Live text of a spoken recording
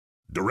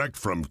Direct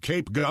from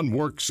Cape Gun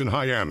Works in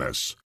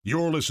Hyannis,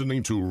 you're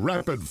listening to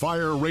Rapid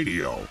Fire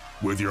Radio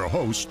with your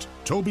host,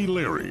 Toby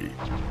Leary.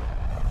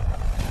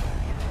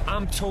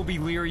 I'm Toby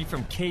Leary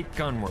from Cape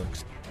Gun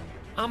Works.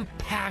 I'm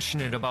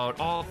passionate about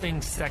all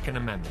things Second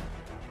Amendment.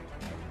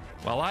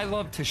 While I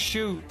love to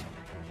shoot,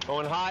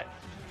 going hot.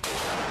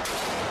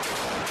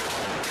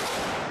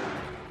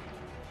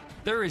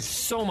 There is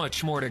so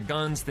much more to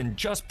guns than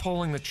just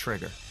pulling the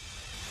trigger.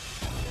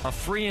 A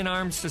free and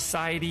armed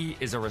society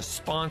is a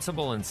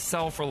responsible and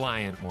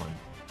self-reliant one.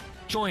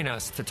 Join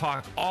us to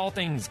talk all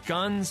things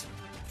guns,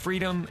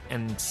 freedom,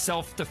 and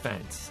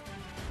self-defense.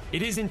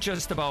 It isn't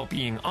just about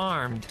being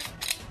armed.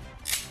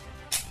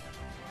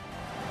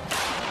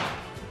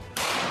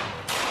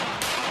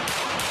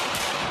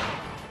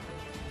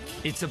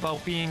 It's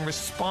about being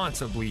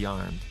responsibly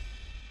armed.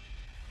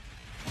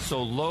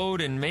 So load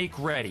and make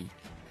ready.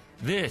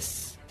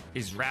 This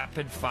is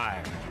Rapid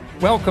Fire.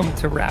 Welcome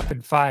to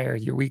Rapid Fire,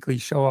 your weekly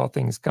show all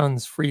things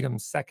guns, freedom,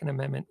 Second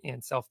Amendment,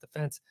 and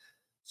self-defense,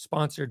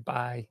 sponsored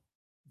by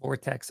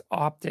Vortex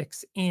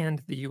Optics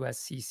and the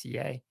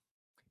USCCA.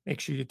 Make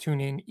sure you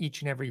tune in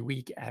each and every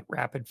week at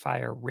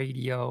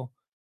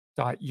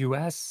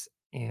rapidfireradio.us.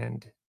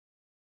 And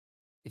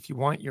if you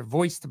want your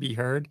voice to be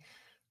heard,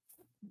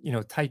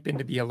 type in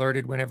to be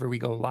alerted whenever we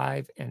go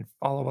live and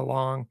follow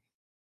along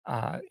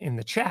in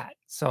the chat.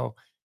 So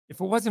if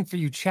it wasn't for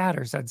you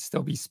chatters, I'd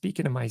still be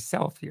speaking to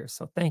myself here.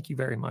 So thank you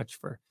very much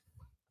for,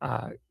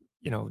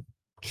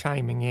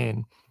 chiming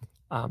in.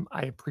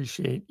 I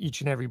appreciate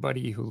each and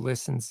everybody who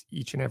listens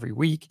each and every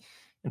week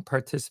and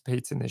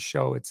participates in this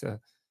show. It's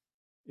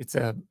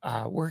a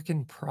work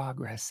in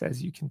progress,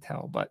 as you can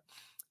tell, but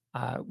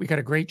we got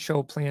a great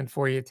show planned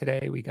for you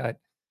today. We got a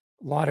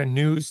lot of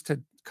news to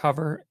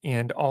cover,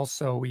 and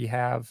also we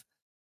have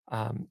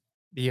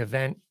the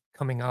event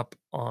coming up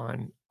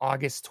on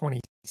August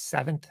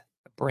 27th,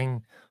 the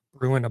Bring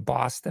Bruin to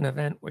Boston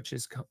event, which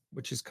is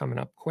coming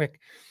up quick.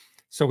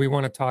 So we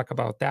want to talk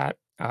about that.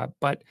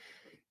 But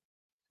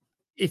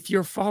if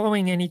you're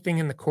following anything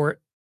in the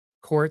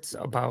courts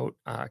about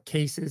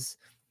cases,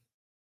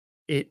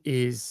 it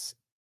is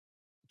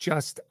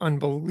just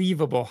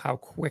unbelievable how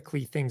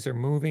quickly things are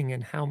moving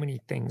and how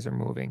many things are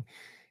moving.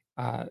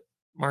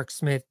 Mark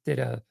Smith did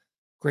a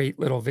great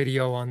little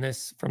video on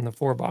this from the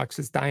Four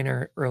Boxes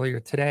Diner earlier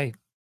today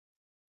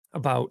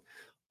about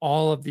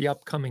all of the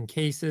upcoming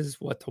cases,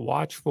 what to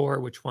watch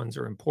for, which ones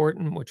are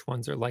important, which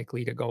ones are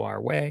likely to go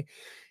our way.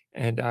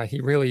 And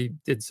he really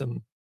did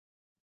some,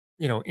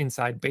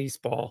 inside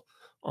baseball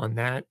on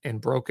that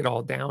and broke it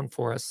all down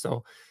for us.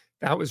 So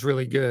that was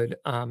really good.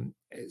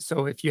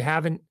 So if you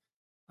haven't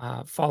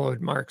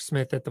followed Mark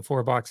Smith at the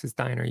Four Boxes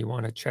Diner, you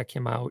want to check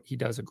him out. He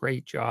does a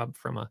great job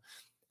from a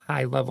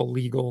high-level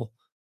legal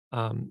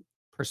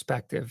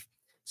perspective.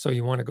 So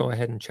you want to go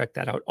ahead and check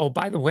that out. Oh,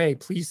 by the way,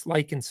 please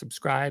like and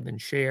subscribe and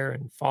share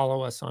and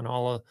follow us on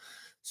all of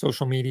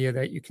social media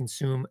that you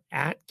consume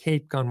at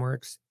Cape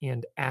Gunworks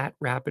and at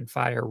Rapid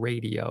Fire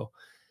Radio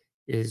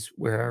is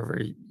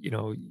wherever,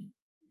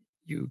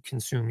 you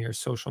consume your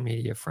social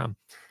media from.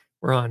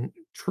 We're on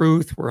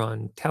Truth, we're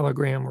on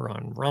Telegram, we're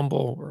on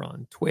Rumble, we're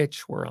on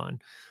Twitch, we're on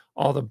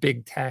all the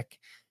big tech.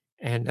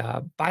 And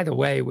by the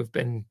way, we've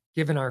been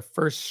given our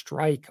first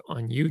strike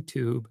on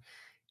YouTube.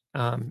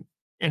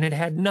 And it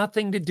had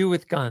nothing to do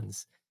with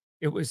guns.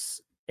 It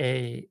was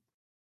when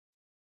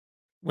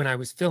I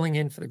was filling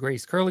in for the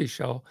Grace Curley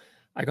show,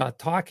 I got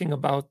talking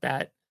about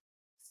that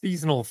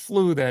seasonal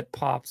flu that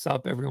pops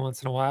up every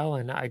once in a while,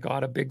 and I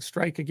got a big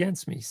strike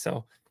against me.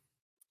 So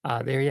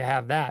there you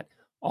have that.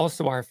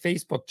 Also, our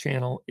Facebook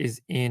channel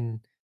is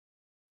in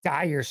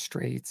dire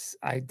straits.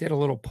 I did a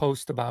little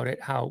post about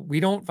it, how we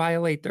don't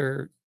violate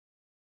their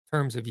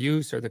terms of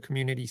use or the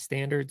community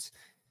standards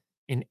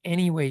in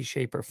any way,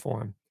 shape, or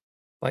form.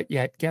 But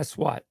yet, guess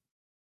what?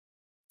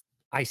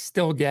 I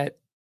still get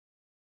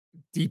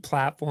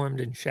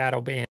deplatformed and shadow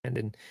banned.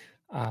 And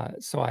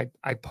so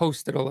I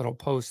posted a little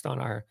post on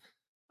our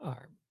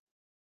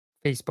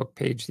Facebook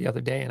page the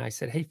other day, and I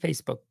said, hey,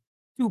 Facebook,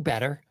 do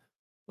better.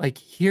 Like,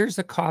 here's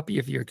a copy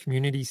of your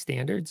community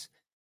standards,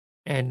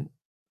 and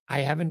I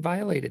haven't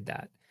violated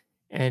that.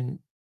 And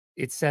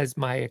it says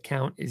my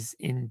account is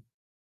in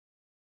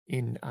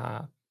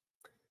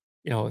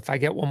if I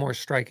get one more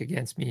strike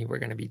against me, we're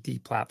going to be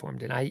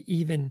deplatformed. And I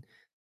even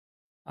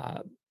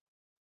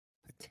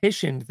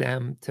petitioned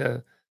them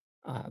to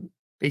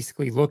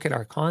basically look at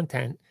our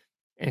content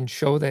and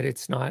show that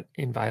it's not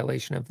in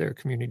violation of their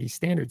community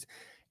standards.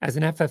 As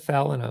an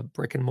FFL and a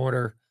brick and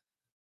mortar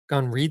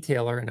gun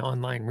retailer and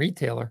online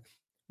retailer,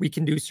 we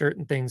can do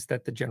certain things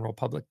that the general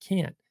public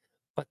can't.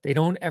 But they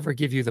don't ever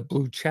give you the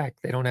blue check.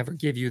 They don't ever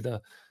give you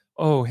the,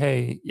 oh,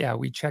 hey, yeah,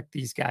 we checked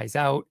these guys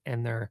out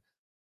and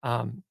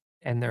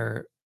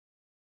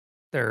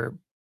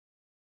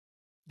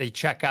they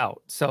check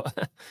out, so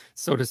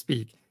to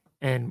speak,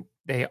 and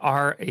they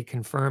are a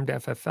confirmed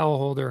FFL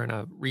holder and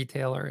a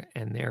retailer,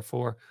 and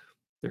therefore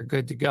they're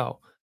good to go.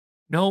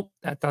 Nope,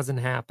 that doesn't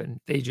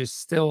happen. They just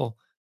still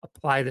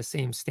apply the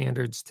same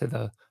standards to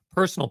the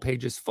personal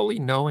pages, fully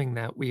knowing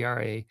that we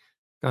are a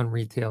gun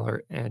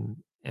retailer and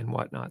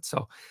whatnot.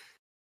 So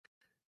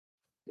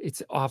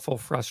it's awful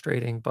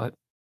frustrating, but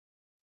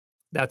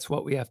that's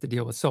what we have to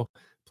deal with. So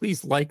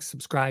please like,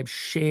 subscribe,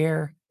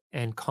 share,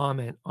 and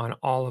comment on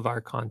all of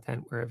our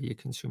content wherever you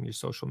consume your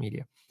social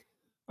media.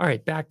 All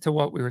right, back to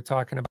what we were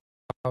talking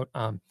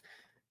about.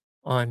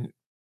 On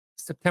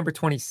September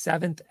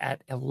 27th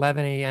at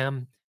 11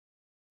 a.m.,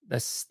 the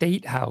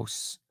State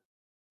House.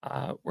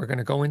 We're going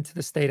to go into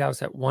the State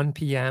House at 1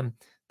 p.m.,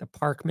 the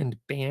Parkman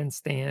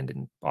Bandstand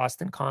in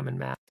Boston Common,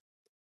 Mass.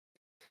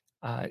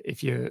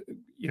 If you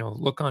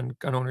look on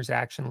Gun Owners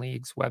Action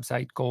League's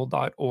website,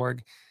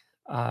 goal.org,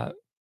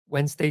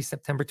 Wednesday,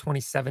 September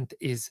 27th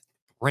is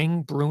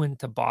Bring Bruin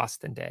to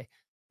Boston Day.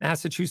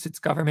 Massachusetts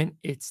government,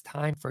 it's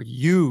time for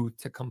you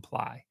to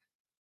comply.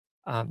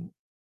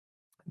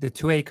 The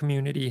 2A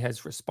community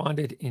has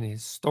responded in a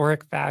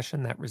historic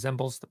fashion that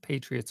resembles the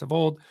patriots of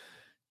old.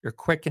 Your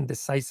quick and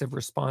decisive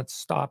response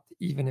stopped,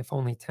 even if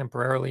only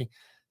temporarily,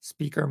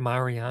 Speaker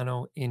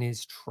Mariano in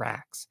his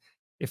tracks.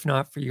 If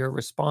not for your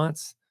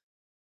response,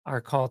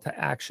 our call to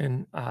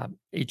action,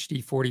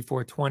 HD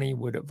 4420,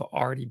 would have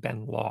already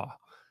been law.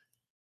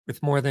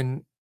 With more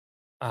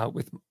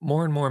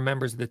and more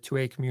members of the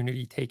 2A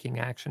community taking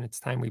action, it's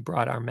time we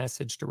brought our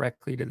message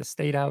directly to the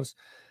State House.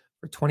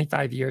 For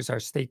 25 years, our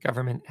state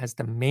government has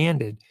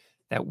demanded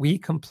that we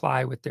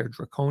comply with their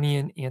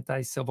draconian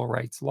anti-civil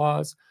rights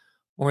laws.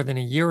 More than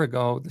a year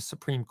ago, the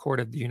Supreme Court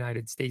of the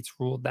United States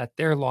ruled that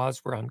their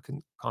laws were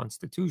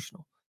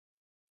unconstitutional.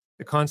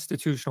 The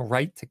constitutional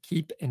right to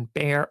keep and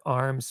bear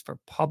arms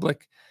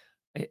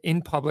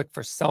in public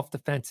for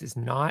self-defense is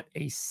not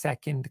a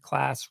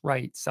second-class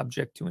right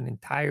subject to an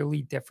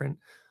entirely different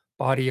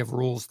body of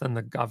rules than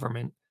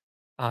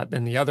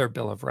the other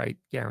Bill of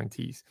Rights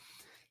guarantees.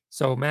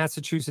 So,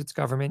 Massachusetts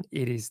government,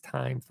 it is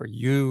time for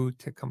you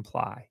to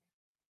comply.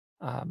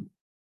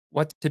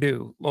 What to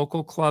do?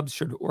 Local clubs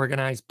should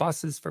organize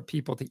buses for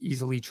people to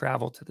easily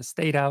travel to the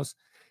State House.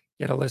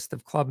 Get a list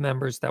of club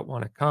members that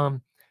want to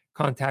come.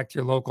 Contact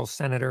your local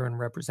senator and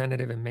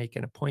representative and make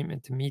an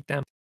appointment to meet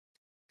them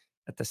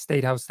at the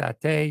State House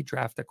that day.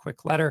 Draft a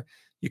quick letter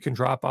you can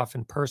drop off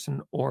in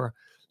person or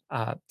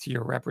to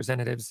your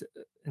representatives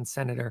and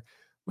senator.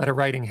 Letter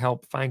writing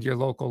help. Find your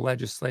local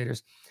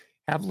legislators.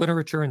 Have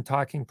literature and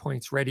talking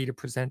points ready to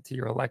present to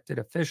your elected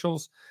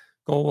officials.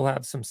 Goal will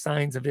have some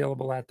signs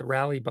available at the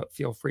rally, but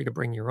feel free to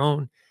bring your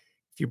own.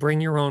 If you bring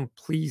your own,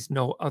 please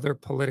no other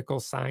political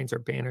signs or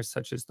banners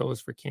such as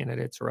those for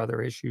candidates or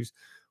other issues.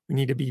 We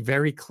need to be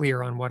very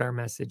clear on what our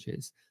message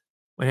is.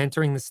 When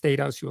entering the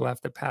State House, you will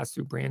have to pass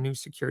through brand new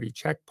security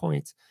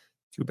checkpoints.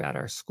 Too bad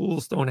our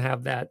schools don't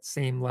have that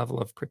same level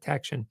of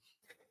protection.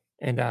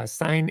 And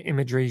sign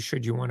imagery,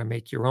 should you want to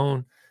make your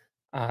own.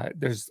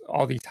 There's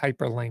all these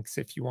hyperlinks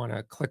if you want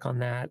to click on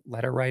that.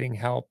 Letter writing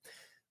help.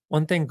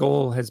 One thing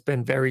Goal has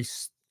been very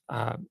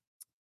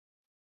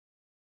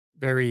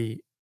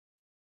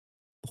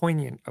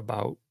poignant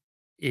about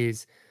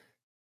is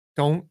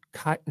don't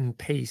cut and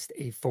paste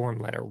a form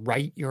letter.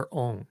 Write your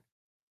own.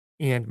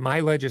 And my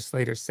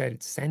legislator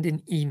said, send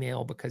an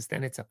email because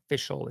then it's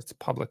official. It's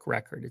public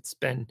record. It's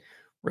been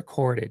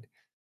recorded.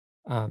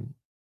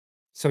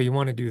 So you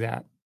want to do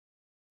that.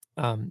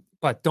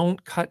 But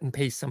don't cut and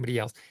paste somebody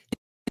else.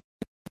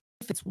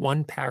 If it's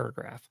one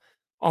paragraph,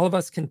 all of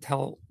us can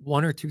tell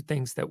one or two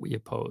things that we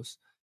oppose.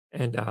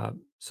 And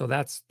so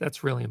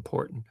that's really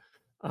important.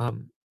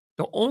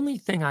 The only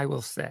thing I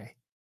will say,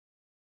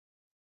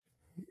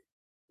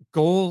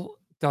 Goal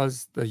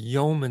does the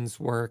yeoman's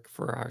work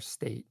for our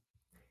state.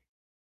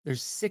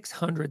 There's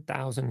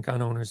 600,000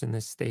 gun owners in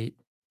this state,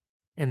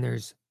 and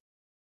there's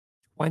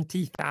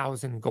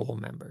 20,000 Goal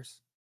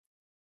members.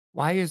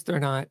 Why is there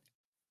not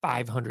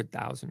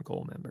 500,000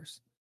 Goal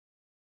members?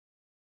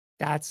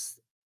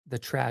 That's the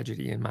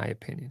tragedy, in my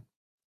opinion.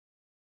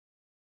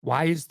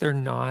 Why is there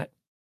not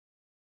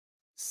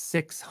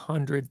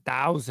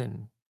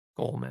 600,000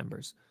 Goal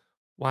members?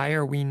 Why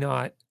are we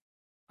not,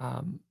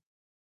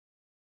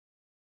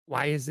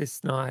 why is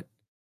this not,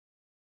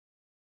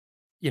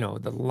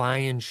 the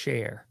lion's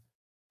share?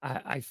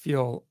 I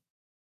feel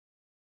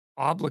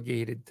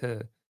obligated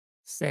to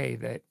say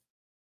that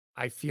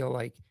I feel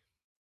like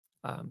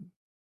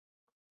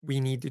we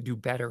need to do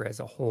better as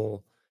a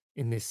whole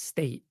in this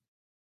state.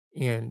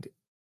 And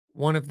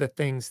one of the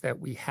things that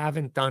we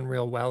haven't done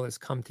real well is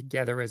come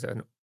together as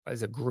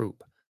a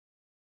group.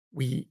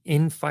 We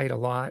infight a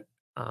lot.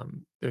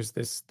 There's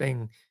this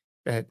thing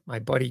that my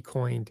buddy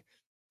coined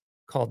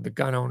called the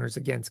gun owners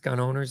against gun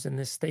owners in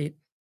this state.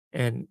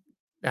 And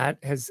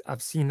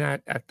I've seen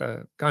that at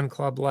the gun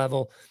club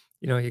level.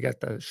 You got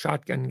the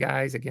shotgun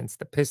guys against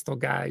the pistol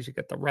guys. You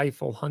got the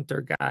rifle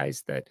hunter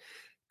guys that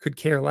could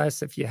care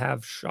less if you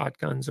have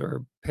shotguns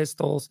or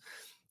pistols.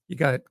 You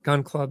got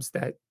gun clubs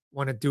that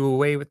want to do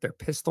away with their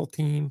pistol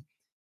team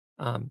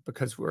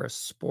because we're a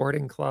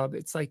sporting club.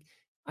 It's like,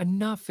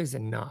 enough is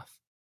enough.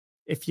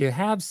 If you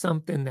have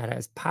something that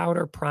has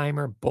powder,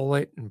 primer,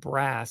 bullet, and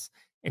brass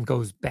and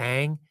goes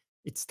bang,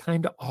 it's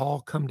time to all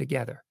come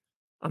together.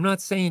 I'm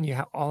not saying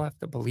you all have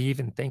to believe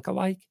and think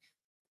alike,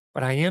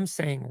 But I am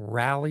saying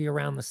rally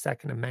around the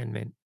Second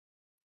Amendment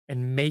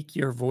and make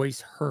your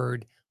voice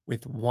heard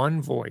with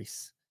one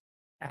voice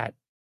at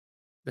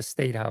the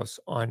State House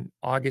on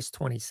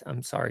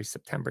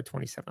September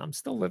 27th. I'm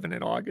still living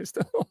in August.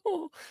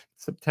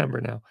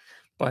 September now.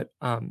 But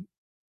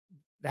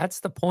that's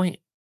the point,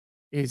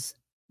 is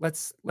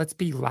let's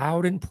be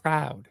loud and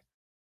proud.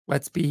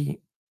 Let's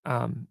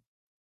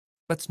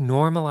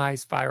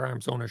normalize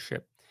firearms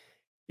ownership.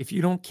 If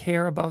you don't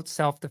care about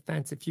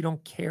self-defense, if you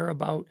don't care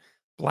about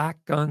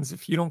black guns,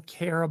 if you don't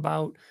care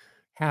about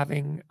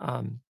having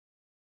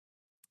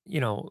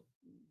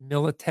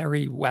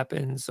military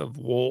weapons of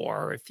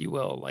war, if you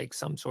will, like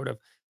some sort of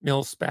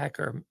mil-spec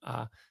or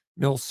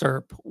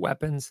mil-serp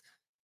weapons,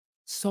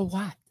 so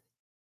what?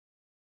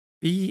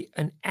 Be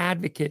an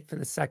advocate for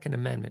the Second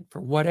Amendment for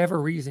whatever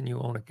reason you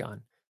own a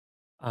gun.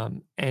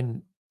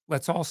 And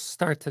let's all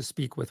start to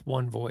speak with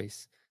one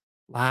voice,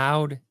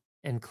 loud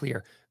and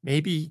clear.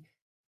 Maybe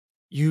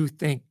you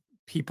think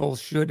people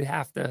should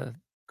have to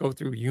go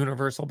through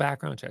universal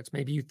background checks.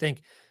 Maybe you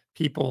think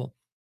people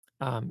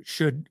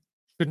shouldn't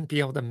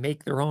be able to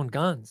make their own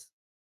guns,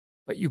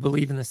 but you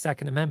believe in the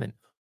Second Amendment.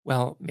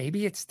 Well,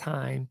 maybe it's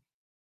time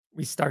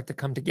we start to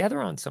come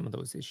together on some of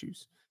those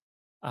issues.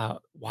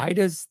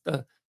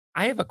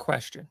 I have a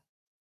question.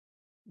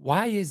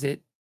 Why is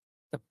it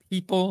the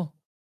people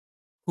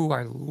who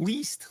are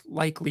least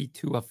likely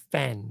to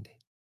offend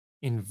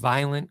in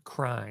violent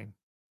crime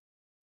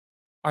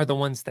are the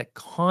ones that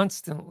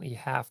constantly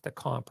have to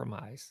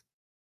compromise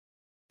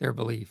their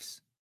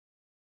beliefs?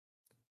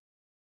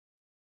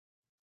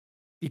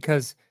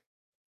 Because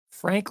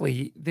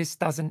frankly, this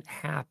doesn't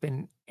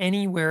happen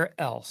anywhere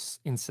else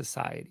in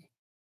society.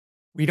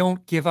 We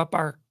don't give up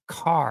our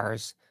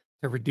cars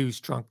to reduce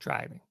drunk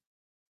driving.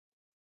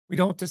 We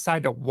don't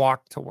decide to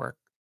walk to work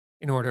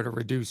in order to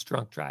reduce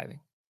drunk driving.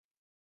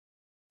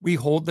 We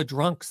hold the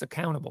drunks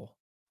accountable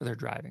for their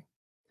driving.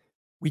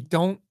 We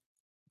don't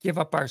give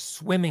up our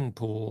swimming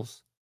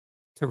pools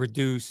to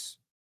reduce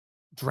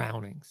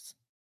drownings.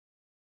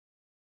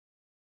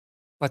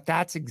 But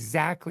that's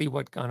exactly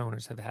what gun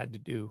owners have had to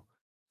do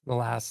the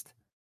last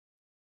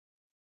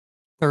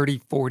 30,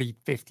 40,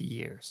 50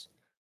 years.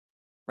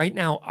 Right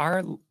now,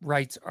 our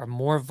rights are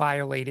more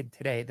violated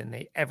today than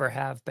they ever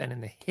have been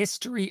in the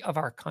history of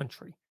our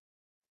country.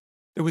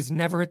 There was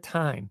never a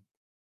time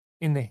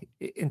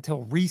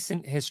until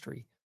recent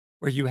history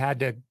where you had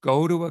to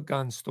go to a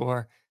gun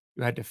store,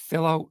 you had to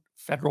fill out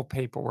federal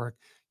paperwork,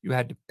 you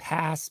had to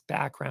pass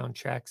background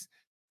checks,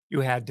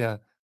 you had to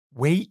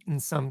wait in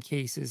some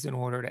cases in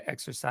order to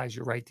exercise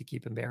your right to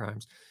keep and bear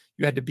arms.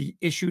 You had to be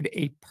issued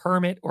a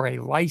permit or a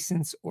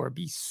license or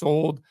be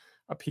sold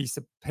a piece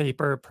of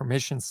paper,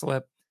 permission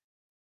slip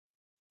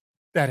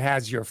that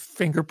has your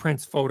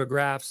fingerprints,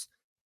 photographs,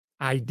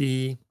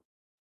 ID.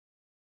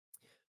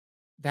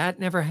 That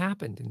never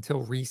happened until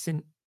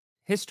recent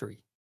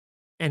history.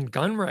 And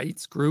gun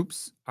rights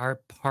groups are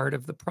part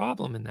of the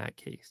problem in that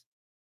case.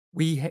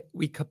 We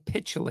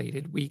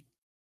capitulated, we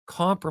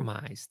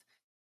compromised.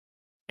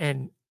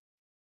 And,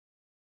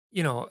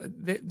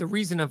 the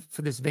reason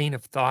for this vein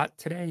of thought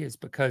today is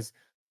because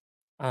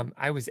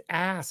I was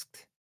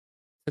asked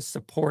to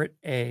support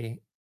a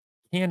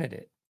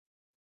candidate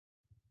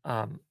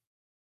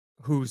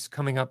who's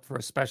coming up for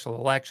a special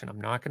election.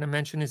 I'm not going to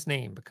mention his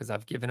name because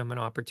I've given him an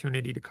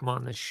opportunity to come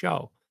on this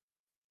show.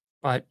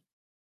 But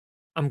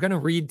I'm going to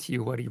read to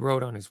you what he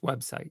wrote on his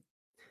website.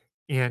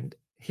 And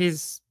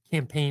his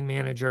campaign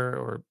manager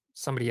or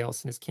somebody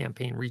else in his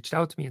campaign reached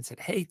out to me and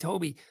said, "Hey,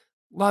 Toby,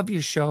 love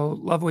your show,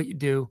 love what you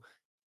do.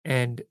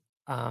 And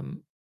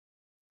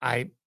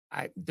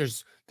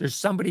there's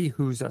somebody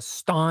who's a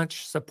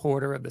staunch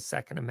supporter of the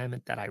Second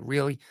Amendment that I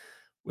really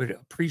would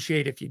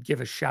appreciate if you'd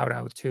give a shout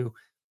out to."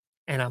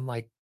 And I'm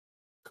like,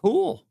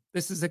 cool,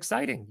 this is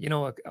exciting.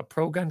 A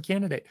pro-gun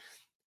candidate.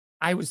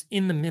 I was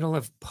in the middle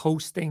of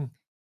posting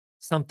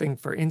something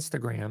for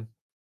Instagram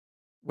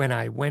when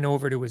I went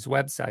over to his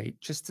website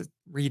just to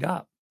read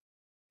up.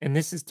 And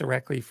this is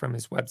directly from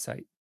his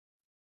website.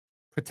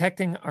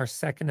 Protecting our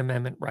Second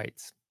Amendment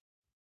rights.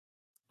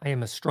 I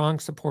am a strong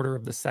supporter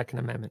of the Second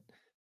Amendment.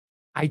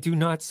 I do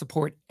not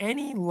support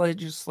any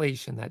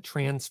legislation that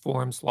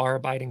transforms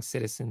law-abiding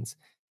citizens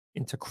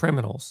into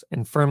criminals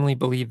and firmly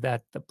believe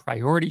that the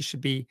priority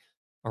should be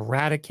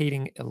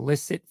eradicating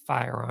illicit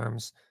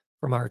firearms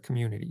from our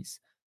communities.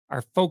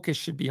 Our focus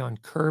should be on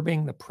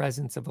curbing the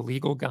presence of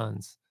illegal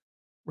guns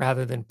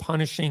rather than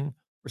punishing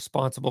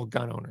responsible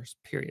gun owners,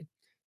 period.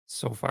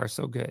 So far,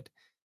 so good.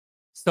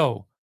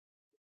 So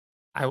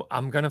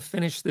I'm going to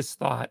finish this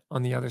thought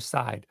on the other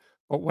side.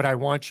 But what I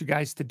want you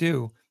guys to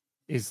do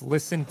is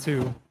listen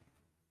to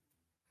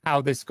how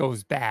this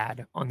goes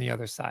bad on the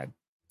other side.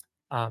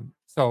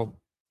 So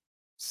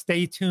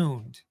stay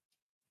tuned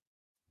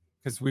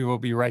because we will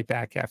be right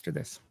back after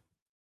this.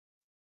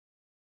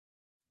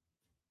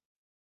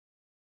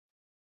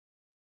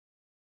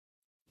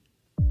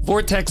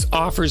 Vortex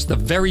offers the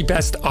very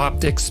best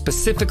optics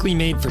specifically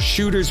made for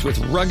shooters with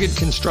rugged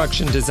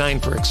construction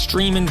designed for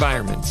extreme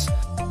environments.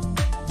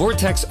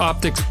 Vortex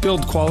Optics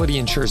build quality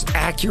ensures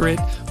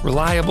accurate,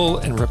 reliable,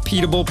 and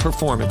repeatable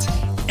performance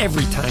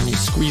every time you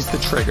squeeze the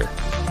trigger.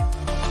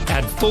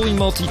 Add fully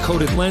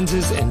multi-coated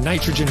lenses and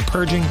nitrogen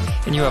purging,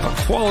 and you have a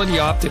quality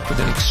optic with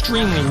an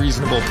extremely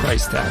reasonable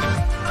price tag.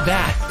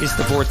 That is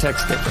the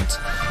Vortex difference.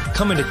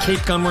 Come into Cape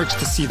Gunworks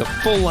to see the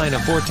full line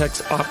of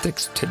Vortex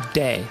Optics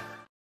today.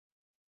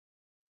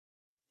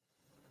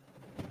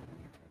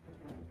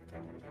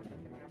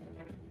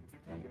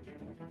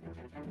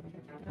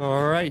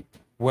 All right.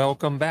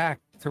 Welcome back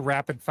to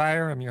Rapid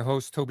Fire. I'm your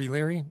host, Toby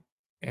Leary,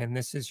 and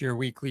this is your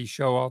weekly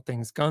show, all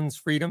things guns,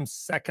 freedom,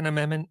 Second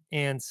Amendment,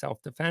 and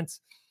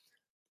self-defense.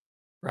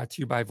 Brought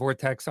to you by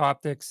Vortex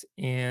Optics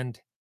and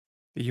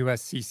the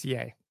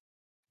USCCA.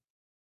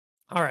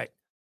 All right.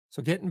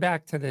 So getting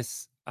back to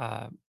this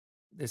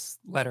this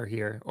letter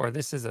here, or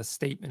this is a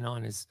statement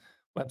on his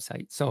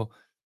website. So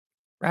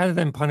rather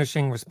than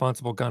punishing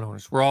responsible gun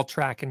owners, we're all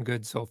tracking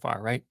good so far,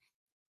 right?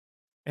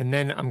 And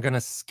then I'm going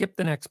to skip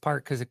the next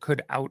part because it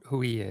could out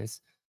who he is.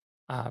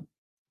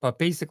 But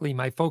basically,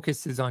 my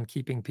focus is on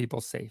keeping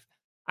people safe.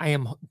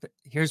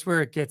 Here's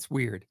where it gets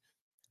weird.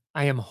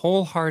 I am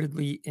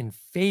wholeheartedly in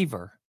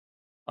favor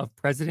of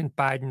President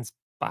Biden's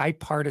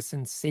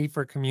bipartisan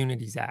Safer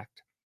Communities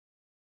Act.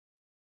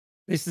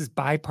 This is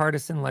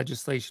bipartisan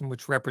legislation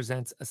which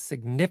represents a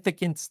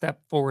significant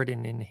step forward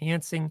in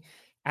enhancing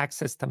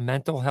access to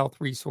mental health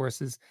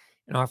resources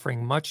and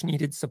offering much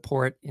needed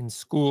support in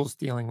schools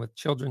dealing with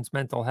children's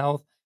mental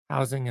health,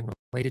 housing, and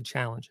related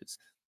challenges.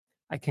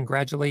 I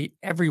congratulate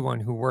everyone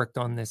who worked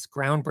on this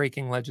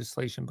groundbreaking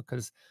legislation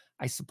because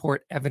I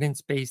support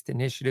evidence-based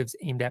initiatives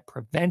aimed at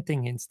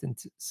preventing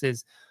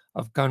instances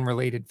of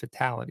gun-related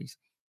fatalities.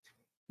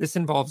 This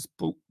involves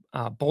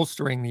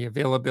bolstering the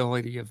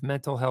availability of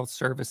mental health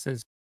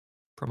services,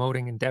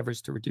 promoting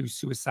endeavors to reduce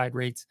suicide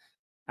rates,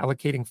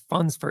 allocating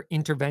funds for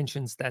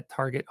interventions that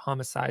target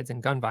homicides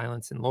and gun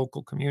violence in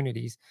local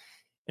communities,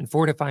 and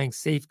fortifying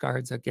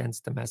safeguards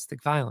against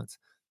domestic violence.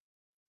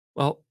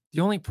 Well, the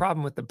only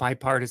problem with the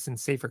Bipartisan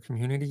Safer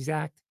Communities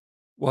Act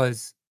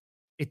was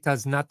it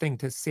does nothing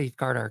to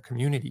safeguard our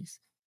communities.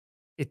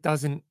 It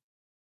doesn't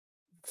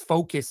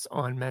focus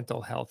on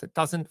mental health. It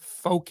doesn't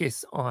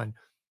focus on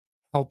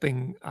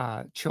helping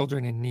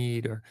children in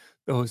need or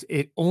those.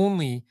 It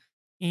only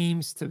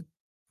aims to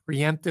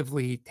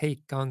preemptively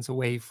take guns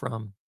away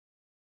from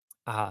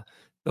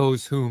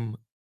those whom,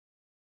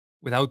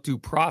 without due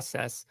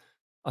process,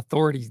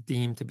 authorities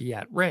deem to be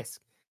at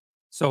risk.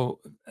 So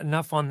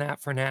enough on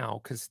that for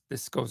now, because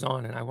this goes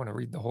on and I want to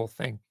read the whole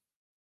thing.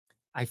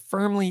 I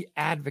firmly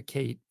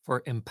advocate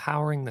for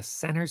empowering the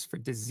Centers for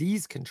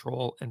Disease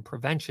Control and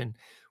Prevention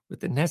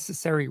with the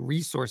necessary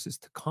resources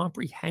to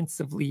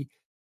comprehensively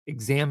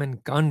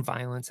examine gun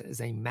violence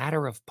as a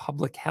matter of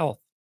public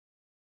health.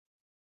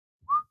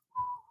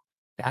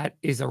 That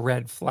is a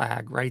red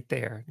flag right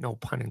there, no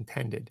pun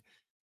intended.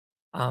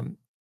 Number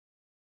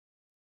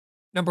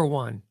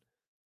one,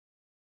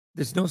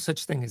 there's no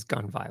such thing as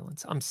gun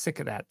violence. I'm sick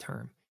of that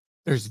term.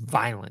 There's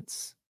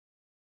violence.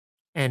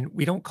 And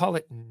we don't call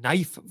it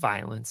knife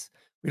violence.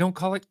 We don't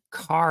call it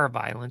car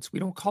violence. We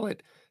don't call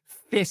it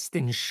fist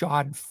and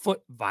shod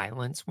foot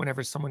violence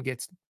whenever someone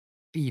gets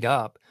beat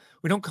up.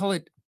 We don't call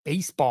it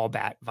baseball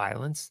bat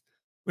violence.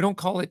 We don't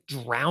call it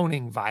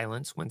drowning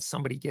violence when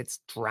somebody gets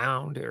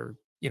drowned or,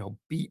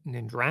 beaten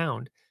and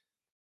drowned.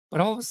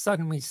 But all of a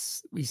sudden we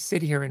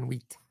sit here and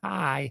we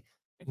tie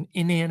an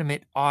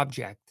inanimate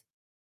object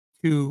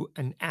to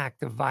an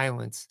act of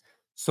violence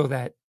so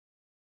that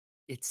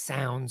it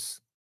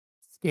sounds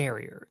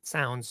scarier. It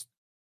sounds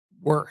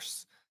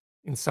worse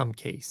in some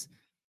case.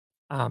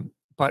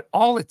 But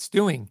all it's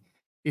doing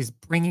is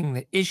bringing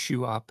the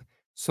issue up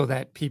so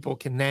that people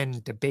can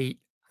then debate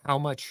how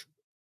much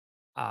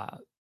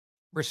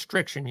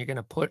restriction you're going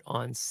to put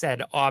on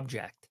said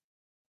object.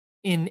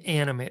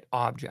 Inanimate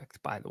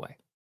object, by the way.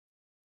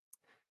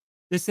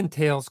 This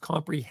entails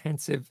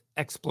comprehensive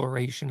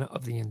exploration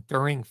of the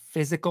enduring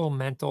physical,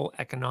 mental,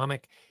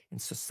 economic,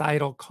 and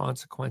societal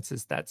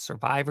consequences that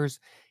survivors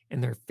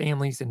and their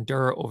families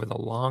endure over the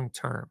long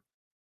term.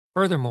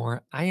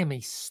 Furthermore, I am a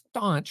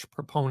staunch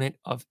proponent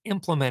of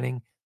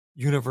implementing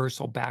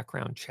universal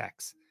background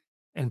checks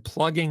and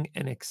plugging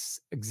an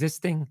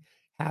existing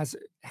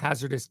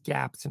hazardous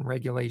gaps in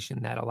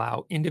regulation that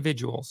allow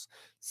individuals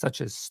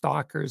such as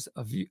stalkers,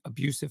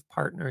 abusive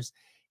partners,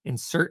 and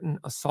certain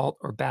assault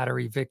or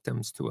battery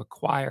victims to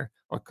acquire,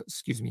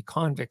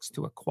 convicts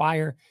to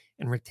acquire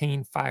and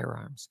retain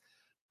firearms.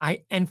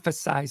 I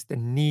emphasize the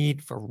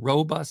need for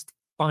robust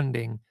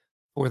funding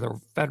for the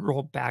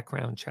federal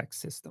background check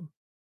system.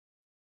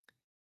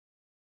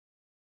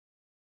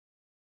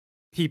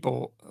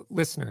 People,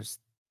 listeners,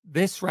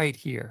 this right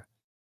here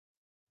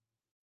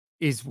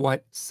is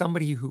what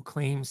somebody who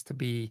claims to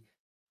be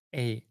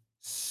a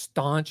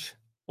strong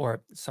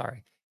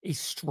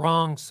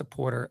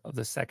supporter of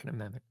the Second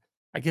Amendment.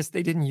 I guess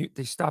they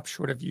stopped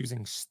short of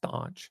using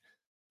staunch,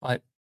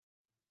 but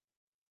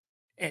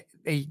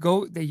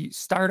they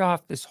start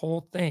off this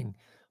whole thing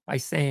by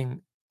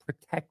saying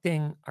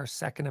protecting our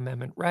Second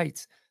Amendment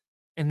rights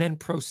and then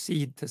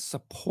proceed to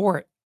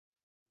support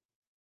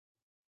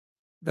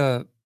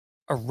the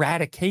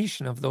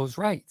eradication of those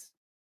rights.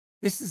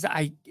 This is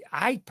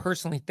I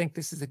personally think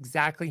this is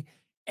exactly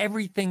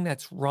everything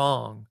that's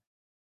wrong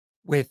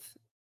with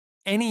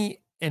any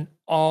and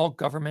all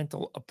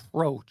governmental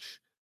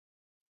approach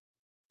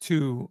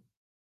to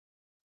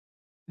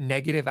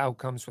negative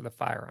outcomes with a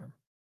firearm.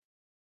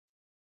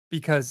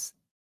 Because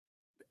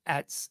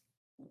at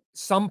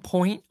some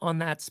point on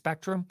that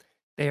spectrum,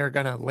 they are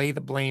going to lay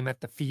the blame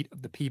at the feet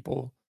of the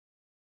people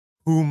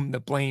whom the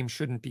blame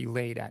shouldn't be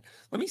laid at.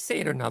 Let me say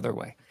it another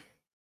way.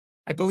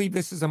 I believe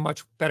this is a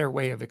much better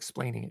way of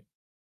explaining it.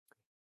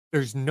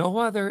 There's no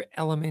other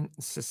element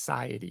in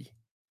society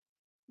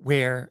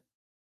where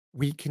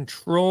we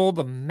control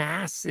the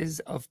masses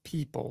of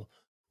people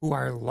who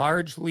are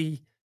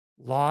largely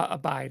law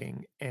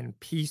abiding and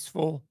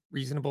peaceful,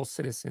 reasonable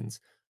citizens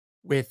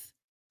with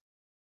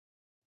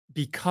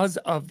because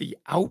of the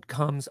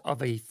outcomes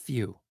of a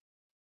few.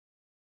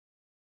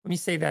 Let me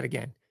say that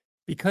again.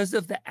 Because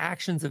of the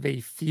actions of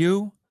a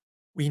few,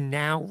 we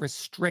now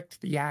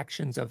restrict the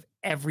actions of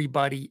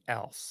everybody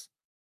else.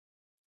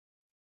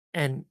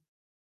 And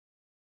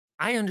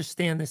I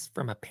understand this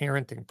from a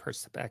parenting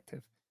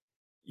perspective.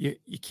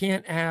 You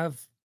can't have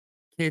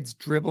kids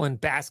dribbling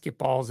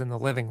basketballs in the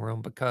living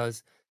room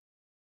because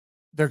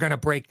they're going to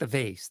break the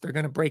vase, they're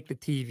going to break the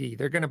TV,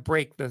 they're going to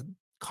break the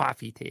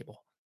coffee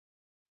table.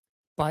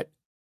 But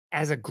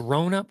as a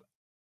grown-up,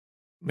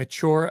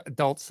 mature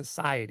adult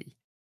society,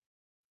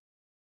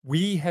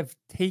 we have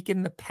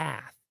taken the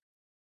path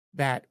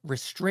that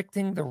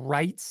restricting the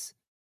rights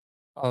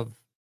of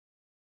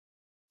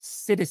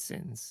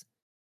citizens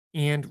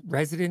and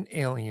resident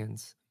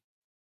aliens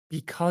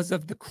because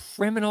of the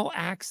criminal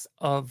acts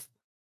of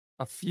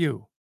a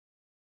few.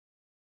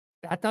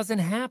 That doesn't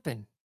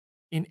happen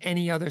in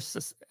any other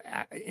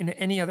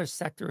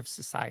sector of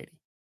society.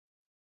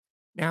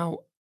 Now,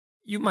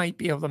 you might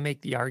be able to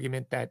make the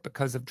argument that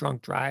because of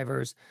drunk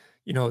drivers,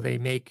 they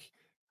make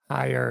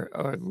higher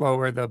or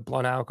lower the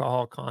blood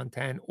alcohol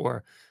content,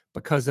 or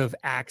because of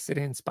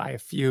accidents by a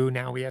few,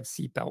 now we have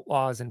seatbelt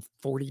laws in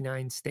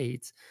 49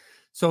 states.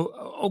 So,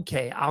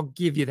 okay, I'll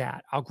give you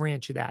that. I'll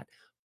grant you that.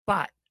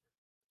 But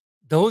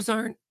those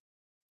aren't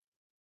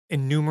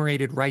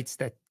enumerated rights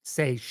that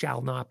say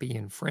shall not be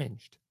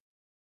infringed.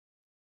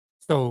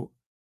 So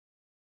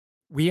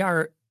we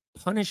are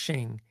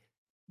punishing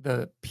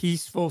the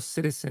peaceful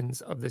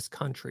citizens of this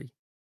country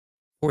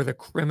for the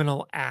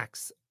criminal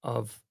acts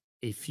of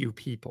a few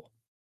people.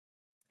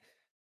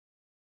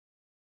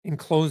 In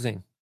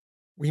closing,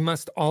 we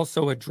must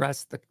also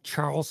address the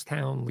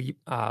Charlestown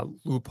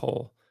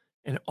loophole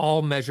and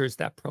all measures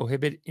that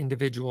prohibit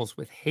individuals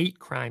with hate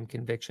crime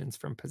convictions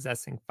from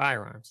possessing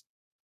firearms.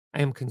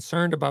 I am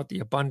concerned about the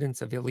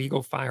abundance of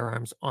illegal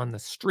firearms on the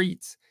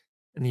streets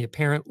and the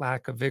apparent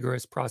lack of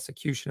vigorous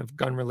prosecution of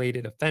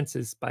gun-related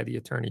offenses by the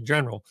Attorney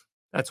General.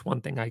 That's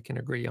one thing I can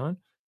agree on,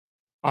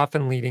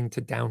 often leading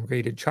to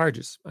downgraded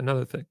charges.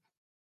 Another thing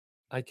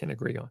I can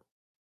agree on.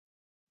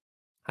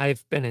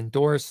 I've been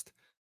endorsed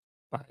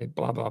by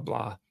blah, blah,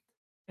 blah,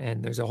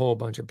 and there's a whole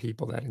bunch of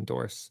people that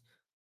endorse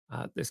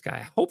this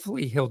guy.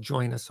 Hopefully he'll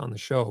join us on the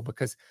show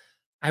because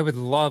I would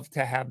love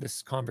to have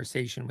this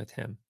conversation with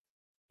him.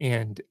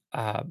 And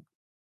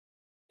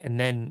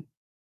then,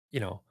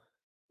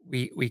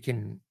 we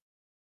can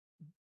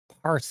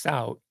parse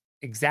out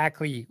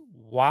exactly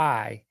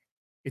why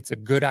it's a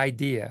good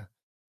idea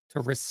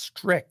to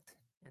restrict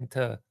and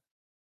to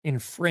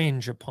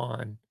infringe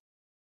upon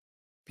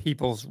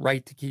people's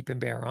right to keep and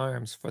bear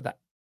arms for the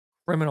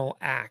criminal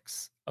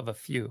acts of a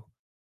few.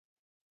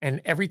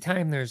 And every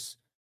time this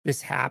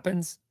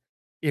happens,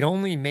 it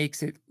only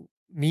makes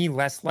me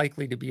less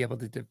likely to be able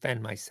to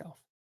defend myself.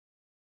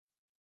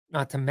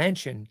 Not to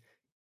mention,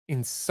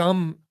 in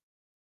someday,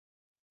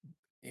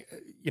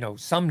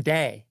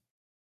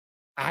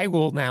 I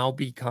will now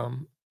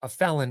become a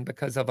felon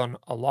because of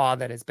a law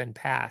that has been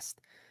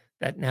passed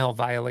that now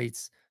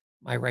violates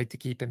my right to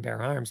keep and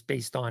bear arms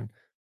based on,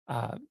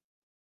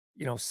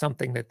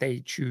 something that they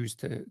choose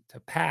to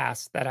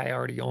pass that I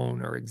already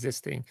own or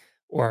existing,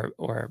 or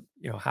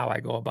how I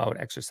go about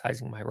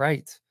exercising my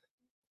rights.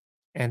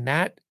 And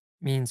that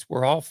means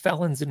we're all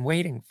felons in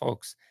waiting,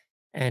 folks.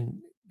 And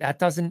that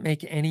doesn't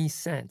make any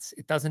sense.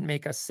 It doesn't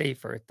make us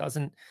safer. It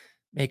doesn't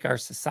make our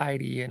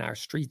society and our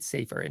streets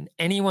safer. And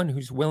anyone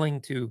who's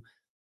willing to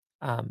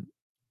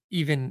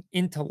even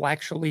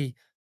intellectually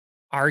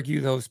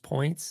argue those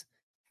points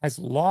has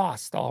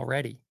lost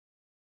already.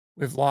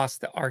 We've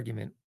lost the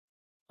argument,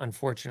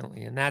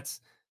 unfortunately. And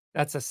that's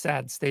a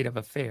sad state of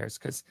affairs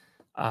because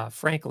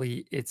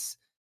frankly, it's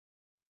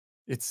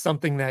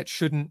something that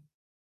shouldn't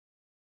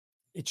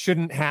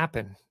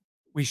happen.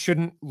 We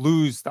shouldn't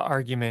lose the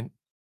argument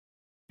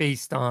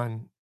based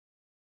on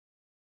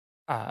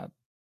us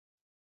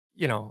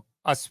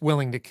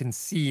willing to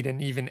concede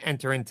and even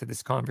enter into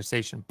this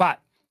conversation. But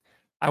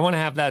I want to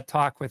have that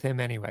talk with him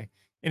anyway.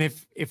 And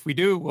if we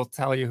do, we'll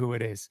tell you who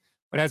it is.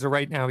 But as of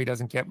right now, he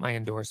doesn't get my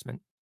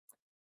endorsement.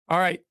 All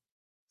right.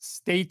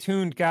 Stay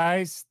tuned,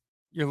 guys.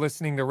 You're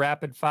listening to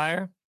Rapid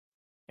Fire.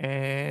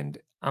 And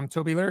I'm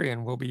Toby Leary,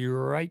 and we'll be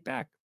right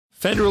back.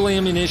 Federal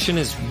Ammunition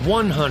is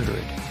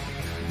 100.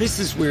 This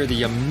is where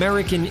the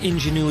American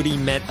ingenuity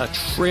met a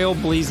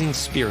trailblazing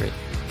spirit.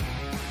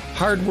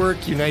 Hard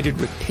work united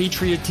with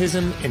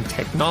patriotism and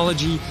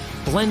technology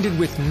blended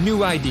with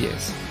new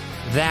ideas.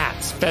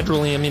 That's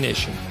Federal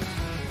Ammunition.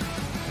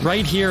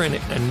 Right here in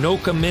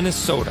Anoka,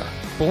 Minnesota,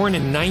 born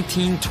in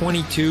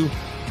 1922,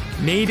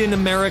 made in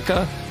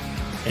America,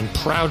 and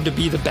proud to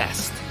be the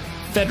best.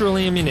 Federal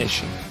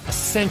Ammunition, a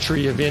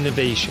century of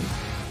innovation,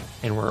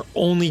 and we're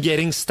only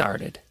getting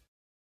started.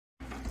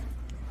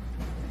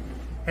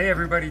 Hey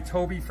everybody,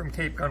 Toby from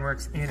Cape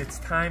Gunworks, and it's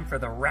time for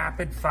the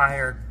rapid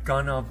fire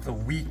gun of the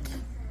week.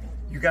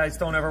 You guys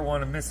don't ever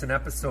want to miss an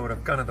episode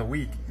of Gun of the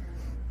Week.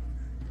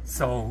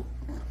 So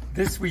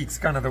this week's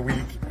Gun of the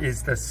Week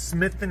is the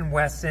Smith &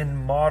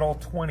 Wesson Model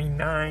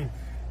 29.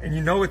 And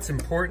you know it's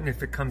important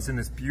if it comes in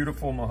this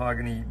beautiful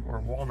mahogany or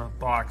walnut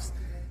box.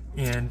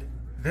 And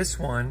this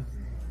one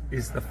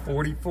is the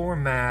 44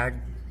 mag.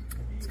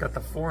 It's got the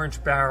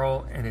 4-inch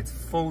barrel and it's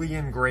fully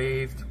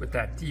engraved with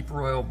that deep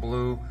royal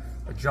blue,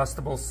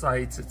 adjustable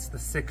sights. It's the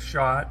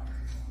 6-shot.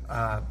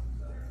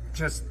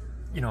 Just,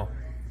 you know,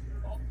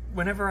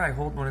 whenever I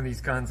hold one of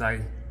these guns,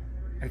 I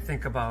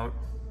think about,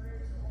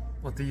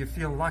 well, do you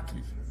feel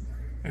lucky?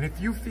 And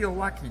if you feel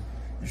lucky,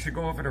 you should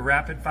go over to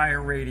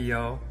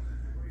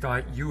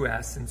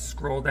rapidfireradio.us and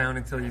scroll down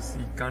until you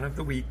see Gun of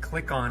the Week,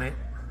 click on it,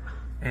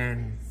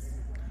 and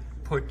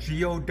put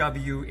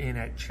GOW in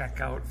at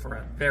checkout for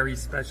a very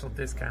special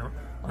discount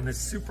on this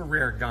super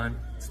rare gun.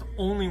 It's the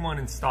only one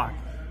in stock.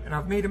 And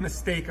I've made a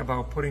mistake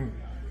about putting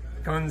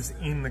guns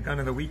in the Gun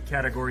of the Week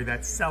category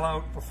that sell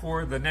out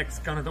before the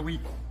next Gun of the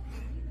Week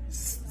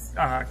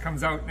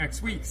comes out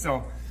next week.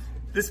 So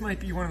this might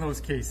be one of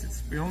those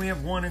cases. We only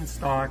have one in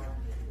stock,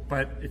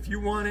 but if you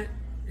want it,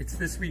 it's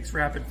this week's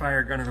Rapid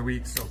Fire Gun of the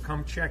Week. So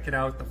come check it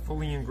out, the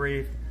fully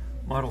engraved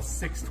Model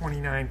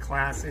 629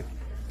 Classic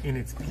in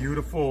its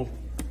beautiful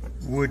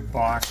wood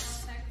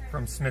box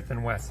from Smith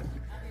 & Wesson.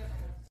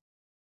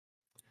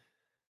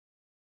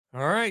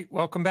 All right,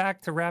 welcome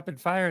back to Rapid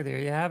Fire. There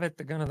you have it,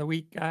 the Gun of the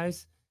Week,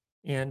 guys.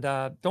 And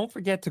don't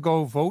forget to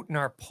go vote in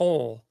our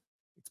poll.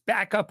 It's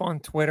back up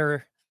on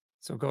Twitter.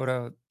 So go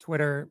to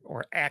Twitter,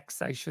 or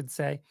X, I should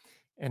say,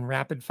 and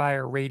Rapid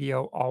Fire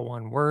Radio, all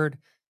one word.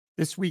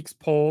 This week's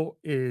poll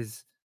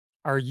is,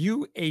 are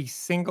you a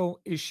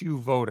single issue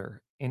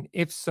voter? And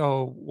if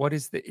so, what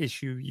is the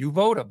issue you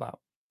vote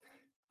about?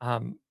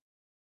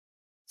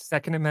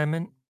 Second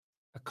Amendment,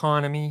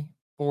 economy,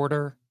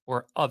 border,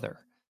 or other.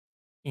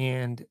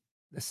 And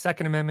the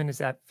Second Amendment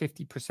is at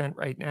 50%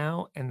 right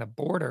now, and the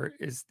border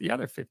is the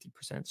other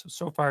 50%.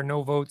 So far,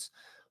 no votes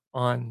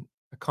on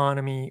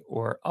economy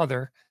or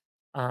other.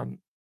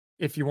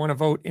 If you want to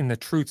vote in the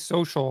Truth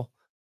Social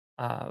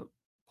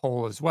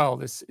poll as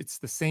well, it's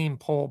the same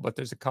poll, but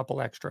there's a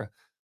couple extra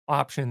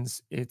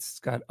options. It's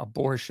got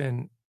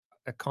abortion,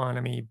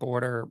 economy,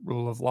 border,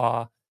 rule of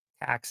law,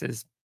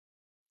 taxes,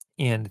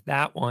 and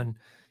that one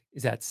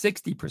is at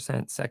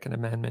 60% Second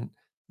Amendment,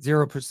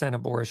 0%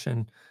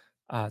 abortion,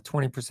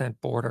 20%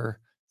 border,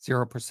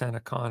 0%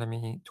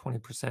 economy,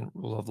 20%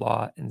 rule of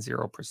law, and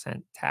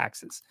 0%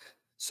 taxes.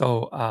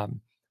 So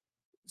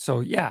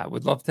yeah, I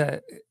would love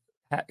to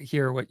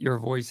hear what your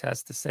voice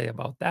has to say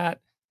about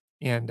that.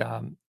 And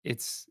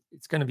it's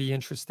going to be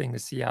interesting to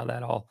see how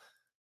that all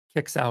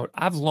kicks out.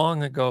 I've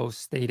long ago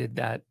stated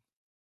that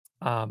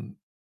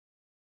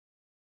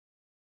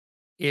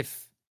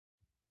if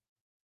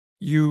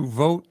you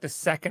vote the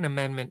Second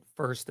Amendment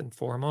first and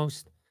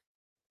foremost,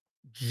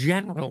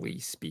 generally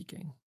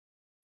speaking,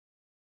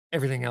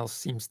 everything else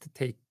seems to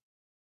take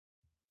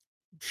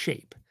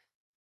shape.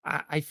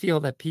 I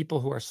feel that people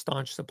who are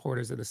staunch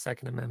supporters of the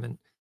Second Amendment,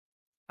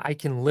 I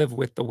can live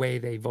with the way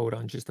they vote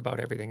on just about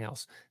everything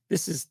else.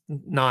 This is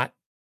not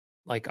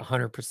like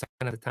 100%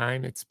 of the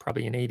time. It's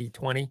probably an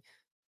 80-20.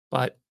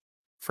 But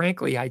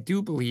frankly, I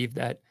do believe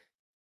that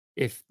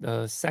if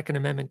the Second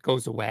Amendment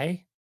goes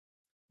away,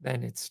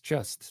 then it's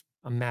just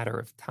a matter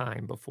of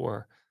time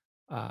before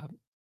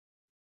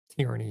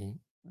tyranny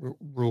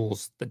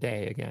rules the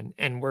day again.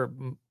 And we're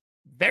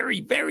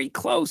very, very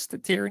close to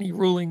tyranny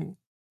ruling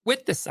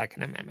with the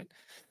Second Amendment.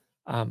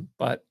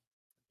 But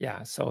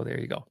yeah, so there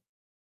you go.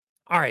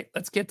 All right,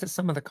 let's get to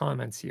some of the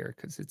comments here,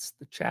 because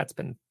the chat's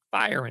been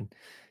firing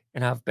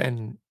and I've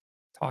been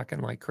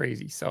talking like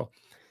crazy. So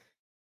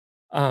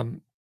let's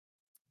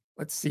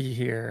see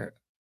here.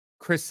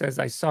 Chris says,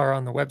 I saw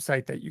on the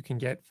website that you can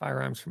get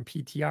firearms from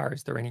PTR.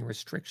 Is there any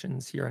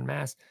restrictions here in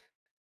Mass?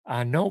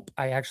 Nope.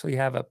 I actually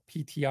have a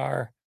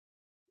PTR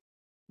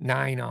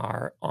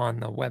 9R on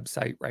the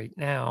website right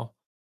now.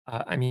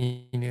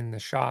 In the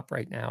shop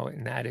right now,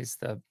 and that is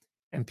the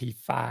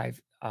MP5.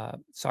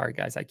 Sorry,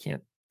 guys, I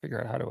can't figure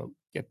out how to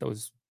get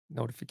those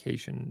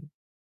notification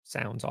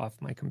sounds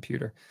off my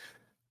computer.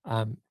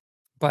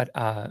 But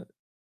the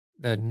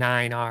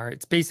 9R,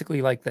 it's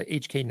basically like the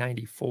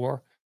HK94,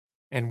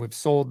 and we've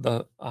sold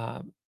the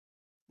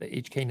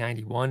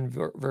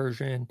HK91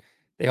 version.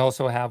 They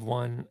also have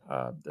one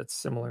that's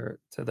similar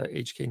to the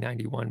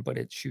HK91, but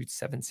it shoots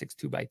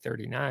 7.62 by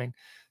 39.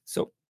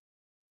 So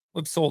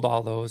we've sold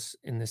all those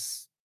in the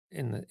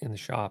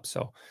shop.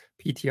 So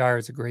PTR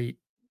is a great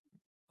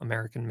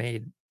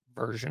American-made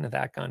version of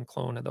that gun,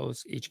 clone of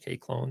those HK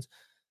clones.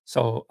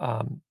 So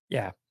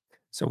yeah,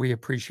 so we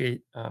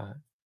appreciate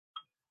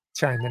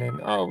chiming in.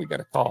 Oh, we got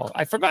a call.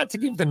 I forgot to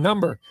give the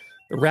number.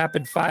 The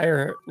rapid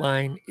fire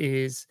line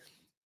is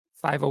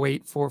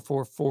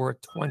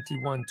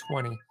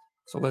 508-444-2120.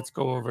 So let's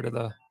go over to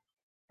the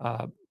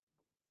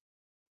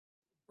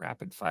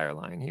rapid fire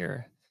line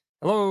here.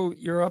 Hello,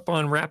 you're up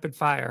on rapid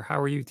fire. How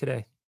are you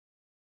today?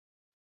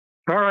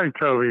 All right,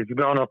 Toby. It's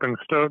Don up in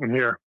Stoughton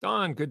here.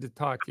 Don, good to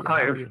talk to you. Hi.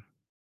 How are you?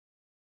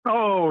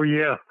 Oh,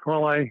 yes.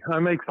 Well, I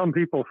make some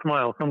people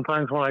smile.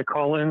 Sometimes when I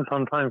call in,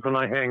 sometimes when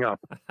I hang up.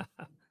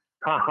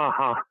 Ha,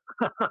 ha,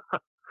 ha.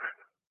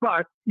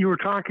 But you were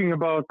talking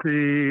about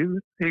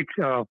the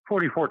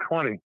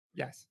 4420.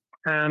 Yes.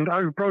 And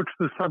I've broached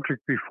the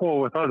subject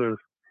before with others.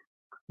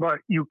 But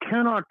you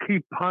cannot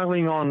keep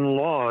piling on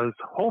laws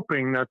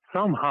hoping that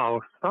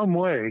somehow, some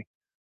way,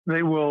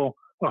 they will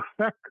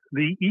affect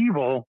the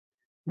evil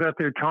that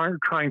they're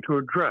trying to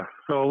address.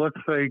 So let's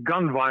say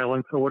gun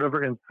violence or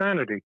whatever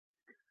insanity.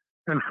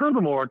 And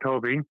furthermore,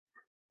 Toby,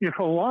 if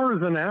a law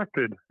is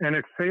enacted and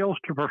it fails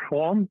to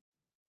perform,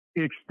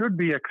 it should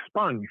be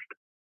expunged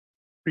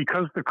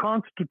because the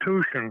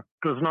Constitution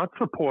does not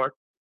support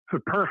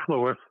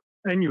superfluous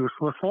and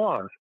useless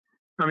laws.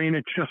 I mean,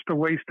 it's just a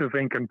waste of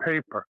ink and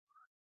paper.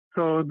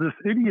 So this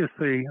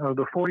idiocy of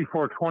the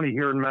 4420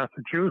 here in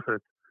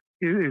Massachusetts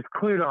is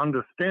clear to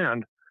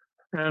understand.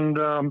 And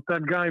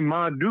that guy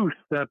Ma Deuce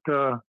that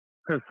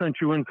has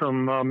sent you in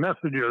some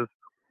messages,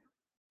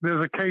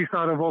 there's a case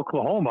out of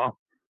Oklahoma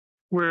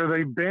where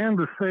they banned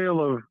the sale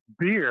of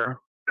beer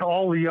to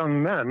all the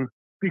young men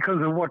because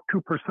of what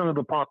 2% of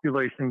the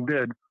population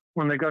did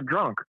when they got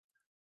drunk.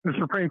 The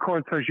Supreme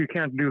Court says you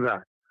can't do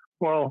that.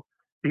 Well,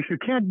 if you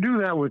can't do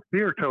that with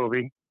beer,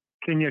 Toby,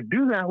 can you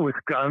do that with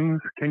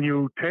guns? Can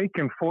you take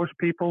and force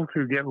people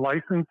to get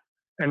licensed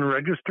and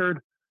registered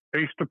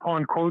based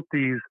upon, quote,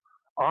 these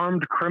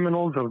armed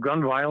criminals of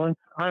gun violence?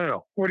 I don't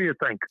know. What do you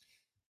think?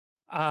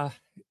 I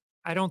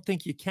don't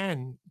think you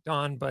can,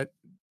 Don, but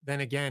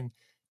then again,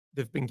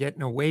 they've been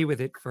getting away with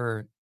it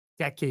for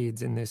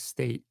decades in this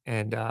state.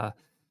 And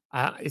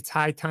it's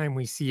high time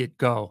we see it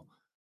go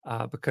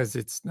because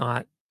it's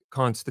not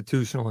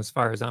constitutional as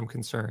far as I'm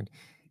concerned.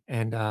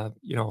 And,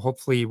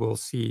 hopefully we'll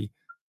see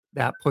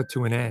that put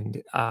to an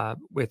end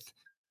with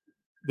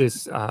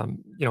this,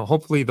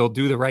 hopefully they'll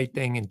do the right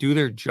thing and do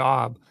their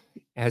job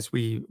as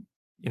we,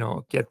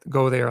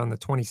 go there on the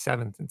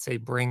 27th and say,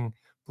 bring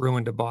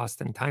Bruin to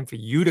Boston. Time for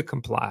you to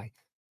comply,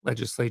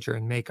 legislature,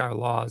 and make our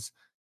laws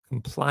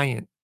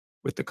compliant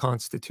with the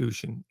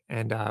Constitution.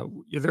 And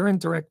they're in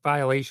direct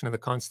violation of the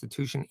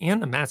Constitution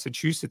and the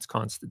Massachusetts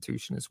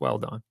Constitution as well,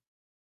 Don.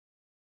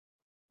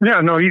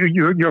 Yeah, no,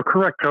 you're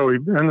correct, Toby.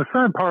 And the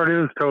sad part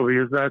is, Toby,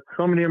 is that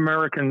so many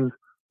Americans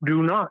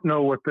do not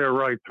know what their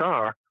rights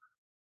are.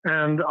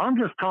 And I'm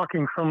just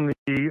talking from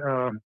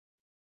the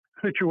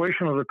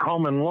situation of the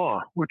common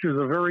law, which is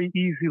a very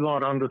easy law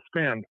to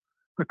understand.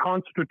 The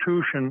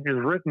Constitution is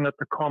written at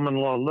the common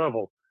law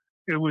level.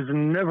 It was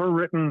never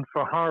written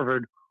for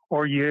Harvard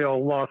or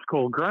Yale Law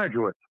School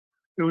graduates.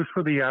 It was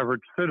for the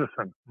average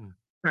citizen.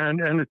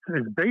 And it's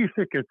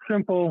basic, it's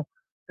simple,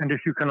 and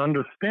if you can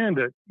understand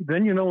it,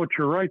 then you know what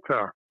your rights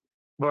are.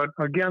 But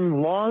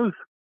again, laws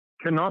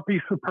cannot be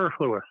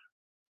superfluous.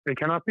 They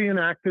cannot be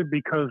enacted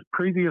because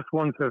previous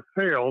ones have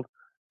failed,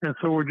 and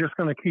so we're just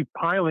going to keep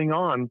piling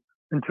on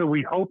until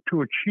we hope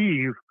to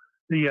achieve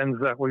the ends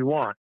that we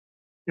want.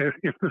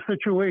 If the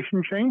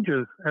situation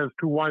changes as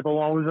to why the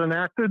law was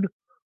enacted,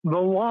 the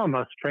law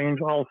must change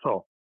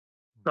also.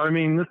 I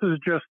mean, this is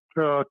just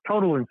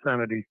total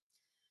insanity.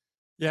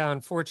 Yeah,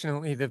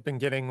 unfortunately, they've been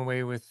getting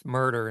away with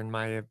murder, in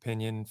my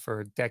opinion,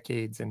 for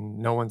decades, and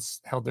no one's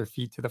held their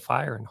feet to the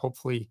fire. And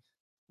hopefully,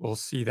 we'll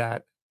see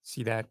that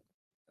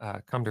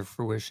come to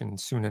fruition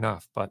soon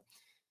enough. But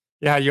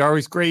yeah, you're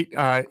always great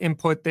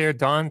input there,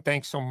 Don.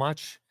 Thanks so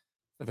much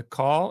for the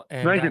call.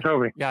 And thank you,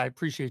 Toby. Yeah, I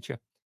appreciate you.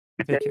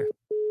 Take care.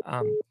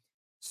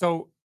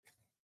 So,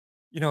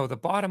 the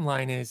bottom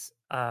line is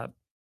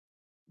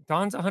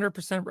Don's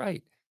 100%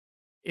 right.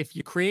 If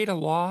you create a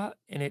law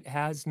and it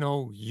has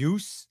no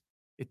use,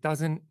 it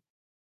doesn't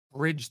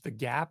bridge the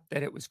gap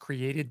that it was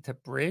created to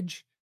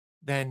bridge,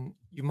 then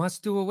you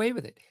must do away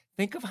with it.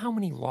 Think of how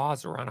many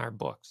laws are on our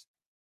books.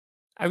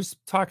 I was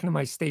talking to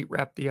my state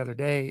rep the other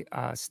day,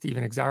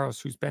 Stephen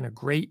Exaros, who's been a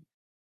great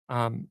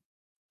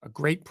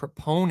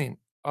proponent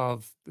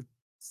of the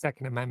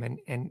Second Amendment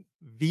and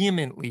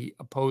vehemently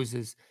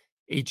opposes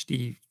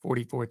HD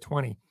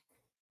 4420.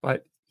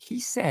 But he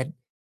said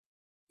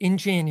in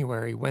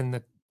January, when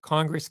the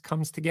Congress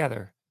comes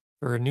together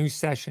for a new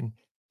session,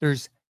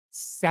 there's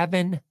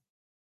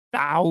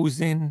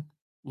 7,000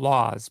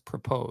 laws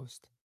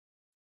proposed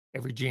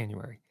every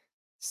January.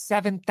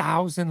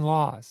 7,000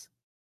 laws.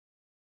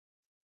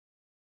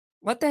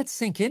 Let that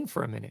sink in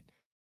for a minute.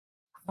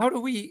 How do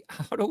we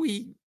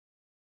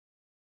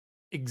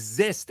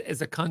exist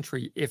as a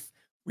country if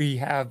we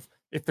have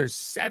if there's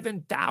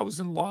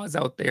 7,000 laws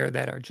out there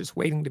that are just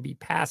waiting to be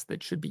passed,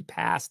 that should be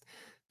passed,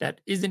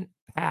 that isn't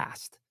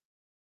passed,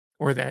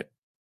 or that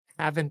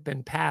haven't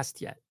been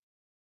passed yet,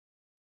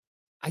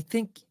 I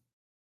think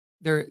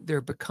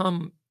they're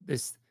become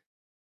this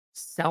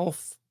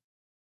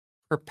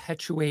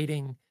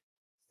self-perpetuating,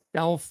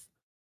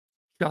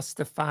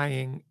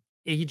 self-justifying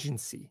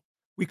agency.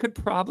 We could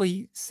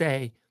probably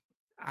say,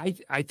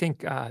 I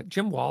think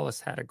Jim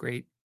Wallace had a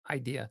great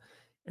idea,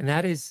 and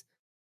that is,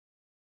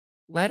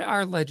 let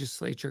our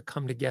legislature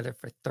come together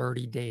for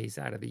 30 days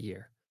out of the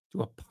year.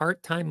 Do a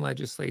part-time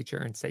legislature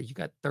and say, you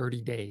got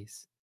 30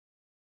 days.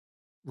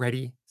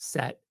 Ready,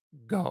 set,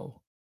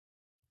 go.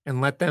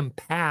 And let them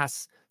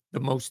pass the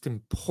most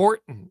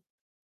important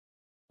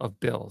of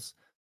bills.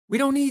 We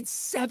don't need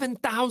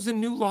 7,000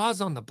 new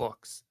laws on the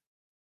books.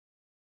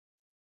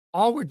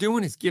 All we're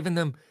doing is giving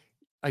them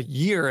a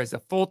year as a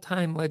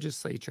full-time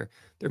legislature.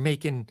 They're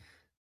making,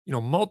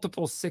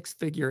 multiple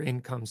six-figure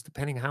incomes,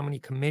 depending how many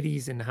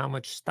committees and how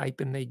much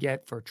stipend they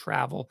get for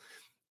travel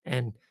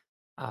and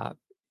et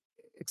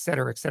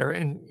cetera,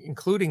 and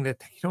including that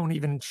they don't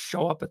even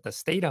show up at the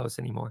State House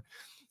anymore.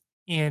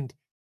 And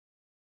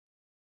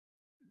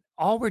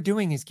all we're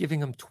doing is giving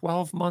them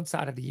 12 months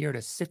out of the year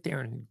to sit there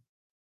and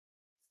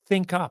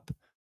think up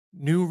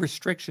new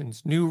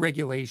restrictions, new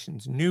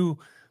regulations, new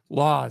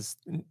laws,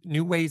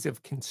 new ways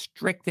of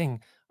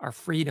constricting our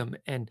freedom.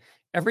 And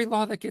every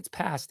law that gets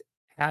passed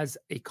has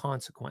a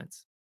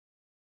consequence.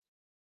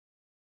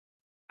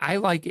 I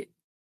like it.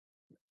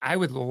 I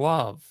would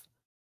love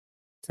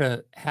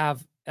to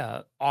have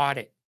an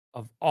audit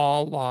of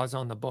all laws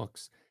on the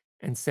books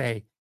and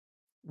say,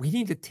 we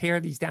need to tear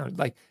these down.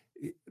 Like,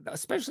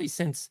 especially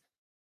since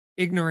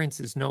ignorance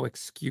is no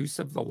excuse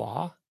of the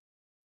law.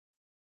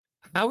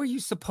 How are you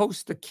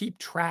supposed to keep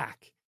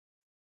track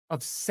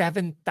of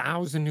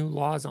 7,000 new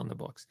laws on the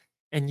books?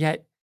 And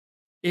yet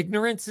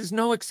ignorance is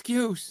no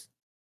excuse.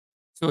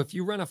 So if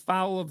you run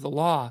afoul of the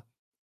law,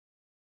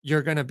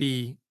 you're going to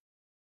be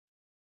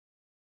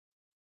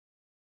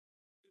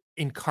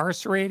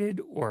incarcerated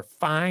or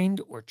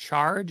fined or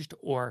charged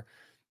or,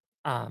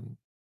 um,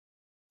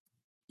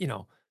 you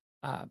know,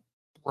 uh,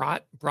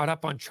 brought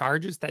up on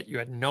charges that you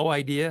had no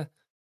idea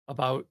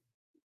about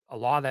a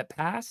law that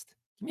passed.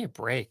 Give me a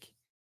break.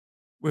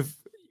 We've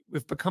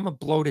become a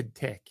bloated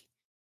tick.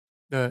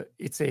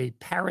 It's a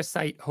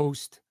parasite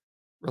host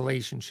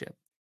relationship.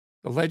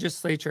 The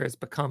legislature has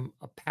become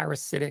a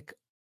parasitic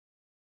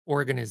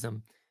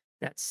organism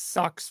that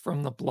sucks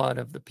from the blood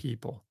of the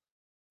people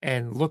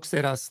and looks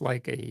at us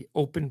like a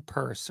open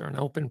purse or an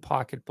open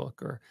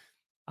pocketbook, or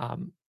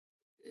um,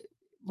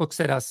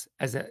 looks at us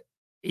as a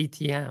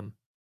ATM,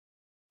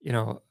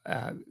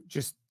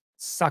 just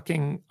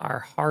sucking our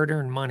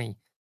hard-earned money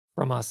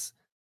from us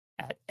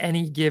at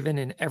any given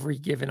and every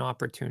given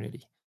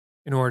opportunity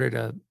in order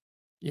to,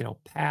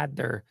 pad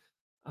their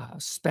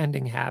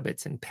spending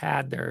habits and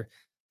pad their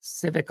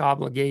civic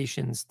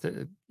obligations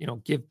to,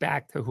 give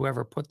back to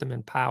whoever put them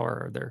in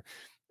power, or their,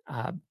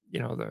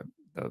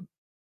 the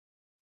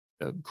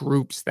the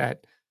groups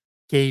that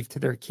gave to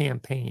their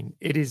campaign.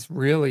 It is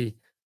really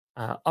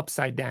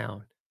upside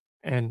down.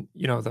 And,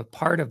 the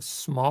part of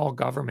small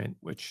government,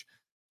 which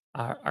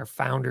our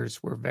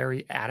founders were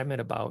very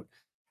adamant about,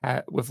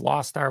 we've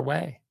lost our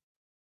way.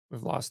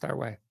 We've lost our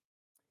way.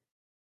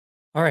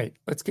 All right,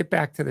 let's get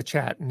back to the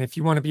chat. And if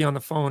you want to be on the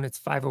phone, it's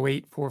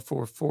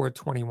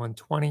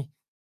 508-444-2120.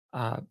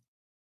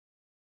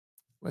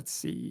 Let's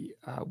see.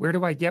 Where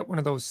do I get one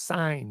of those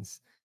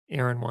signs?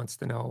 Aaron wants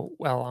to know.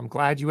 Well, I'm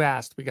glad you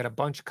asked. We got a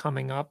bunch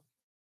coming up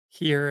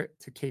here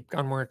to Cape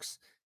Gunworks.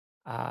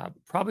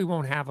 Probably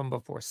won't have them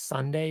before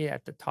Sunday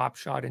at the Top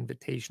Shot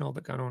Invitational. The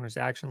Gun Owners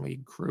Action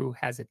League crew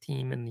has a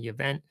team in the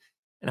event,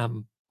 and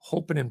I'm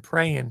hoping and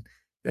praying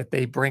that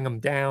they bring them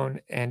down.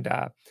 And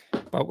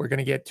but we're going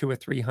to get 200 or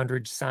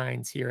 300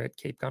 signs here at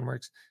Cape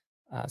Gunworks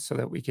so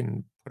that we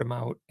can put them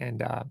out.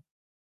 And I've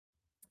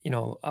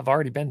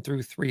already been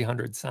through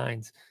 300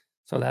 signs,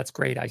 so that's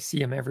great. I see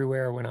them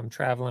everywhere when I'm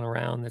traveling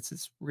around. This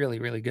is really,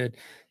 really good.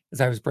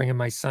 As I was bringing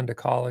my son to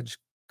college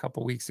a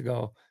couple weeks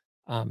ago,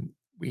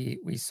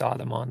 we saw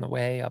them on the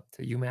way up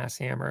to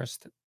UMass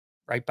Amherst,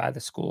 right by the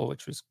school,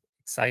 which was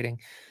exciting.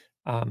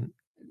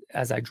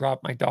 As I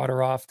dropped my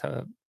daughter off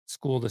to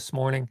school this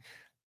morning,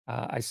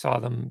 I saw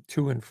them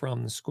to and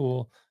from the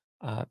school.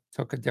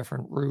 Took a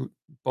different route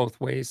both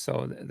ways,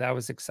 so that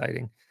was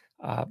exciting.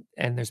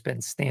 And there's been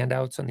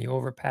standouts on the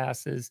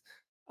overpasses,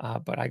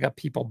 but I got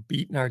people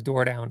beating our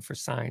door down for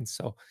signs.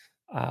 So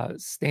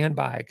stand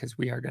by, because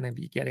we are going to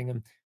be getting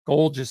them.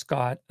 Goal just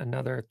got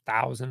another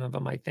 1,000 of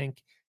them, I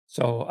think.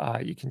 So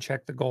you can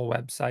check the Goal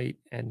website,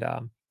 and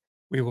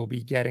we will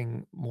be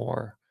getting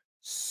more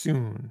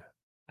soon,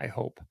 I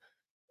hope.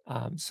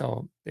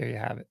 So there you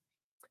have it.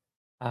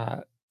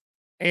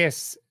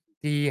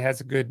 ASD has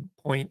a good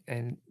point,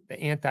 and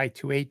the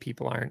anti-2A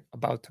people aren't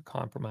about to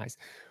compromise.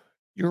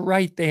 You're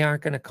right, they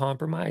aren't going to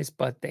compromise,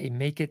 but they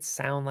make it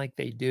sound like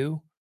they do,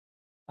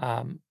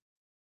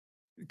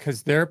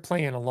 because they're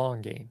playing a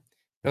long game.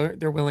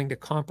 They're willing to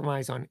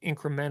compromise on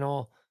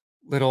incremental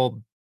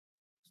little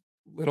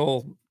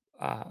little,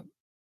 how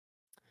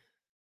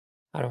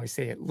do I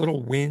say it?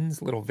 Little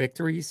wins, little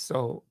victories.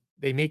 So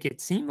they make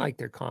it seem like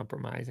they're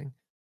compromising,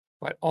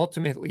 but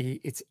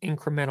ultimately it's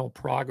incremental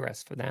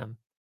progress for them.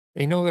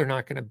 They know they're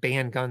not going to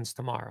ban guns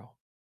tomorrow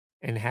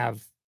and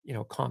have,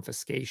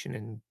 confiscation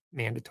and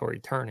mandatory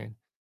turn-in.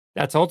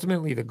 That's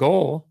ultimately the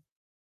goal,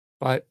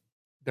 but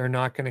they're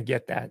not going to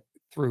get that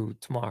through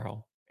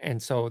tomorrow.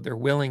 And so they're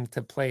willing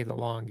to play the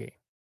long game.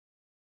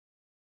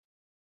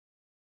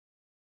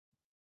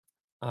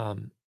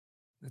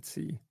 Let's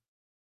see.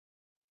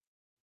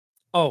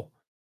 Oh,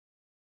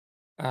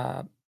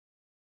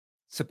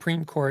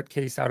 Supreme Court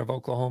case out of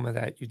Oklahoma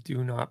that you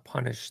do not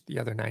punish the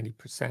other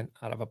 90%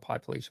 out of a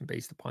population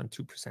based upon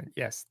 2%.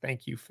 Yes,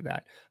 thank you for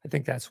that. I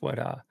think that's what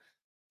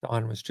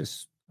Don was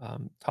just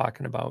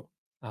talking about.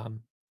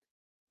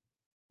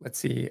 Let's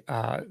see.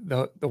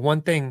 The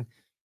one thing,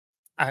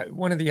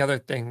 one of the other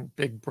thing,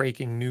 big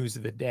breaking news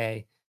of the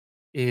day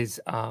is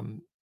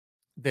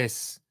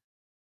this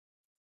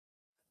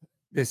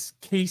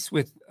case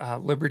with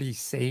Liberty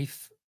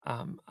Safe.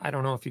 I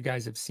don't know if you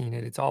guys have seen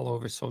it. It's all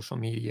over social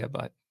media,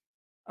 but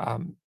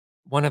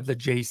one of the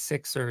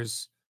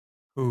J6ers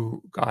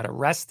who got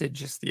arrested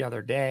just the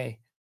other day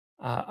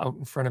out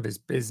in front of his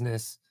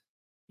business,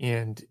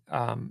 and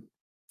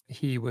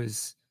he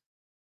was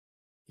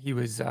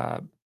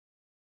the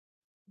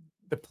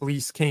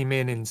police came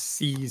in and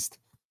seized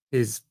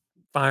his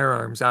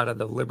firearms out of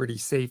the Liberty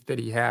Safe that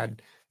he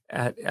had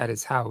at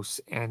his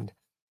house. And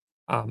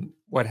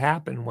what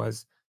happened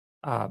was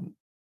um,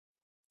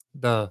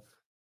 the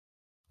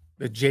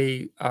the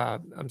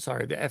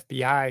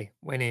FBI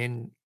went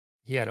in.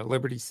 He had a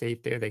Liberty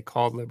Safe there. They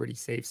called Liberty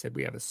Safe, said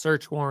we have a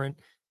search warrant,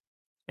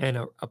 and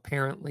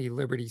apparently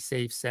Liberty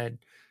Safe said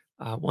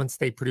once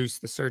they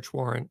produced the search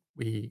warrant,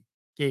 we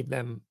gave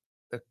them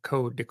the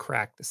code to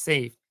crack the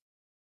safe,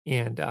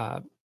 and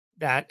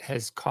that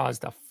has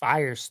caused a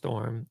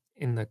firestorm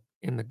in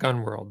the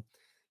gun world.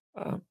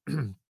 Uh,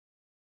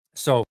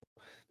 so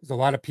there's a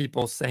lot of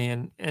people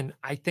saying, and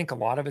I think a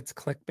lot of it's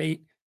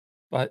clickbait,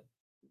 but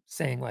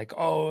saying like,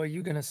 "Oh, are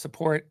you going to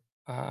support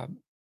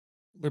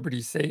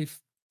Liberty Safe,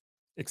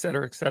 et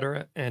cetera, et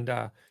cetera?" And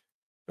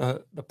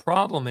the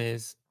problem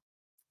is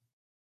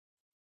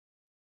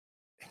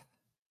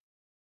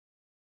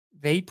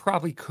they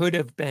probably could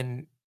have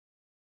been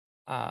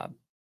uh,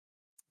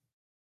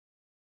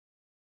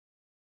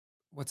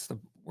 what's the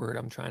word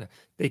I'm trying to?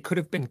 They could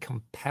have been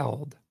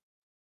compelled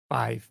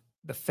by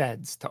the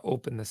feds to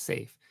open the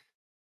safe.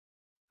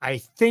 I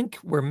think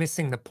we're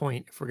missing the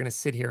point if we're going to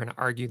sit here and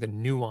argue the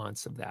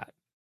nuance of that.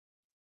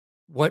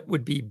 What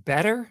would be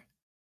better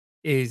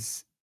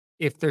is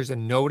if there's a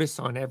notice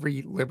on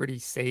every Liberty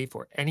safe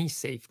or any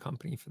safe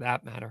company for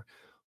that matter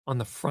on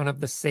the front of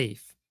the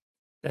safe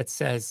that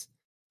says,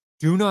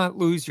 do not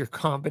lose your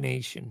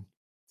combination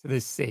to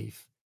this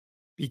safe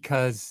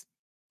because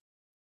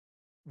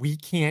we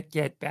can't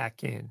get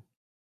back in.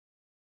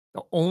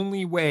 The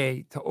only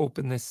way to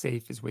open this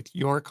safe is with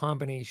your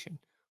combination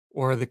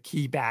or the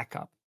key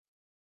backup.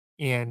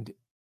 And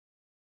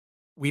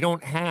we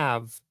don't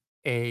have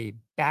a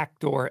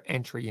backdoor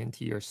entry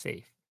into your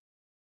safe.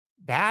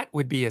 That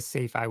would be a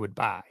safe I would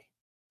buy.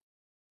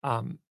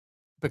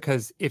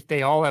 Because if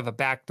they all have a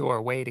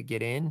backdoor way to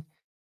get in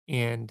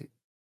and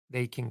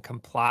they can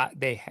comply,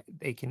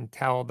 they can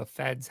tell the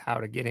feds how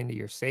to get into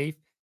your safe,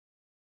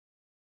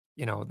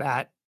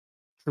 that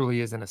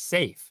truly isn't a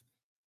safe.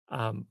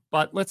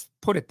 But let's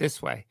put it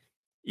this way.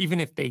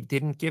 Even if they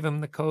didn't give them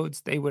the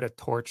codes, they would have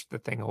torched the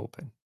thing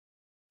open,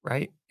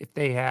 right? If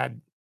they had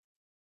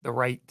the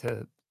right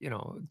to,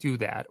 do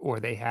that, or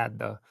they had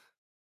the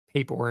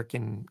paperwork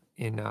in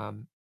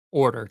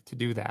order to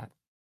do that.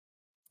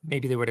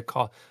 Maybe they would have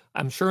called.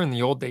 I'm sure in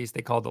the old days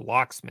they called the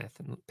locksmith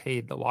and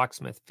paid the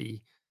locksmith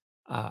fee.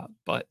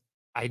 But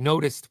I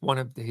noticed one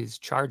of his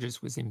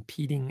charges was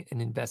impeding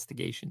an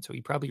investigation, so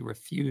he probably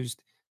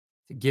refused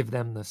to give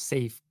them the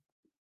safe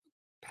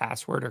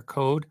password or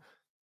code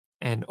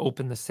and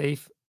open the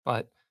safe.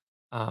 But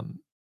um,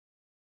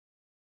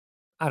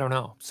 I don't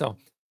know. So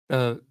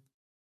the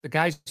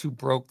guys who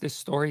broke this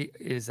story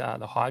is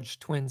the Hodge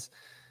twins,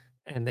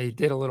 and they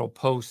did a little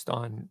post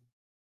on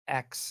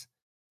X,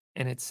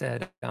 and it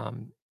said,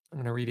 I'm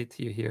going to read it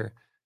to you here.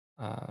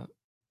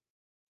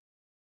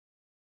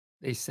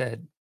 They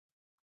said,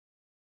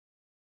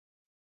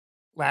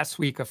 last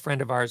week, a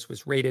friend of ours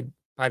was raided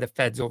by the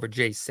feds over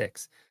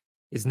J6.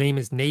 His name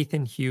is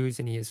Nathan Hughes,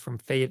 and he is from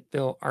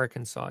Fayetteville,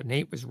 Arkansas.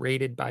 Nate was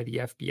raided by the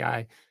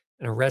FBI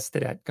and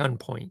arrested at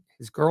gunpoint.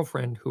 His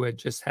girlfriend, who had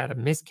just had a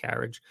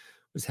miscarriage,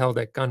 was held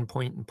at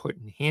gunpoint and put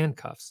in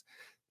handcuffs.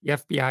 The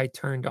FBI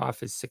turned off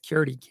his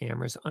security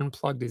cameras,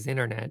 unplugged his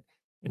internet,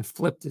 and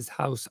flipped his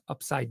house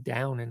upside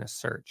down in a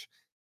search.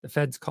 The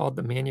feds called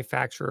the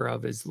manufacturer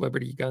of his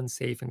Liberty gun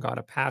safe and got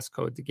a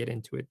passcode to get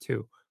into it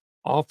too,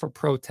 all for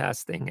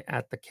protesting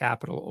at the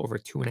Capitol over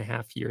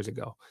 2.5 years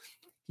ago.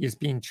 He is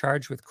being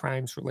charged with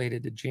crimes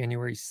related to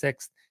January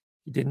 6th.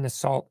 He didn't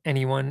assault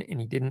anyone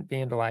and he didn't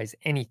vandalize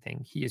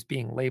anything. He is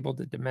being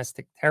labeled a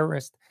domestic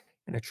terrorist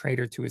and a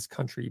traitor to his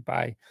country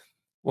by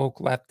woke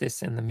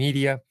leftists and the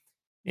media.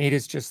 Nate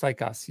is just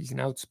like us. He's an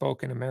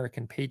outspoken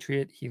American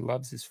patriot. He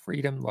loves his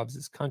freedom, loves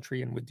his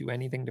country, and would do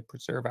anything to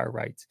preserve our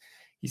rights.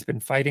 He's been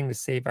fighting to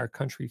save our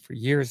country for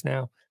years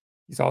now.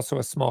 He's also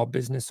a small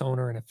business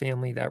owner and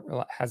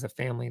has a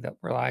family that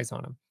relies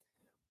on him.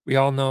 We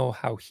all know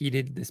how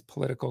heated this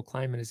political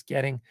climate is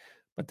getting,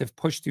 but they've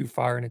pushed too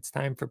far, and it's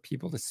time for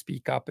people to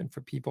speak up and for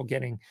people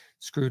getting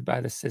screwed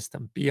by the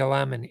system.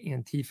 BLM and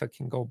Antifa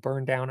can go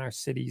burn down our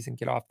cities and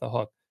get off the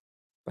hook,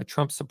 but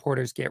Trump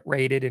supporters get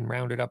raided and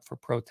rounded up for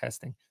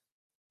protesting.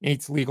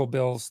 Nate's legal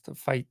bills to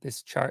fight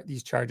these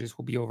charges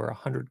will be over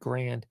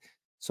 $100,000.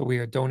 So we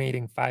are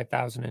donating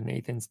 $5,000 in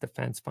Nathan's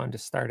defense fund to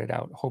start it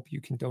out. Hope you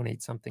can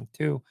donate something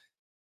too.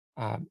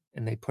 And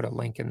they put a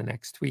link in the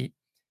next tweet.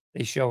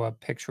 They show a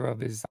picture of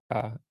his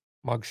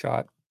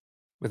mugshot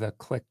with a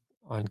click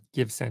on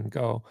Give, Send,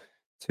 Go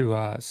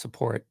to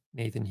support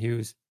Nathan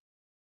Hughes.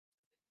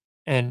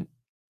 And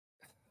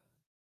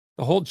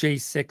the whole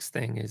J6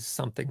 thing is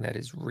something that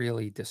is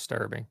really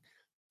disturbing.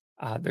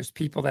 There's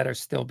people that are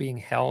still being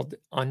held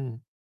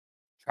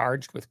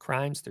uncharged with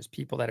crimes. There's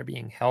people that are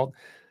being held.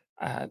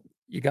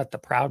 You got the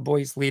Proud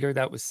Boys leader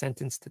that was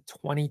sentenced to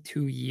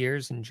 22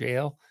 years in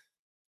jail,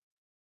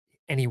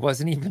 and he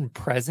wasn't even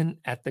present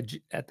at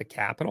the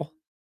Capitol,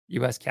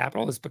 U.S.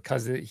 Capitol, is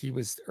because he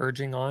was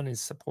urging on his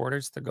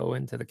supporters to go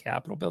into the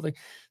Capitol building.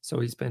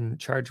 So he's been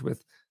charged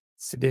with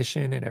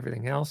sedition and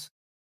everything else.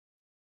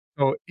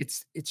 So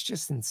it's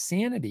just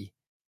insanity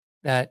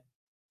that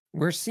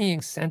we're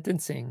seeing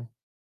sentencing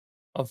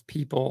of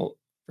people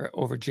for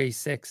over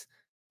J6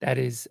 that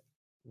is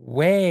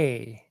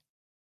way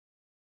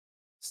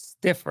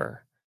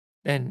stiffer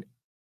than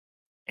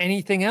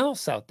anything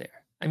else out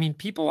there. I mean,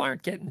 people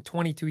aren't getting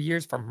 22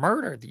 years for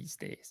murder these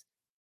days.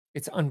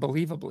 It's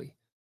unbelievable.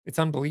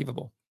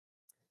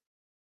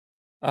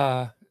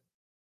 Let's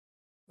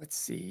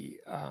see.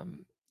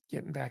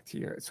 Getting back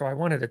to so I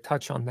wanted to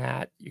touch on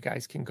that. You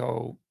guys can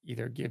go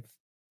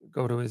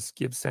to his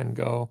Give, Send,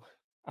 Go,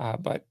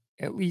 but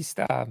at least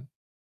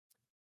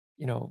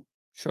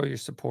show your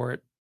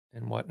support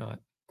and whatnot.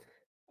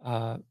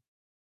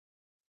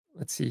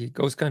 Let's see.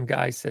 Ghost Gun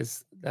Guy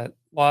says that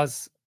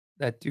laws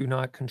that do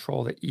not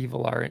control the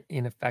evil are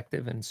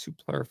ineffective and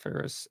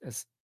superfluous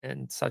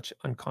and such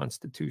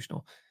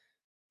unconstitutional.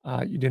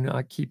 You do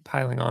not keep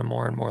piling on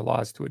more and more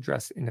laws to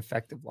address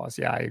ineffective laws.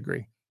 Yeah, I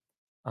agree.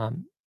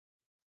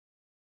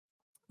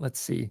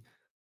 Let's see.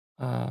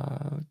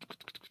 Yep,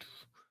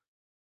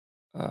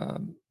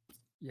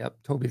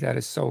 Toby, that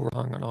is so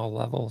wrong on all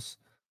levels.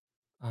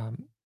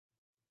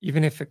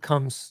 Even if he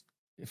comes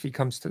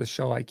to the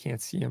show, I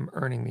can't see him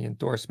earning the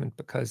endorsement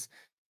because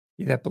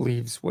he that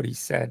believes what he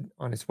said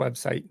on his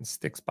website and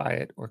sticks by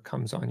it, or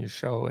comes on your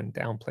show and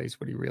downplays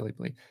what he really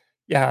believes.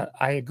 Yeah,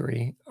 I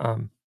agree.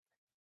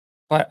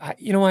 But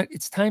you know what?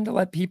 It's time to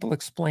let people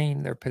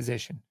explain their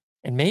position.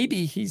 And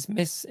maybe he's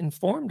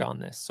misinformed on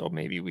this. So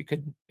maybe we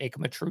could make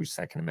him a true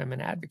Second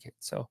Amendment advocate.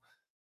 So,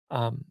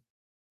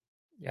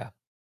 yeah.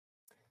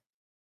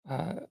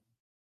 Let's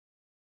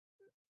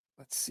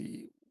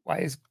see. Why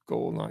is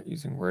Goal not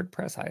using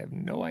WordPress? I have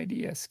no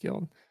idea.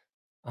 Skilled.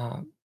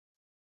 Let's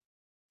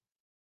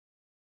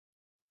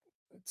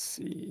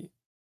see.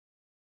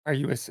 Are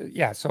you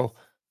yeah, so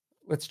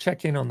let's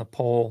check in on the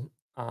poll.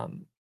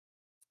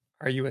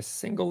 Are you a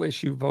single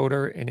issue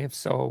voter? And if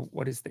so,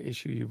 what is the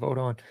issue you vote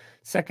on?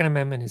 Second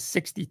Amendment is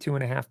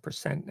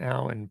 62.5%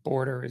 now, and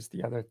border is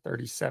the other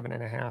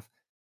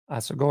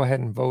 37.5%. So go ahead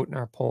and vote in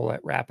our poll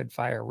at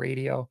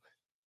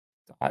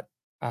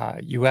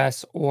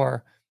rapidfireradio.us,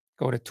 or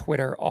go to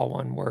Twitter, all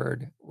one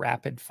word,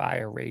 Rapid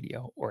Fire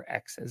Radio, or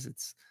X as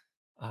it's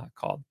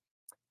called.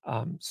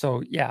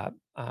 So yeah,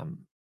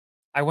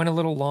 I went a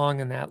little long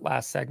in that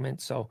last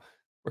segment, so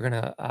we're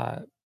going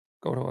to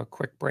go to a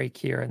quick break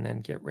here and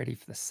then get ready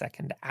for the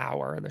second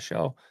hour of the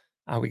show.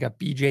 We got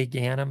BJ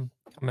Ganem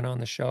coming on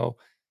the show.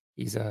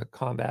 He's a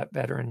combat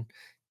veteran,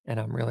 and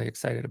I'm really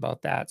excited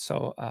about that.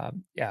 So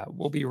yeah,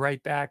 we'll be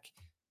right back.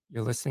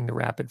 You're listening to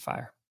Rapid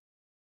Fire.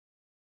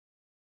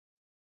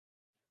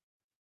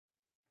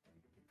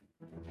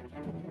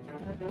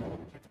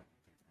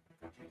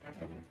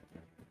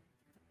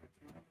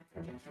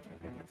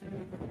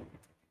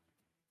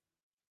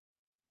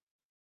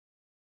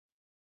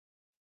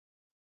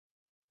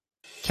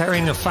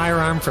 Carrying a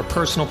firearm for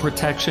personal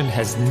protection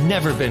has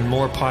never been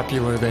more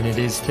popular than it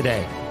is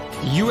today.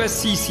 The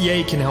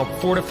USCCA can help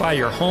fortify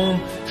your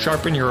home,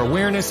 sharpen your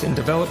awareness, and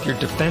develop your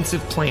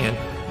defensive plan.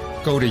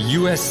 Go to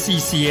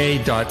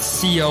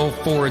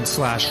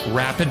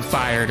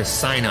uscca.co/rapidfire to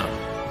sign up.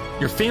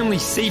 Your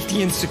family's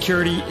safety and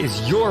security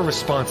is your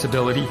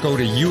responsibility. Go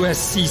to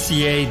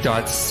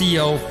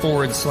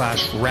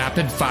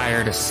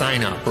uscca.co/rapidfire to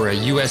sign up for a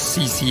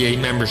USCCA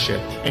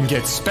membership and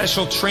get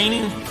special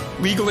training,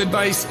 legal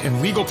advice,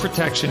 and legal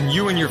protection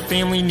you and your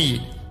family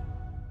need.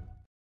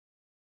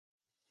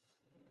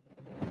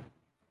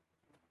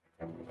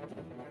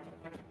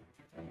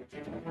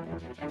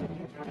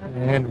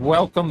 And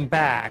welcome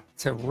back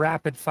to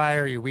Rapid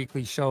Fire, your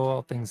weekly show,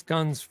 all things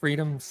guns,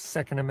 freedom,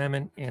 Second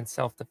Amendment, and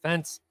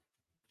self-defense.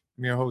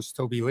 I'm your host,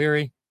 Toby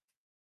Leary.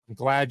 I'm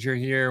glad you're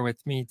here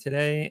with me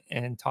today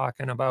and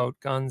talking about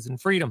guns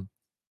and freedom.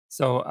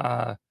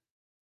 So,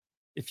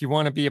 if you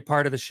want to be a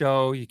part of the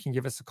show, you can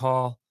give us a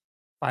call,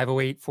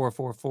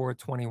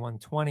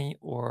 508-444-2120,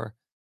 or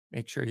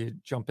make sure you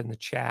jump in the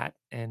chat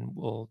and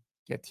we'll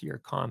get to your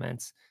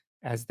comments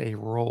as they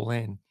roll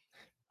in.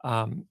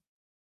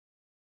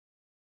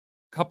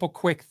 Couple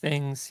quick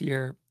things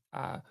here.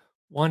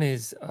 One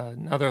is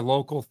another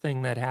local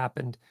thing that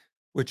happened,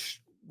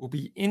 which will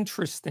be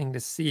interesting to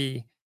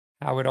see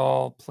how it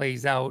all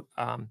plays out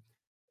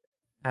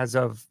as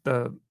of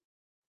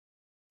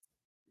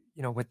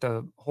with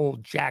the whole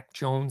Jack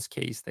Jones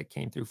case that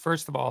came through.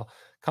 First of all,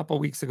 a couple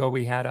weeks ago,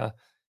 we had a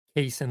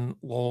case in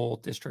Lowell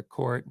District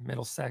Court,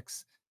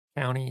 Middlesex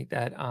County,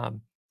 that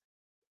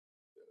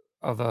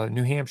of a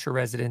New Hampshire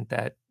resident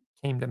that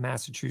came to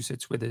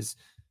Massachusetts with his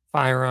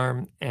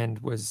firearm and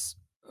was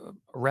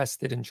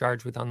arrested and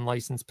charged with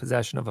unlicensed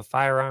possession of a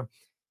firearm.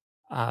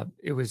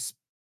 It was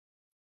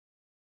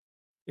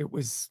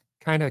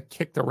kind of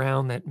kicked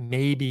around that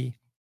maybe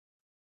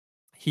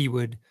he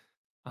would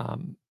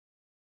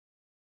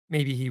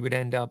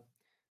end up,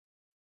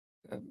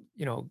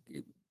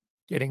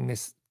 getting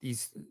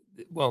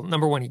well,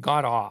 number one, he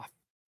got off.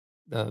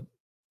 The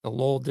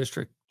Lowell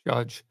district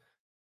judge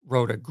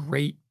wrote a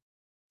great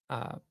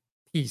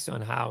piece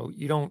on how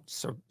you don't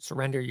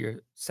surrender your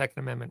Second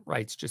Amendment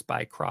rights just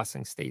by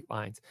crossing state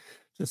lines.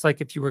 Just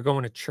like if you were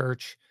going to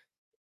church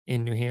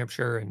in New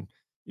Hampshire and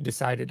you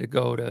decided to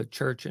go to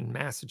church in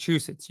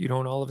Massachusetts, you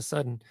don't all of a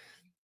sudden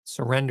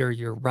surrender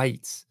your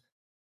rights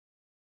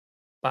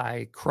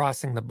by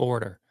crossing the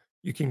border.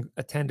 You can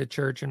attend a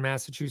church in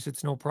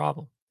Massachusetts, no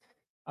problem.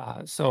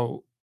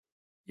 So,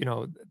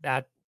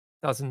 that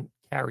doesn't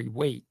carry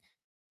weight.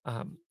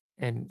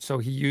 And so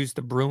he used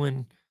the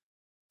Bruin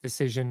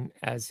decision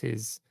as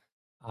his,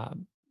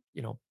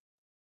 the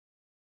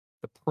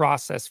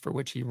process for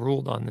which he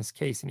ruled on this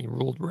case, and he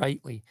ruled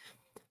rightly.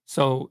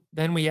 So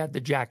then we had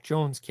the Jack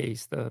Jones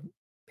case, the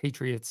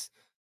Patriots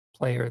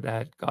player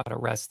that got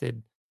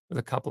arrested with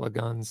a couple of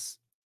guns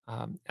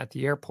at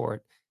the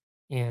airport,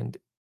 and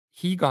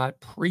he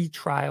got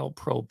pretrial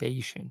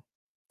probation.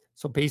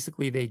 So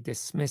basically, they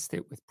dismissed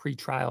it with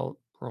pretrial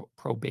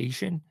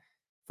probation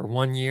for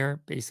 1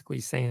 year, basically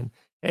saying,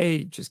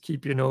 hey, just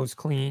keep your nose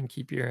clean,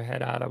 keep your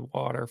head out of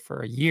water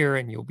for a year,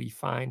 and you'll be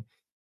fine.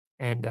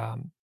 And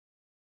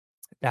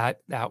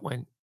that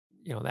went,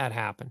 that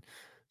happened.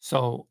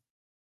 So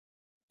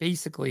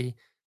basically,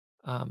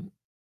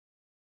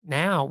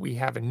 now we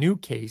have a new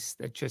case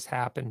that just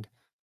happened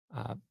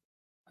a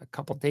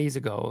couple days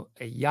ago.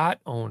 A yacht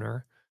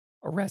owner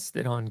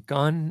arrested on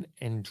gun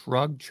and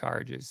drug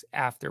charges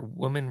after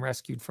woman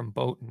rescued from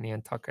boat in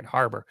Nantucket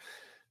Harbor.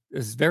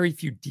 There's very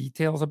few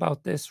details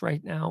about this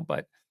right now,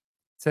 but it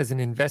says an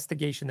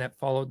investigation that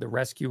followed the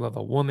rescue of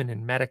a woman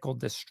in medical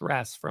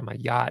distress from a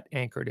yacht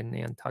anchored in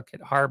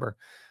Nantucket Harbor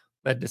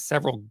led to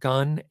several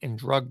gun and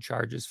drug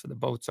charges for the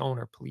boat's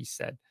owner, police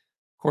said.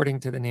 According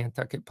to the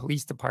Nantucket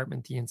Police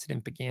Department, the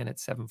incident began at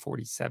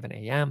 7:47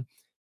 a.m.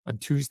 on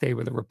Tuesday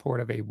with a report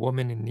of a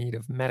woman in need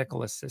of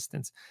medical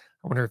assistance.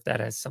 I wonder if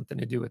that has something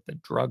to do with the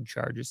drug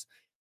charges.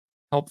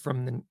 Help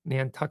from the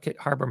Nantucket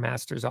Harbor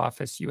Master's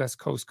Office, U.S.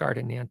 Coast Guard,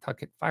 and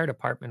Nantucket Fire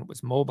Department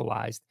was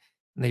mobilized,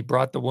 and they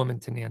brought the woman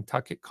to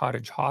Nantucket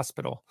Cottage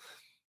Hospital.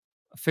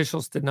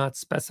 Officials did not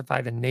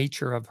specify the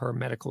nature of her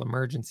medical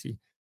emergency.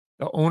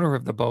 The owner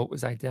of the boat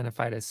was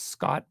identified as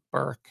Scott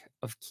Burke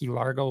of Key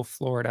Largo,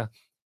 Florida,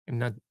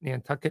 and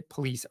Nantucket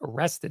police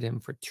arrested him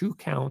for 2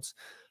 counts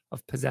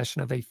of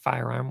possession of a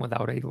firearm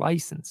without a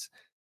license.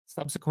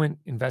 Subsequent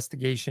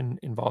investigation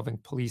involving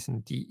police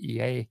and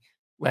DEA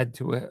led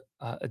to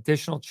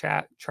additional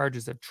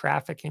charges of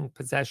trafficking,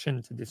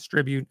 possession to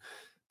distribute,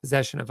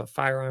 possession of a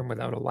firearm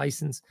without a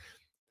license,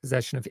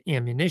 possession of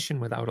ammunition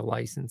without a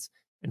license,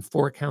 and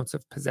 4 counts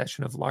of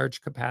possession of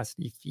large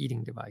capacity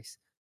feeding device.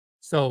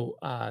 So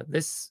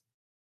this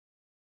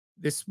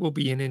will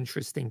be an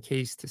interesting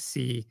case to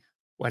see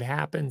what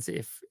happens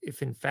if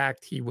in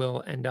fact he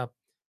will end up,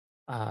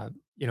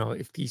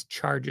 if these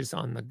charges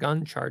on the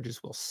gun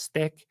charges will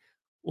stick,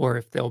 or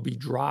if they'll be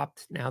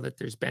dropped now that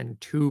there's been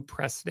 2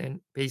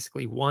 precedent,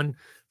 basically 1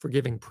 for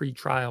giving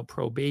pretrial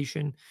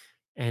probation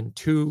and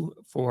 2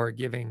 for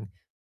giving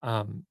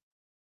a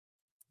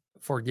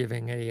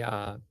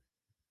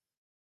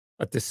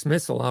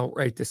dismissal,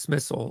 outright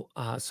dismissal.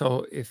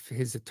 So if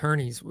his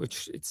attorneys,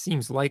 which it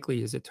seems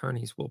likely his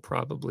attorneys will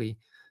probably,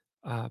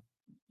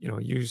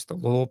 use the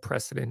Lowell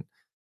precedent,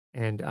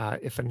 and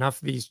if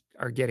enough of these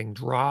are getting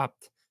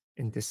dropped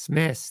and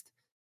dismissed,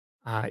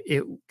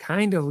 it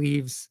kind of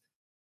leaves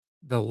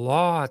the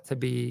law to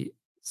be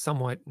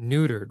somewhat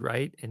neutered,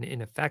 right, and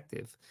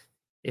ineffective.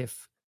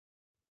 If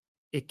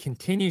it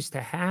continues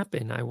to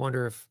happen, I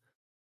wonder if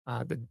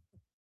the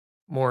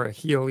Maura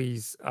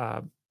Healey's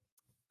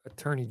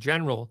attorney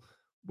general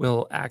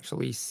will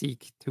actually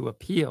seek to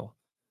appeal,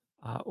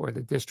 or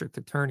the district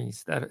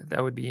attorneys.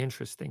 That would be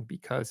interesting,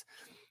 because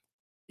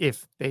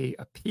if they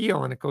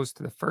appeal and it goes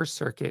to the First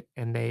Circuit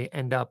and they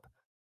end up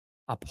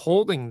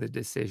upholding the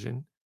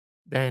decision,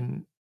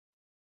 then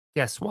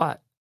guess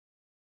what?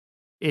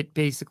 It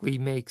basically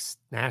makes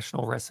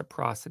national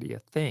reciprocity a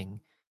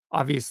thing.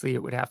 Obviously,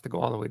 it would have to go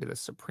all the way to the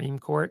Supreme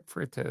Court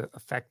for it to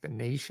affect the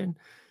nation.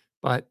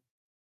 But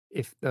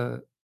if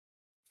the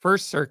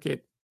First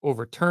Circuit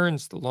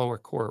overturns the lower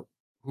court,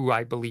 who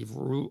I believe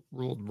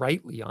ruled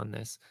rightly on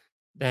this,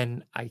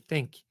 then I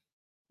think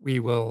we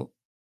will,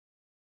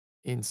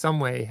 in some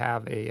way,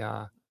 have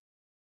a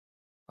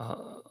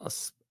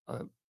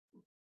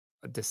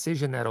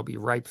decision that'll be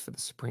ripe for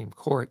the Supreme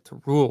Court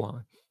to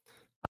rule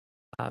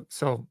on.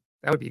 So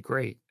that would be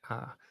great.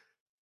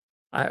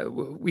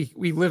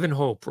 We live in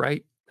hope,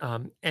 right?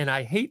 And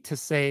I hate to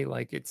say,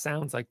 like, it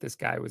sounds like this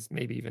guy was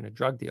maybe even a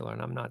drug dealer,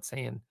 and I'm not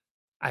saying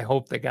I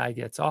hope the guy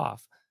gets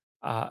off.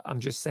 I'm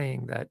just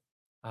saying that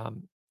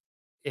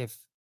if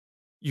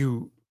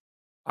you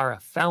are a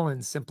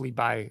felon simply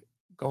by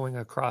going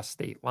across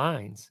state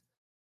lines,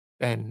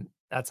 then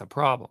that's a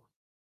problem.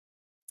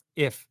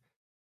 If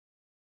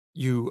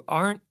you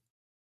aren't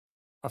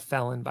a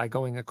felon by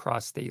going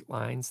across state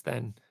lines,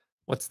 then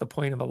what's the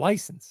point of a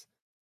license?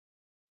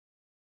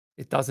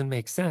 It doesn't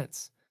make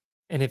sense.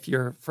 And if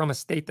you're from a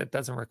state that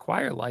doesn't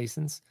require a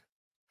license,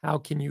 how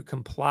can you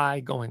comply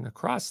going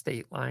across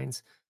state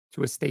lines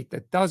to a state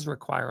that does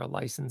require a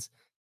license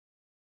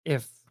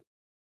if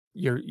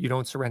you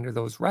don't surrender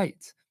those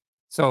rights?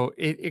 So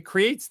it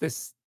creates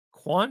this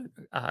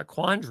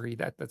quandary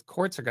that the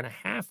courts are going to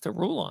have to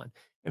rule on.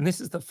 And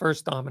this is the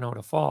first domino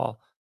to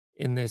fall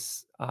in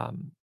this,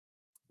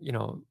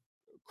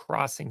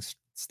 crossing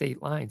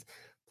state lines.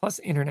 Plus,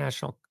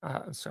 interstate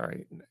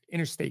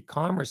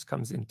commerce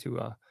comes into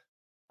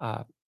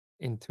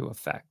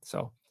effect.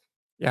 So,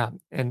 yeah.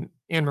 And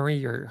Anne Marie,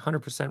 you're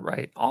 100%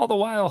 right. All the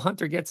while,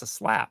 Hunter gets a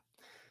slap.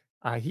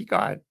 He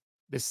got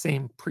the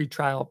same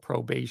pretrial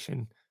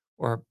probation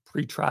or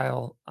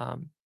pretrial.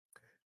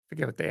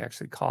 Forget what they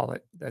actually call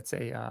it. That's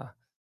it's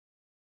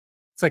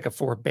like a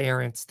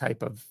forbearance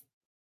type of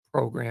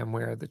program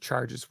where the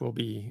charges will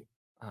be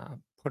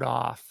put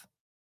off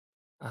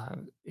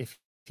if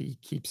he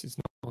keeps his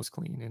nose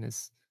clean and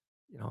if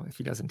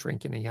he doesn't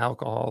drink any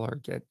alcohol or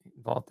get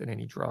involved in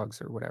any drugs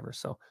or whatever.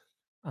 So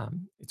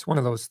it's one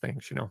of those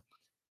things,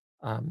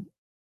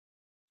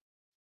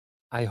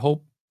 I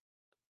hope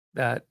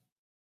that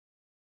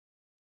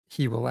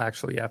he will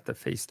actually have to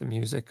face the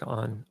music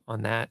on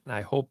that. And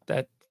I hope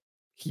that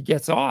he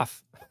gets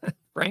off,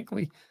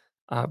 frankly,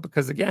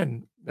 because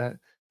again, a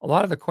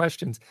lot of the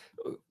questions,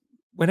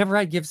 whenever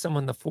I give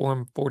someone the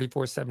form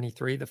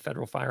 4473, the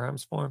federal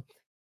firearms form,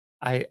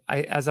 I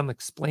as I'm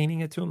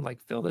explaining it to him,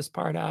 like, fill this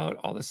part out,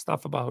 all this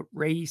stuff about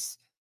race,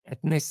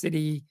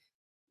 ethnicity,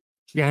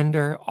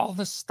 gender, all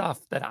the stuff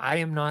that I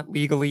am not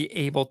legally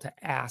able to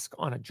ask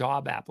on a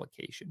job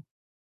application.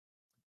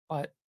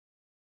 But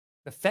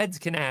the feds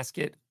can ask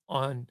it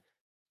on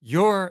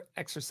your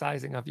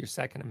exercising of your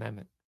Second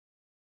Amendment.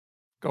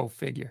 Go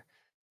figure.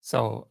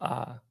 So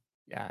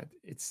yeah,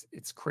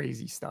 it's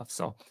crazy stuff.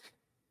 So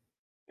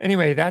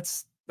anyway,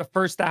 that's the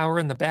first hour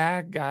in the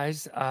bag,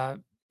 guys.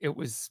 It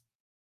was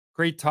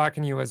great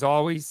talking to you as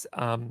always.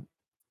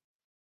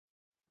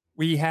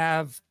 We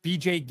have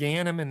BJ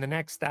Ganem in the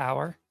next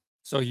hour,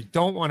 so you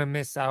don't want to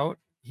miss out.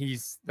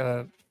 He's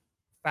the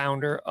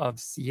founder of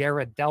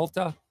Sierra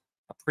Delta,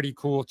 a pretty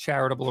cool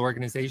charitable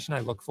organization. I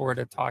look forward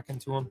to talking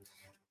to him,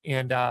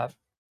 and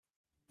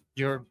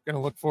you're going to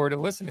look forward to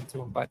listening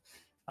to him. But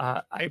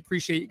I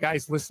appreciate you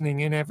guys listening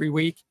in every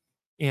week.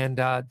 And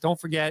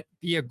don't forget,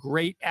 be a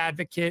great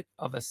advocate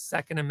of a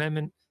Second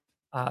Amendment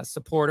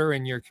supporter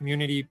in your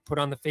community. Put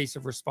on the face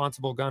of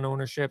responsible gun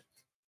ownership.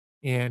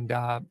 And,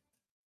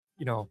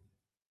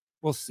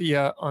 we'll see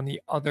you on the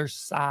other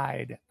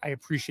side. I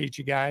appreciate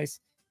you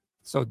guys.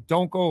 So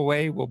don't go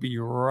away. We'll be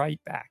right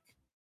back.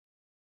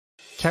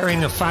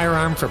 Carrying a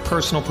firearm for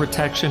personal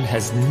protection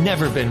has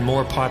never been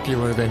more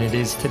popular than it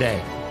is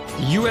today.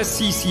 The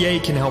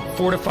USCCA can help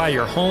fortify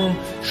your home,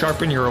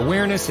 sharpen your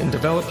awareness, and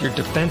develop your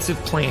defensive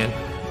plan.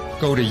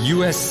 Go to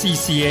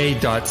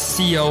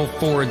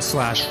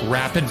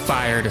uscca.co/rapid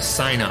fire to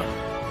sign up.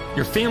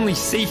 Your family's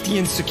safety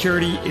and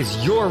security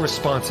is your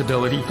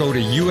responsibility. Go to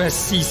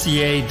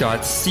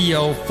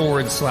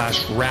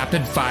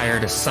uscca.co/rapid fire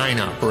to sign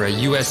up for a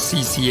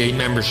USCCA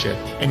membership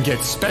and get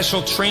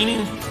special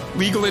training,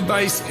 legal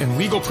advice, and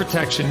legal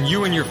protection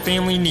you and your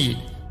family need.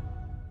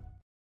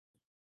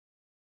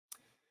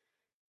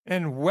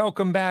 And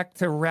welcome back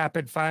to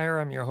Rapid Fire.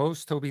 I'm your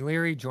host, Toby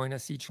Leary. Join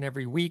us each and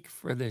every week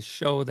for this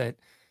show that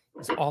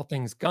is all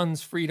things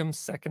guns, freedom,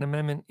 Second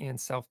Amendment, and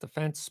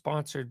self-defense,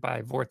 sponsored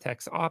by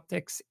Vortex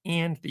Optics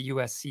and the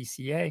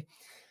USCCA.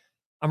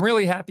 I'm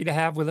really happy to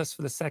have with us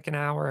for the second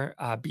hour,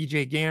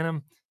 BJ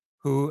Ganem,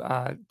 who,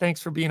 thanks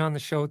for being on the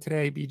show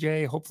today,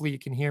 BJ. Hopefully you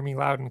can hear me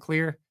loud and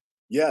clear.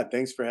 Yeah,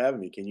 thanks for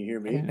having me. Can you hear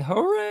me? And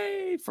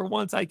hooray, for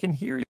once I can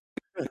hear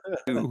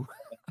you.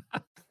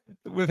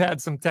 We've had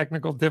some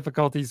technical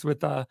difficulties with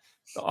the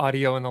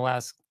audio in the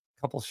last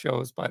couple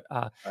shows, but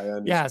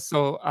yeah,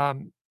 so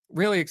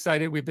really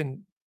excited. We've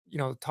been,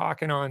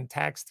 talking on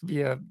text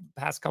via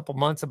past couple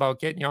months about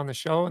getting you on the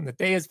show, and the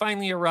day has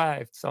finally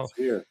arrived. So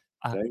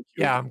Thank you.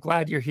 Yeah, I'm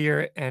glad you're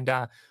here. And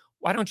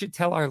why don't you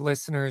tell our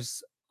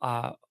listeners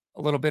a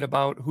little bit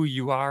about who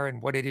you are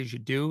and what it is you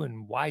do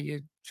and why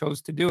you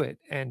chose to do it?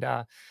 And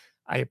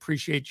I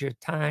appreciate your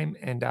time,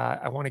 and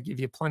I want to give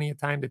you plenty of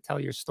time to tell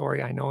your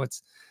story. I know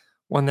it's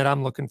one that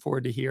I'm looking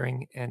forward to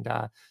hearing. And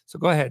so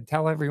go ahead,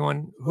 tell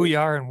everyone who you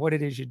are and what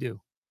it is you do.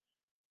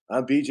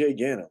 I'm BJ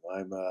Ganem.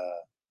 I'm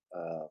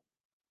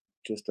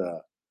just an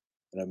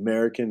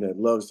American that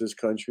loves this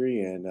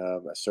country, and I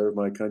served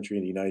my country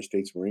in the United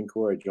States Marine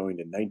Corps. I joined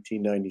in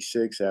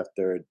 1996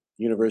 after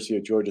University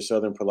of Georgia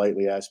Southern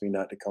politely asked me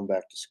not to come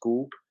back to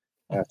school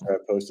after I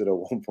posted a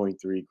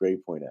 1.3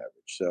 grade point average.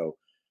 So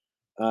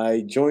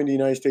I joined the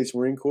United States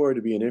Marine Corps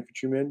to be an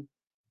infantryman.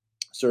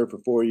 Served for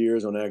 4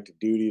 years on active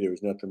duty. There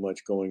was nothing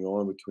much going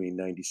on between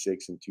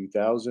 96 and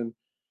 2000.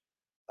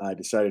 I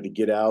decided to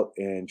get out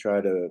and try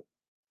to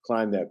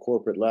climb that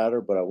corporate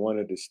ladder, but I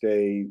wanted to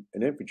stay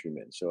an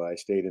infantryman. So I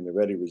stayed in the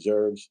Ready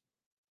Reserves,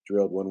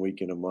 drilled 1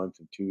 week in a month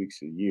and 2 weeks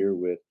a year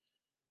with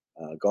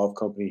a golf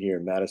company here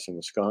in Madison,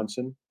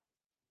 Wisconsin.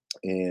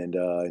 And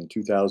in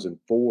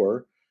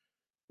 2004,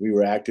 we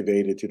were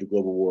activated to the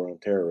global war on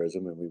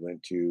terrorism, and we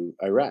went to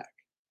Iraq.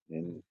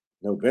 In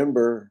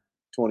November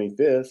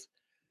 25th,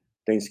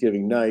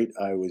 Thanksgiving night,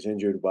 I was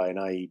injured by an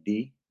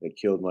IED that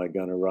killed my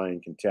gunner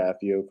Ryan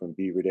Contafio from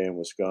Beaver Dam,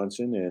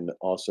 Wisconsin, and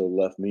also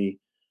left me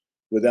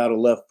without a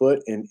left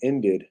foot and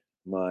ended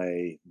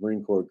my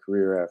Marine Corps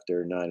career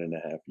after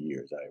 9.5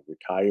 years. I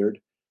retired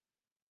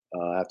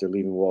after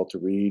leaving Walter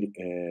Reed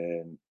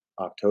in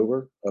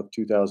October of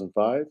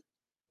 2005.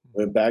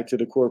 Went back to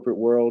the corporate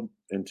world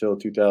until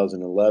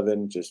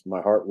 2011. Just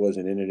my heart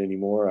wasn't in it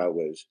anymore.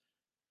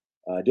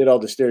 I did all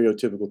the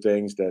stereotypical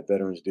things that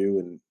veterans do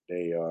when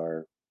they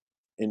are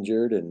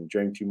injured and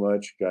drank too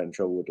much, got in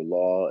trouble with the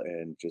law,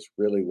 and just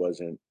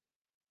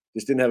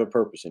didn't have a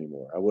purpose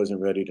anymore. I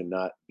wasn't ready to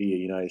not be a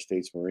United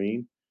States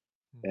Marine,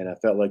 and I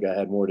felt like I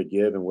had more to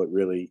give. And what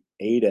really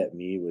ate at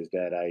me was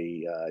that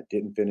I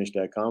didn't finish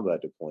that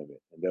combat deployment.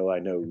 And though I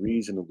know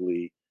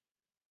reasonably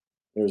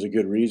there was a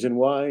good reason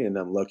why, and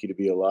I'm lucky to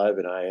be alive,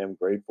 and I am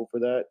grateful for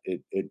that.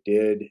 It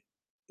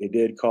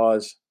did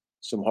cause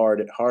some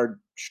hard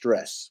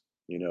stress,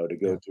 to Yeah.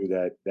 go through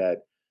that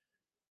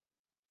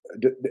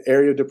the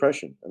area of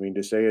depression. I mean,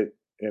 to say it,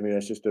 I mean,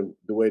 that's just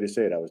the way to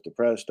say it. I was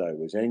depressed. I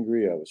was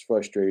angry. I was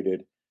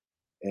frustrated,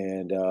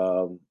 and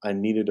I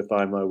needed to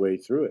find my way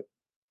through it.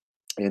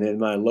 And in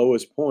my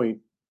lowest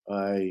point,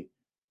 I,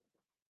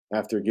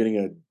 after getting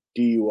a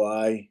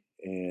DUI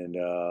and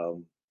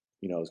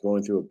I was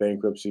going through a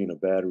bankruptcy and a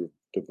bad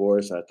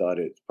divorce, I thought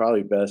it's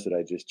probably best that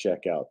I just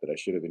check out. That I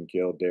should have been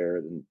killed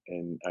there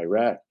in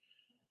Iraq.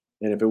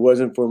 And if it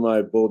wasn't for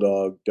my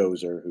bulldog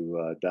Dozer,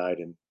 who died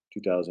in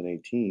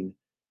 2018,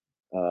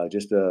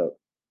 just a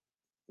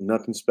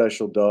nothing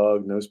special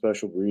dog, no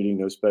special breeding,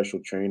 no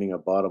special training. I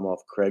bought him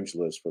off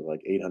Craigslist for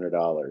like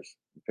 $800.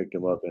 Picked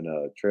him up in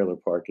a trailer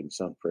park in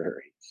Sun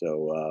Prairie.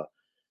 So,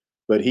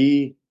 but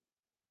he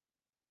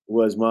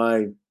was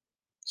my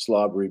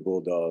slobbery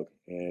bulldog,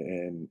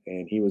 and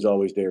he was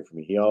always there for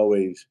me. He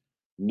always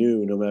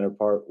knew, no matter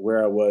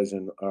where I was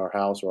in our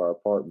house or our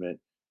apartment,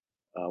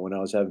 when I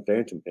was having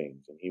phantom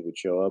pains, and he would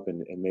show up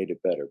and made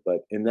it better.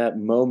 But in that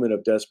moment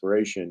of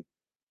desperation,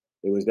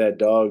 it was that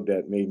dog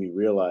that made me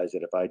realize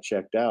that if I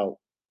checked out,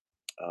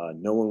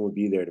 no one would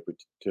be there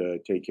to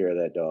take care of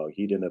that dog.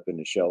 He'd end up in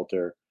the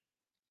shelter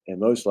and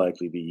most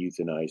likely be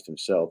euthanized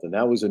himself. And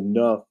that was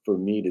enough for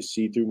me to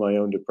see through my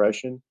own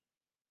depression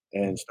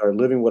and start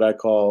living what I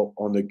call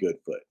on the good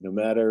foot. No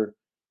matter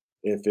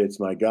if it's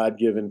my God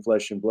given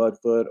flesh and blood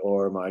foot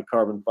or my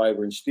carbon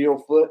fiber and steel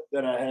foot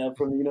that I have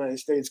from the United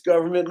States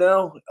government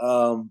now,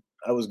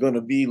 I was going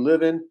to be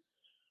living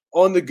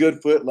on the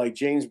good foot, like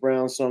James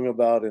Brown sung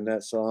about in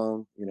that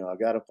song. I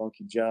got a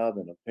funky job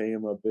and I'm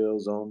paying my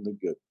bills on the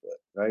good foot,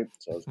 right?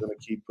 So I was going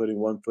to keep putting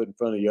one foot in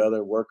front of the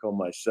other, work on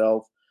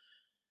myself.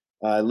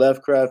 I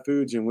left Kraft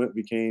Foods and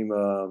became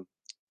a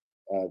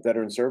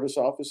veteran service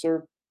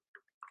officer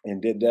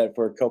and did that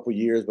for a couple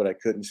years, but I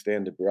couldn't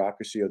stand the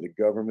bureaucracy of the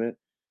government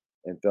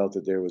and felt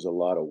that there was a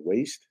lot of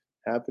waste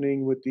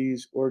happening with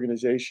these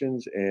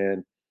organizations,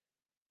 and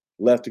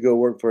left to go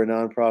work for a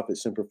nonprofit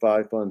Semper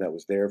Fi fund that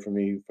was there for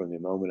me from the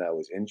moment I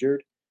was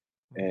injured,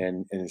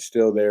 and is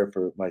still there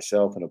for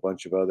myself and a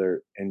bunch of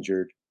other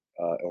injured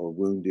or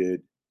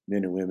wounded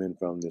men and women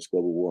from this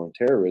global war on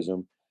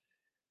terrorism.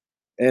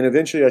 And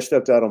eventually I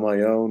stepped out on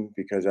my own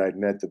because I'd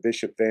met the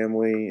Bishop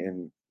family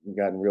and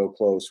gotten real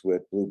close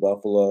with Blue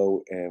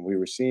Buffalo. And we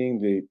were seeing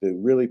the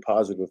really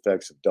positive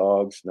effects of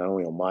dogs, not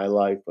only on my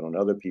life, but on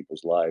other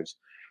people's lives.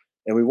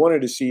 And we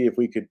wanted to see if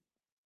we could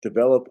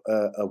develop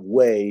a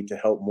way to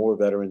help more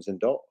veterans and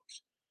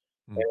dogs.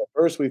 And Mm. at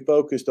first, we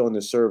focused on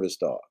the service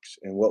dogs.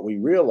 And what we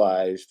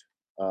realized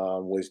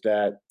was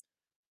that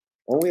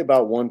only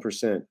about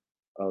 1%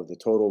 of the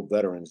total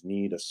veterans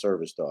need a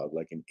service dog,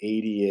 like an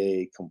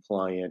ADA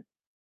compliant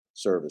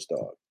service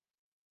dog.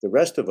 The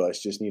rest of us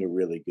just need a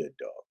really good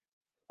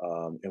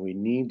dog. And we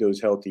need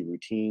those healthy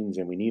routines,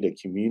 and we need a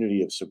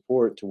community of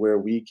support to where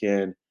we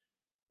can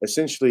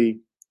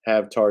essentially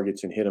have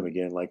targets and hit them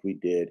again like we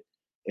did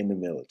in the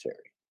military.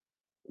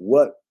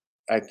 What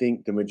I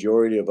think the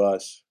majority of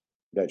us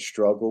that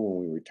struggle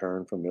when we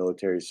return from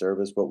military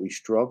service, what we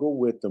struggle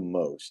with the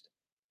most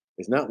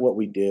is not what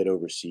we did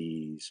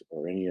overseas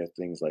or any of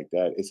things like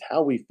that. It's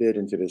how we fit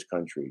into this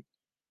country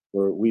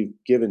where we've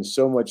given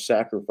so much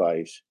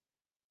sacrifice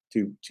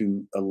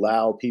to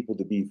allow people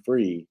to be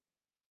free,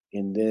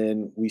 and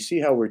then we see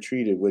how we're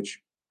treated,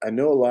 which I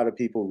know a lot of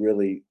people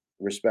really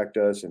respect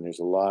us, and there's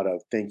a lot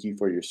of thank you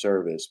for your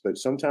service, but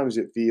sometimes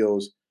it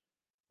feels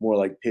more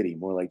like pity,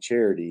 more like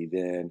charity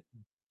than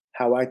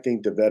how I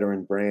think the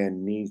veteran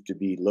brand needs to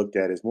be looked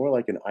at as more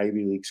like an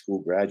Ivy League school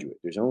graduate.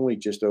 There's only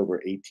just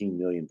over 18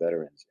 million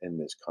veterans in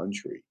this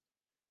country,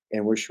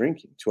 and we're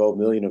shrinking. 12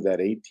 million of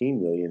that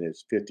 18 million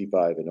is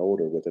 55 and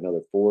older, with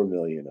another 4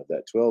 million of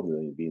that 12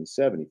 million being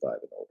 75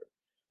 and older.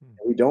 Mm.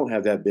 And we don't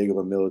have that big of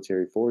a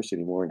military force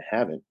anymore and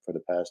haven't for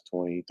the past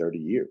 20, 30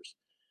 years.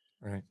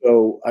 Right.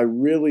 So I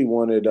really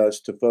wanted us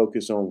to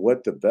focus on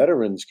what the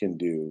veterans can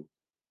do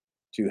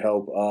to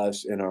help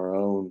us in our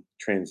own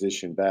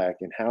transition back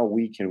and how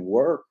we can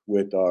work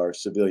with our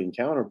civilian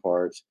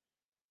counterparts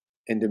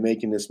into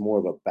making this more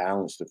of a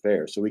balanced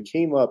affair. So we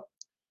came up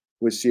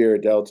with Sierra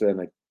Delta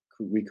and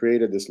we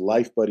created this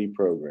Life Buddy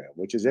program,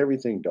 which is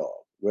everything dog.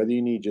 Whether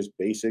you need just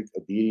basic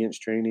obedience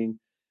training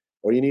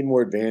or you need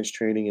more advanced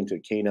training into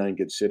canine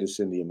good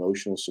citizen, the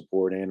emotional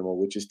support animal,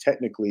 which is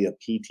technically a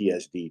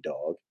PTSD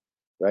dog,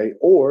 right?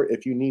 Or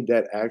if you need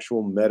that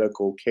actual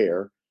medical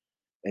care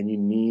and you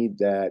need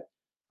that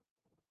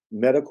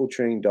medical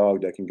trained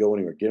dog that can go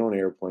anywhere, get on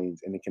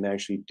airplanes, and it can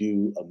actually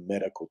do a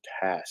medical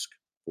task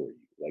for you,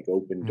 like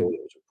open Mm.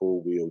 doors or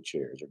pull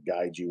wheelchairs or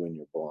guide you when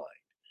you're blind.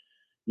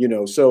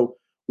 So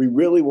we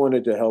really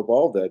wanted to help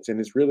all vets, and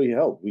it's really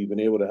helped. We've been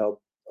able to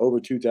help over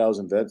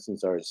 2,000 vets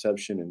since our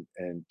inception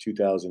in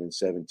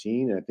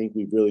 2017. And I think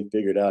we've really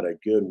figured out a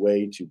good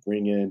way to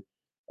bring in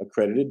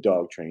accredited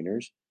dog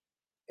trainers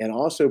and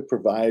also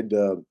provide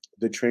the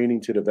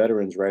training to the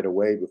veterans right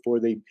away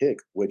before they pick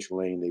which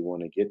lane they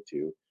want to get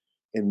to.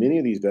 And many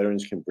of these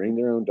veterans can bring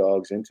their own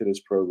dogs into this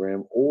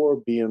program or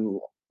be in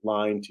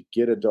line to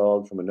get a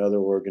dog from another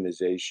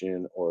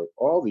organization or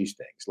all these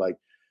things. Like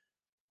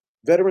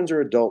veterans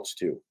are adults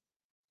too.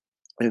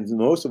 And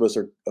most of us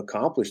are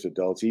accomplished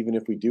adults, even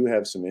if we do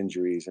have some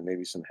injuries and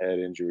maybe some head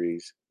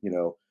injuries,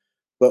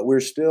 but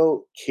we're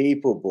still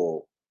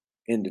capable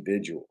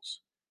individuals.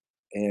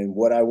 And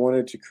what I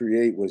wanted to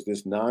create was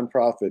this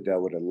nonprofit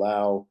that would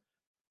allow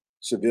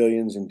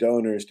civilians and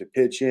donors to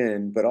pitch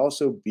in, but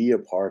also be a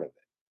part of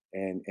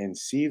it and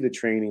see the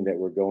training that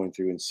we're going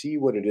through and see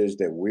what it is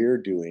that we're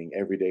doing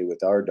every day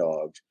with our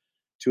dogs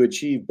to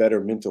achieve better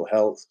mental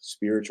health,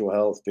 spiritual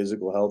health,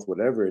 physical health,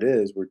 whatever it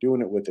is, we're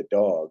doing it with a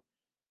dog.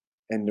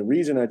 And the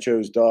reason I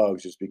chose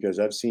dogs is because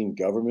I've seen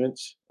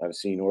governments, I've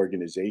seen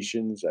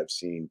organizations, I've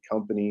seen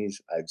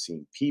companies, I've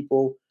seen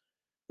people.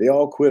 They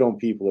all quit on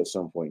people at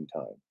some point in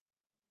time.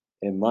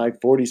 In my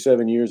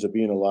 47 years of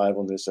being alive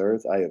on this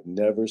earth, I have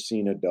never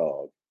seen a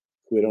dog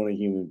quit on a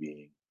human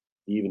being,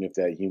 even if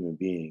that human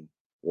being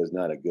was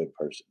not a good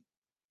person,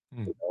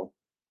 Mm. you know?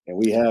 And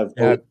we have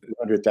Yeah. over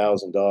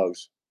 200,000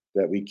 dogs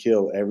that we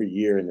kill every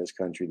year in this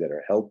country that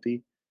are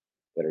healthy,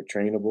 that are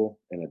trainable,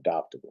 and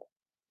adoptable.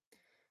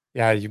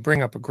 Yeah, you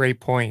bring up a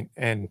great point,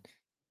 and,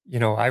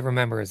 I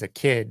remember as a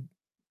kid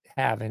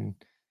having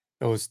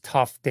those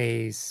tough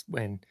days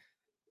when,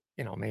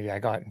 maybe I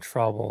got in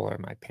trouble or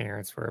my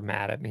parents were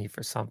mad at me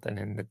for something,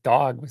 and the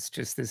dog was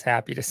just as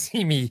happy to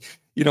see me,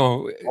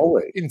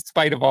 Always. in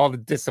spite of all the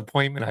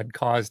disappointment I'd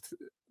caused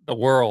the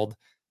world.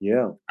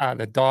 Yeah.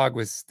 The dog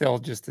was still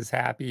just as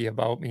happy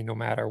about me no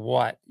matter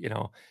what.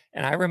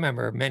 And I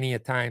remember many a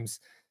times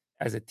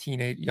as a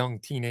young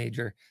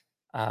teenager,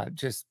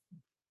 just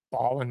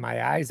bawling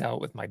my eyes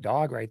out with my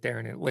dog right there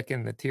and it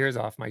licking the tears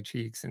off my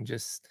cheeks and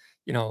just,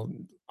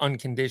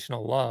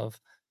 unconditional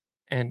love.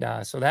 And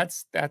so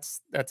that's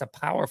a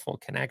powerful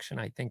connection,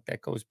 I think,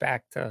 that goes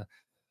back to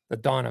the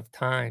dawn of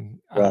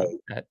time, Right.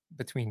 that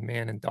between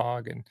man and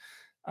dog. And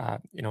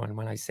and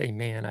when I say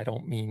man, I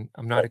don't mean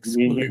I'm not Right. You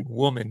mean excluding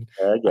woman.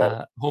 I get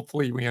it.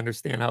 Hopefully we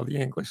understand how the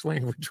English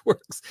language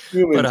works. But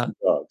Humans and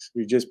dogs.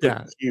 We just put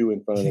yeah, the Q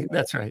in front of the mouth,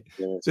 that's right.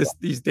 and it's fine.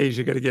 These days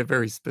you got to get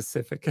very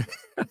specific.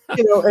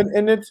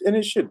 And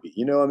it should be.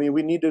 I mean,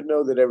 we need to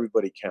know that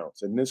everybody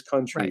counts. In this Right.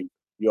 country,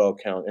 you all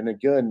count. And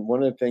again,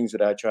 one of the things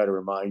that I try to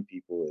remind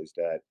people is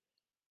that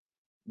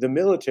the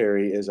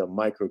military is a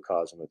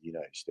microcosm of the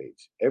United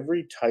States.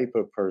 Every type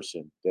of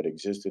person that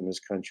exists in this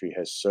country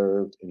has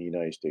served in the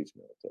United States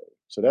military.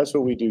 So that's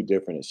what Mhm. we do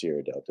different at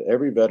Sierra Delta.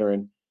 Every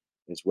veteran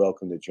is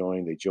welcome to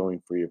join. They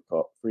join free of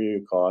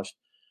cost.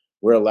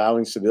 We're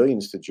allowing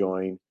civilians to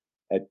join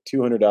at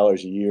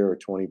 $200 a year or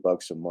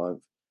 $20 a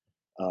month.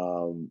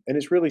 And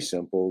it's really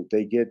simple.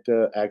 They get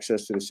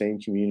access to the same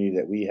community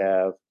that we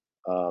have.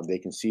 They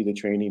can see the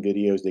training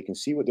videos. They can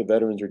see what the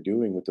veterans are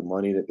doing with the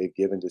money that they've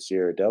given to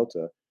Sierra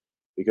Delta.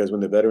 Because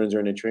when the veterans are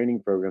in a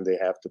training program, they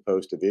have to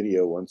post a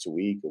video once a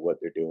week of what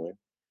they're doing.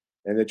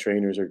 And the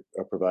trainers are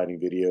providing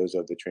videos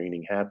of the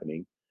training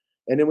happening.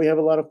 And then we have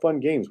a lot of fun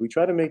games. We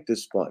try to make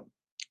this fun.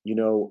 You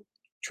know,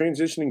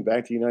 transitioning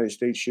back to the United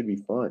States should be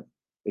fun.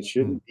 It Mm,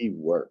 shouldn't be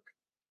work.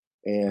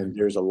 right. And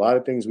there's a lot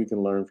of things we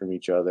can learn from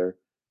each other.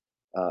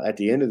 At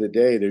the end of the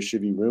day, there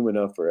should be room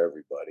enough for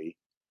everybody.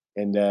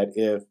 And that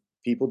if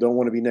people don't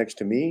want to be next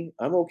to me,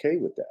 I'm okay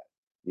with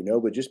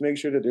that, but just make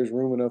sure that there's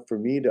room enough for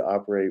me to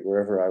operate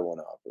wherever I want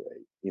to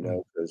operate,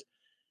 Mm, because,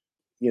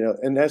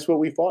 and that's what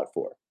we fought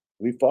for.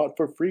 We fought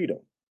for freedom.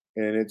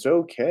 And it's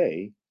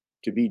okay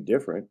to be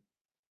different,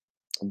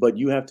 but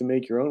you have to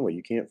make your own way.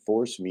 You can't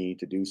force me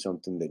to do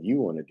something that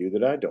you want to do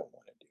that I don't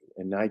want to do.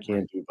 And I right.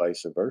 can't do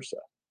vice versa.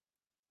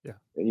 Yeah.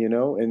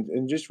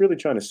 And just really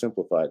trying to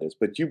simplify this.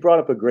 But you brought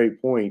up a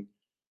great point,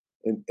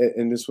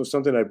 and this was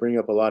something I bring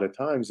up a lot of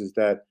times, is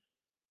that,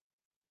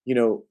 you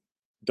know,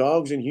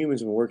 dogs and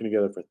humans have been working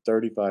together for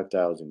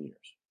 35,000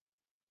 years.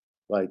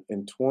 Like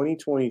in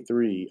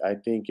 2023, I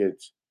think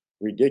it's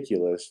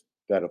ridiculous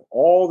that of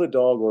all the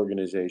dog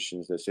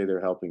organizations that say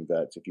they're helping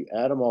vets, if you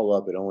add them all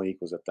up, it only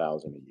equals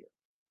 1,000 a year.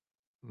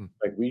 Mm.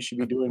 Like we should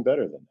be A, doing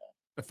better than that.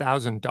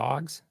 1,000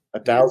 dogs A a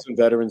year? thousand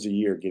veterans a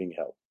year getting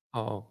help.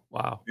 Oh,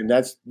 wow. And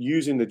that's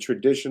using the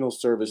traditional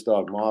service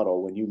dog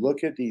model. When you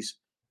look at these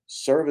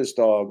service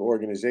dog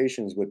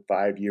organizations with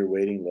 5-year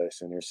waiting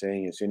lists, and they're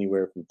saying it's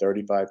anywhere from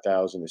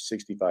 35,000 to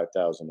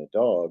 65,000 a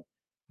dog,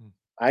 Mm,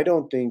 I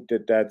don't think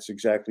that that's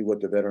exactly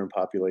what the veteran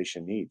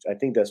population needs. I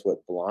think that's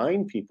what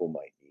blind people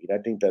might need. I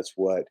think that's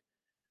what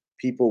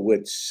people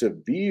with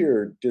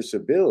severe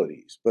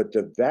disabilities, but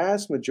the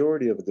vast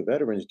majority of the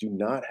veterans do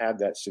not have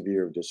that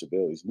severe of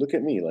disabilities. Look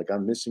at me, like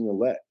I'm missing a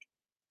leg.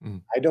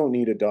 mm, I don't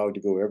need a dog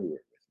to go everywhere.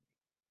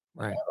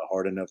 Like, I right. have a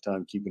hard enough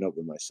time keeping up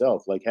with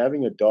myself. Like,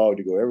 having a dog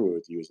to go everywhere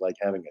with you is like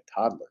having a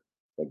toddler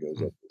that goes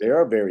Mm, up. They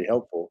are very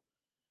helpful,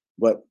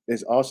 but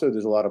there's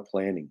a lot of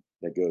planning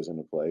that goes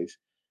into place.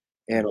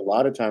 yeah. And a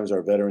lot of times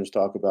our veterans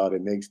talk about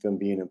it makes them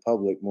being in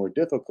public more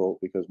difficult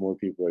because more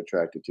people are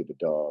attracted to the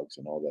dogs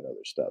and all that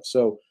other stuff.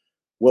 So,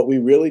 what we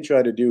really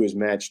try to do is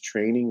match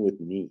training with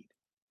need.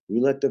 We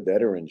let the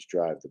veterans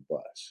drive the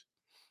bus.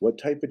 What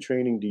type of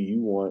training do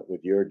you want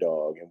with your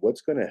dog, and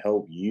what's going to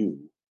help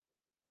you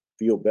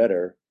feel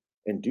better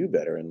and do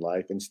better in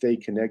life and stay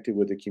connected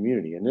with the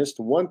community? And this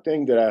the one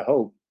thing that I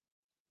hope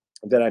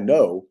that I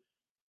know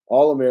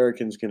all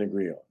Americans can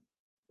agree on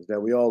is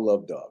that we all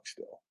love dogs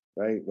still,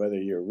 right? Whether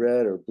you're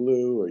red or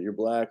blue or you're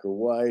black or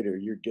white or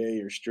you're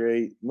gay or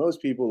straight, most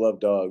people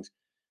love dogs.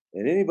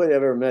 And anybody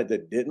I've ever met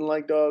that didn't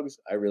like dogs,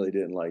 I really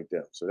didn't like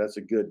them. So that's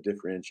a good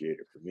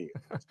differentiator for me.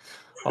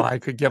 Oh, I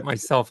could get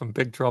myself in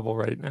big trouble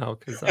right now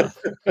because,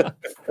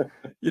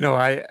 you know,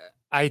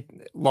 I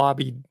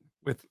lobbied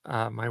with,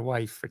 my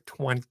wife for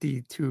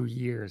 22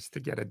 years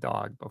to get a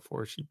dog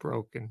before she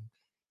broke and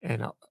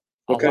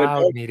What kind of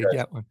allowed dog me you to guys?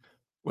 get one.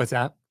 What's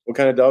that? What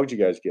kind of dog did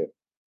you guys get?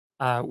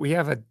 We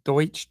have a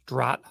Deutsch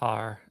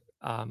Drahthar,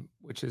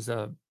 which is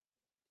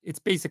it's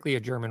basically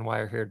a German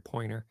wire-haired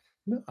pointer.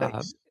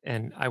 Nice.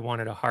 And I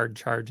wanted a hard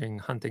charging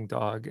hunting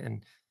dog,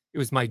 and it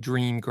was my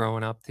dream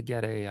growing up to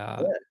get a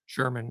Yeah.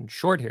 German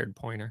short-haired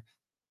pointer.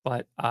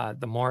 But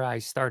the more I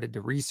started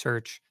to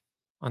research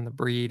on the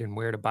breed and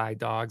where to buy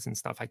dogs and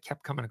stuff, I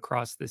kept coming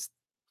across this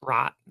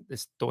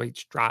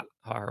Deutsch Drahthar,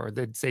 or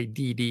they'd say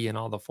DD in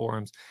all the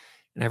forums,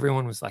 and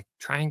everyone was like,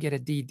 "Try and get a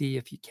DD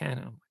if you can."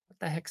 And I'm like, "What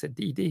the heck's a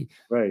DD?"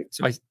 Right.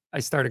 So I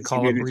started Is he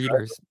calling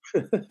breeders,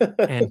 manufactured?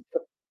 and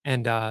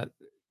and,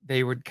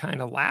 they would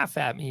kinda laugh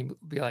at me,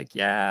 be like,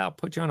 "Yeah, I'll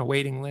put you on a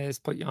waiting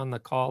list, put you on the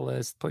call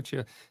list, put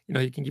you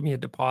can give me a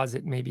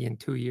deposit, maybe in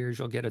 2 years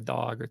you'll get a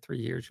dog, or 3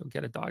 years you'll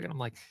get a dog," and I'm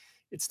like,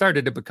 it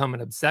started to become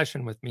an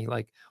obsession with me,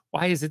 like,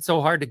 "Why is it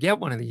so hard to get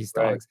one of these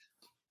Right. dogs?"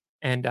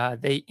 And,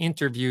 they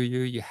interview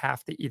you, you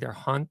have to either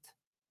hunt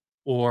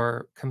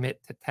or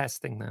commit to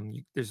testing them.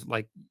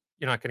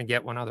 You're not gonna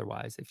get one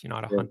otherwise if you're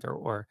not a Sure. hunter,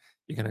 or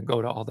you're gonna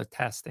go to all the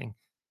testing.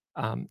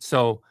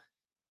 So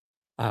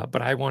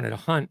but I wanted to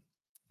hunt,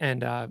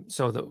 and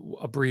so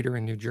a breeder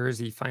in New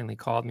Jersey finally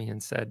called me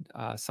and said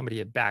somebody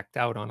had backed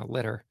out on a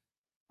litter,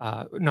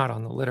 not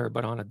on the litter,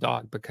 but on a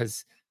dog,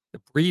 because the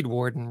breed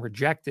warden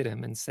rejected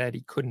him and said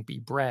he couldn't be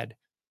bred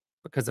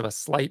because of a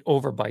slight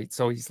overbite.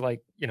 So he's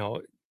like,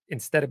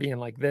 instead of being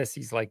like this,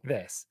 he's like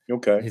this,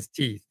 Okay. his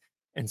teeth,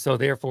 and so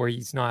therefore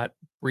he's not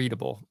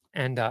breedable.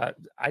 And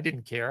I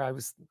didn't care. I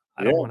don't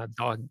Yeah. want a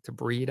dog to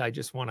breed. I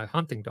just want a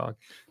hunting dog.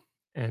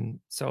 And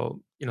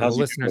so, the How's he doing?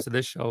 listeners of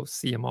this show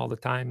see him all the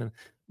time, and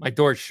my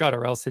door's shut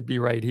or else he'd be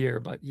right here,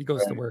 but he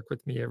goes to Right. work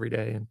with me every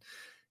day,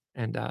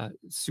 and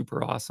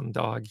super awesome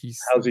dog. He's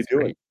How's he he's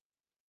doing? great.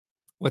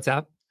 What's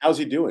that? How's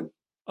he doing?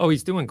 Oh,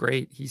 he's doing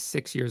great. He's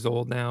 6 years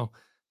old now.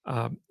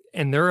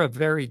 And they're a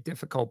very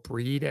difficult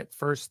breed at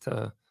first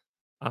to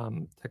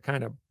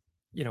kind of,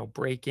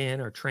 break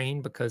in or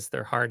train, because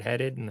they're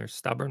hard-headed and they're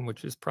stubborn,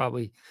 which is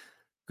probably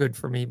good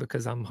for me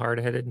because I'm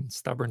hard-headed and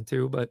stubborn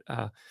too, but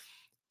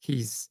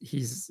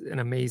he's an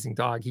amazing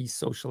dog. He's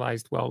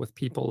socialized well with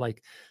people.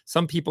 Like,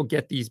 some people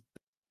get these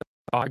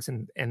dogs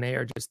and they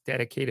are just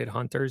dedicated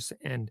hunters,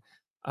 and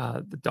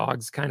the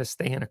dogs kind of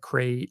stay in a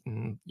crate,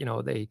 and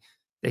they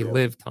Yeah.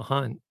 live to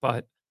hunt,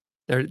 but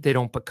they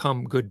don't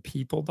become good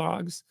people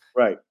dogs.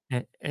 Right.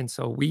 And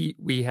so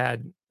we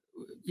had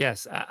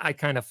yes, I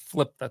kind of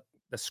flipped the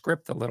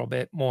script a little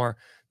bit more.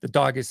 The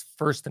dog is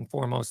first and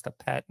foremost a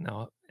pet and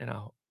a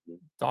And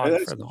dog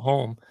that's for the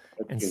home.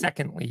 that's And good.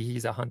 secondly,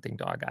 he's a hunting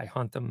dog. I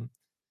hunt him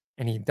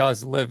and he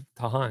does live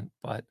to hunt,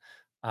 but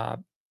uh,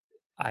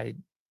 I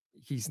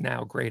he's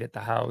now great at the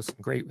house and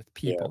great with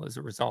Yeah. people as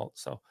a result.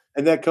 So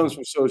And that comes um,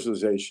 from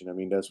socialization. I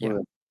mean, that's one yeah,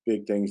 of the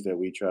big things that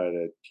we try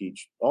to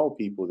teach all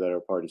people that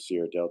are part of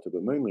Sierra Delta,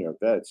 but mainly our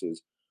vets,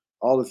 is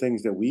all the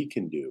things that we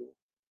can do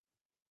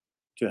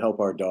to help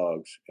our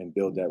dogs and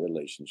build that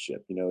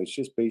relationship. It's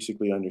just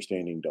basically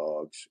understanding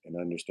dogs and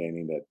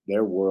understanding that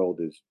their world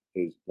is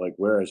like,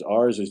 whereas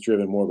ours is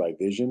driven more by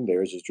vision,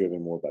 theirs is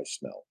driven more by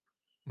smell.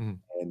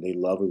 mm, And they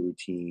love a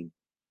routine,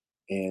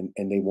 and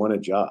they want a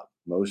job.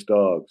 Most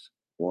dogs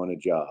want a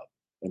job,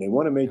 and they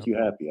want to make yeah, you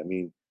happy. I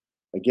mean,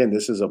 again,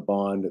 this is a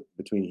bond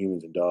between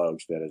humans and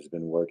dogs that has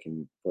been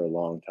working for a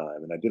long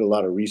time. And I did a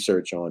lot of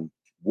research on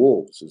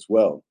wolves as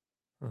well,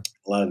 huh,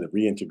 a lot of the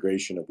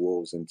reintegration of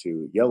wolves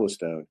into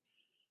Yellowstone,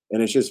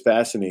 and it's just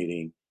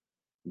fascinating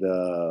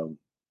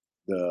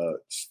the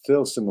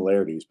still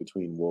similarities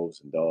between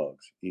wolves and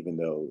dogs, even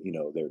though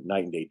they're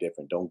night and day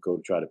different. Don't go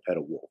try to pet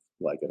a wolf.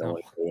 Like, I don't no,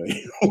 want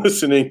anybody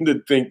listening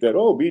to think that,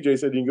 oh, BJ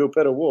said you can go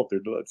pet a wolf. They're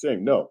the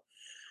same. No,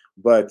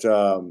 but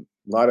a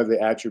lot of the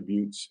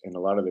attributes and a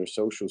lot of their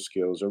social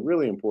skills are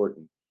really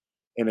important.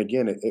 And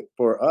again,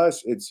 for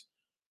us, it's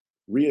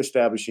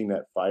reestablishing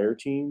that fire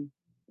team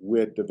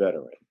with the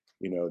veteran.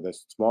 The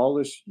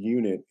smallest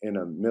unit in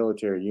a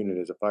military unit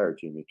is a fire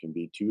team. It can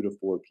be 2 to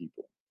 4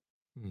 people.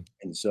 mm,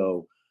 And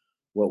so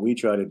what we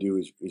try to do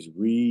is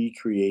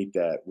recreate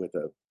that with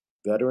a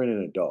veteran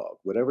and a dog.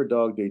 Whatever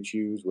dog they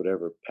choose,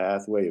 whatever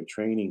pathway of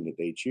training that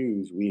they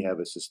choose, we have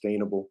a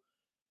sustainable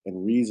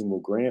and reasonable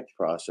grant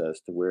process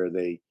to where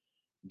they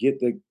get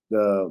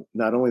the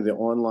not only the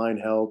online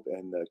help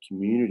and the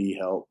community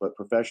help, but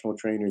professional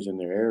trainers in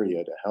their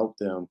area to help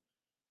them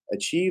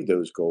achieve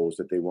those goals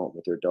that they want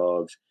with their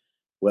dogs,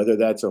 whether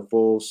that's a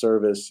full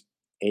service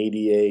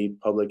ADA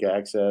public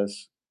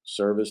access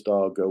service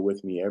dog, go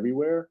with me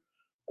everywhere,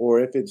 or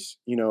if it's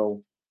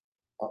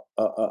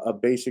a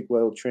basic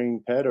well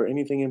trained pet or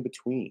anything in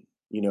between.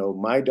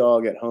 My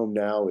dog at home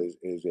now is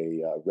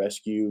a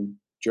rescue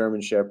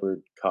German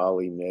Shepherd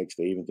Collie mix.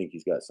 They even think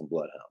he's got some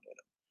bloodhound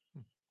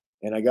in him, mm,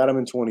 and I got him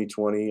in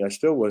 2020. I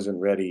still wasn't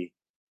ready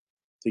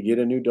to get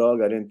a new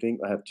dog. I didn't think.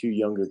 I have 2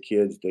 younger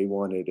kids. They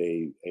wanted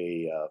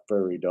a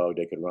furry dog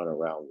they could run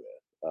around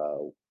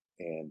with,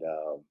 and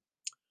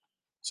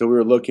so we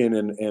were looking,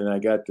 and I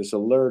got this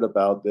alert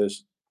about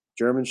this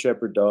German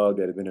Shepherd dog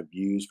that had been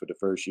abused for the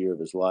first year of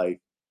his life.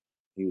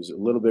 He was a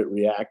little bit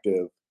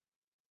reactive,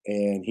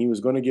 and he was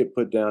going to get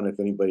put down if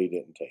anybody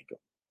didn't take him.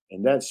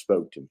 And that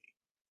spoke to me.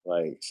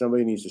 Like,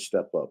 somebody needs to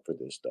step up for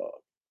this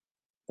dog.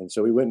 And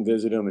so we went and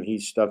visited him, and he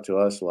stuck to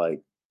us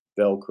like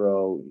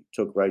Velcro. He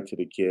took right to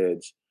the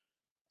kids.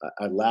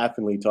 I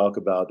laughingly talk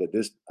about that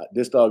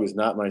this dog is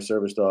not my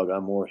service dog.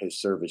 I'm more his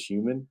service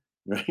human,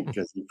 right? mm,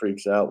 Because he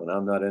freaks out when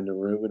I'm not in the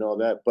room and all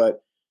that.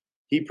 But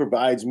he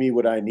provides me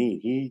what I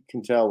need. He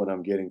can tell when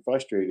I'm getting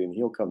frustrated, and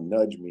he'll come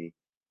nudge me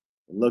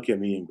and look at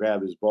me and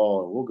grab his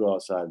ball, and we'll go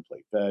outside and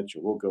play fetch,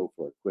 or we'll go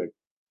for a quick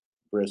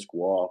brisk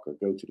walk, or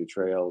go to the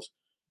trails,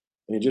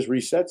 and it just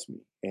resets me.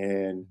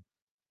 And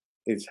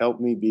it's helped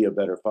me be a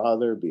better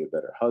father, be a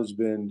better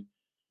husband,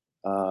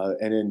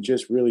 and then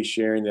just really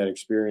sharing that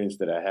experience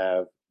that I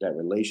have, that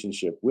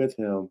relationship with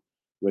him,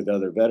 with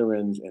other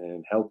veterans, and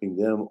then helping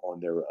them on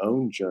their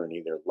own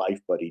journey, their life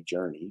buddy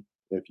journey,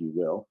 if you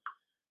will,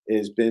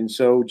 has been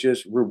so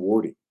just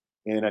rewarding.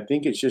 And I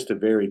think it's just a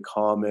very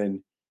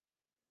common,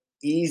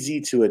 easy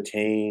to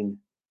attain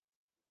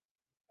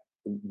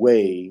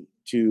way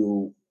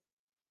to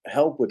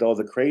help with all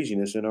the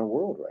craziness in our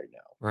world right now.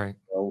 right.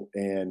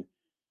 And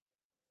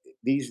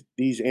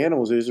these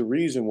animals, there's a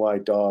reason why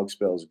dog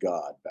spells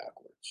God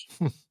backwards,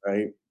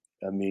 right?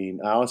 I mean,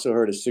 I also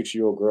heard a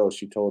 6-year-old girl,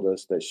 she told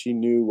us that she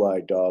knew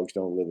why dogs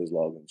don't live as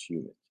long as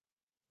humans.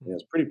 And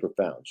it's pretty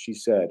profound. She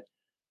said,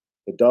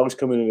 the dogs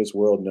come into this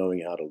world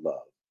knowing how to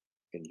love,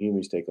 and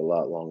humans take a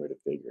lot longer to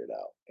figure it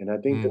out. And I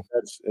think that Mm,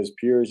 that's as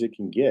pure as it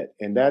can get.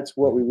 And that's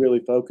what right, we really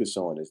focus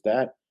on, is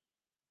that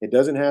it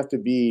doesn't have to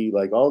be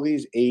like all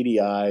these ADI,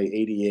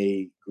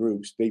 ADA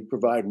groups, they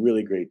provide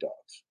really great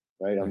dogs,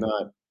 right? I'm right.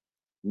 not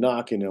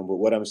knocking them, but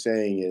what I'm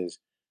saying is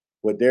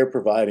what they're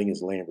providing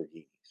is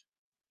Lamborghinis,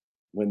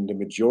 when the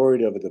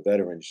majority of the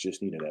veterans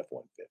just need an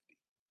F-150.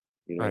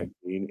 You know what Right.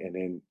 I mean? And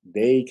then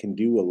they can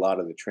do a lot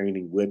of the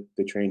training with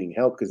the training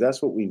help, because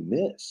that's what we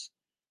miss.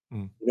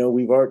 Mm,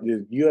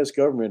 The U.S.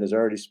 government has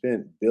already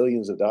spent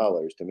billions of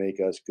dollars to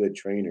make us good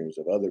trainers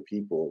of other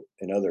people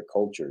and other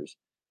cultures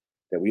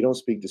that we don't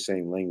speak the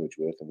same language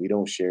with, and we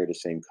don't share the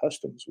same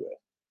customs with.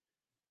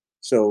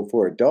 So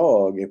for a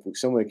dog, if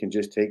someone can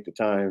just take the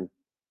time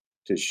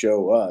to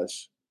show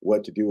us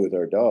what to do with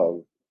our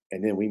dog,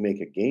 and then we make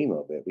a game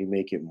of it, we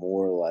make it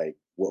more like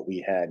what we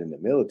had in the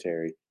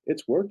military,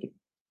 it's working.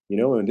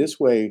 And this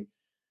way,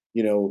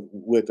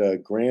 with a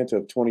grant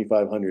of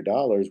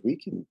 $2,500, we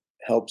can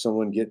help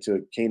someone get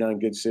to canine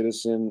good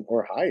citizen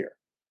or higher.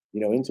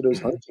 into those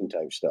hunting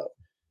type stuff.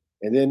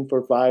 And then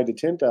for $5,000 to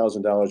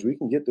 $10,000, we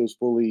can get those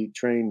fully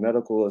trained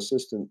medical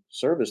assistant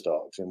service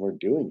dogs, and we're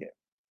doing it.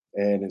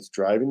 And it's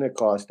driving the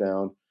cost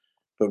down,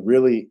 but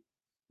really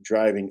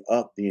driving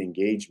up the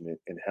engagement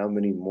and how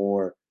many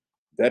more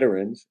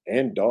veterans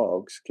and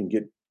dogs can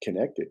get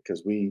connected,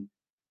 because we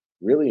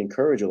really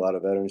encourage a lot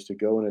of veterans to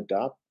go and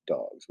adopt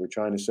dogs. We're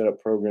trying to set up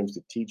programs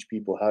to teach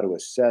people how to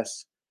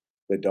assess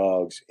the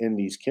dogs in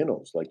these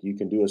kennels. Like, you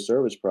can do a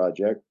service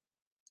project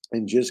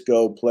and just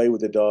go play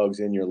with the dogs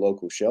in your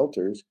local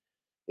shelters.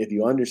 If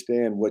you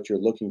understand what you're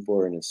looking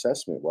for in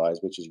assessment wise,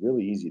 which is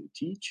really easy to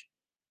teach,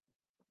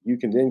 you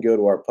can then go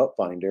to our pup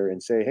finder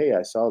and say, hey,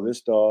 I saw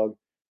this dog.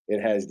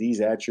 It has these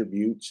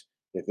attributes.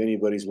 If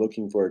anybody's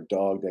looking for a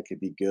dog that could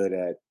be good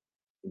at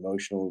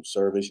emotional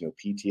service,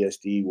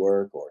 PTSD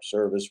work or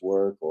service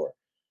work, or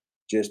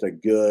just a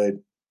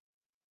good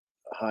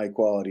high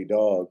quality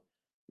dog,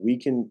 we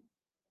can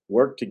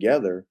work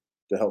together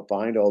to help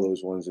find all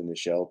those ones in the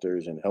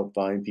shelters and help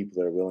find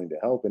people that are willing to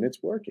help. And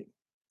it's working.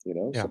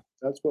 Yeah. So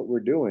that's what we're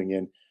doing.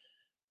 And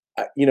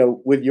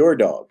with your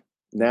dog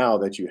now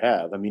that you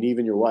have, I mean,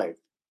 even your wife,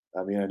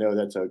 I mean, I know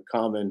that's a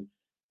common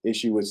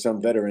issue with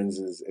some veterans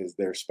is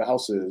their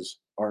spouses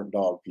aren't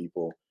dog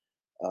people.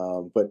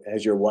 But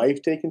has your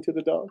wife taken to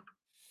the dog?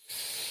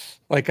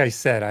 Like I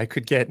said, I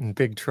could get in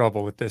big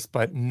trouble with this,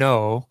 but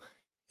no.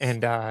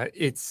 And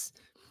it's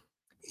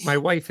my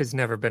wife has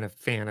never been a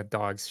fan of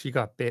dogs. She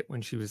got bit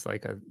when she was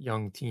like a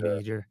young Sure.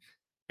 teenager.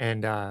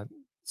 And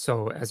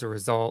so as a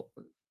result,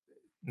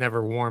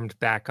 never warmed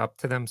back up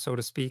to them, so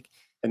to speak.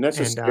 And that's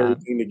a And scary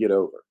thing to get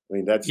over. I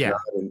mean, that's not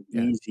yeah, an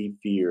yeah, easy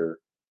fear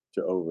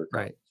to overcome.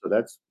 right. So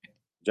that's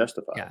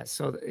justified. Yeah.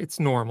 So it's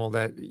normal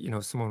that,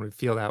 someone would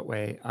feel that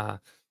way.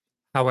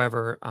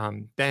 However,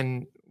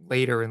 then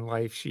later in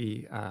life,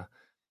 she,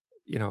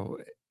 you know,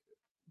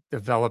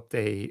 developed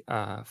a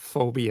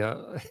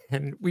phobia,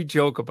 and we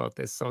joke about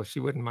this, so she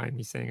wouldn't mind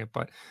me saying it,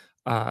 but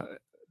uh,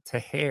 to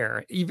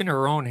hair, even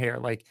her own hair.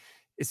 Like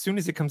as soon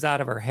as it comes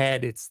out of her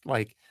head, it's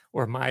like,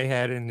 or my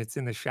head, and it's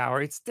in the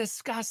shower. It's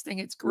disgusting.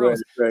 It's Right,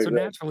 gross. right, So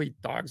right, naturally,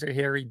 dogs are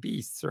hairy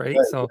beasts, right?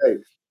 right, So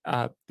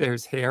right.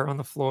 there's hair on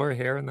the floor,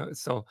 hair in the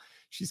so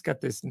she's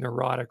got this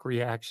neurotic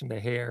reaction to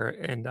hair,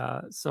 and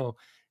so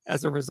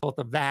as a result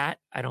of that,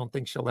 I don't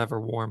think she'll ever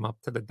warm up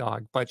to the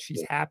dog, but she's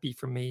Yeah, happy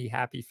for me,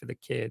 happy for the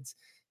kids,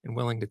 and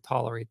willing to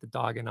tolerate the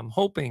dog. And I'm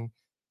hoping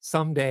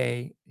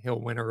someday he'll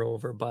win her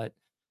over, but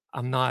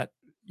I'm not,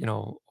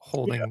 yeah.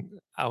 holding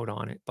out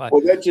on it. But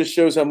Well, that just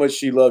shows how much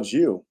she loves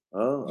you.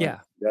 Huh?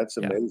 yeah, That's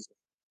yeah. amazing.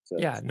 So,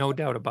 Yeah, no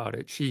doubt about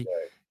it. She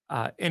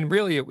right. and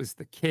really it was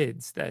the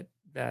kids that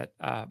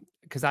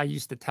because I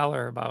used to tell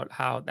her about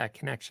how that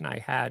connection I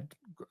had.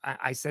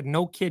 I said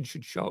no kid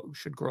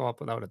should grow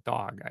up without a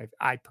dog.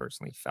 I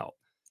personally felt.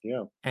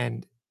 Yeah.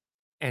 And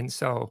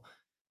so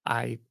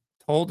I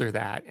told her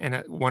that.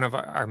 And one of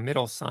our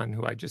middle son,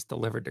 who I just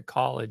delivered to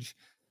college,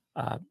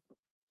 uh,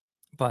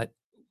 but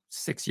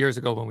 6 years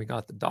ago when we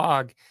got the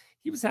dog,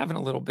 he was having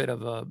a little bit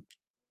of a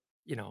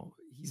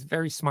he's a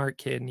very smart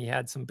kid and he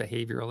had some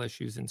behavioral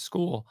issues in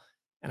school.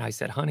 And I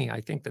said, honey,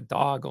 I think the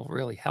dog will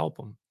really help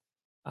him,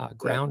 Yeah.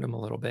 ground him a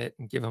little bit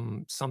and give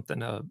him something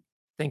to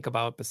think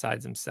about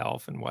besides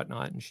himself and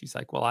whatnot. And she's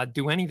like, well, I'd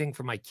do anything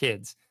for my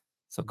kids.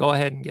 So go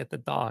ahead and get the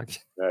dog.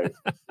 Right.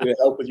 Did it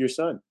help with your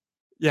son?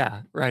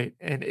 Yeah, right.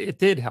 And it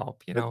did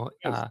help, That's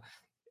amazing.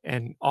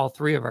 and all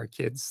three of our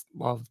kids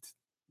loved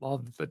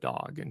the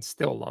dog and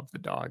still love the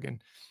dog.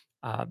 And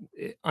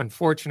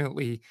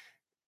unfortunately,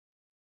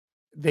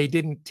 they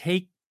didn't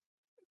take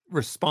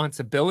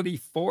responsibility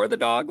for the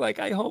dog like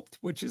I hoped,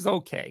 which is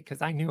okay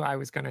because I knew I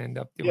was going to end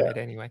up doing Yeah. it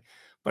anyway.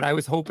 But I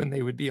was hoping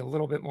they would be a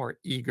little bit more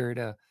eager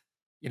to,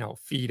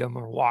 feed him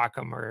or walk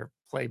him or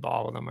play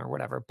ball with him or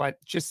whatever. But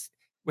just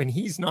when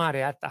he's not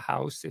at the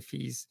house, if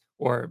he's,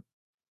 or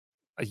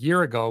a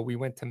year ago, we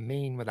went to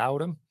Maine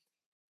without him,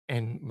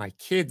 and my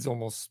kids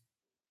almost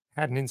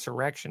had an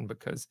insurrection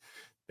because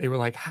they were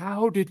like,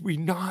 how did we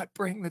not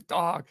bring the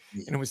dog?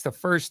 And it was the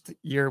first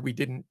year we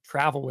didn't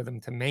travel with him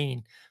to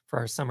Maine for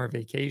our summer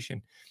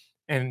vacation.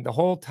 And the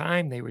whole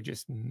time they were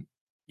just,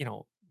 you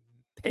know,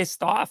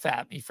 pissed off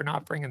at me for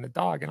not bringing the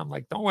dog. And I'm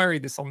like, don't worry,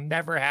 this will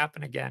never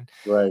happen again.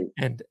 Right.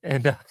 And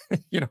and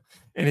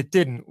it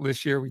didn't.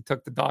 This year we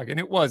took the dog, and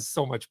it was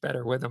so much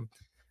better with him,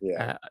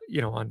 Yeah.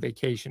 on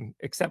vacation,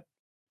 except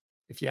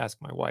if you ask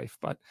my wife.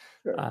 But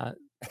Sure. uh,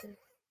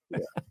 Yeah.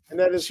 And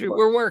that is fun.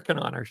 we're working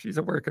on her. She's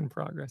a work in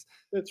progress.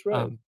 That's right.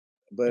 Um,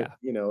 But,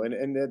 yeah.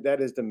 and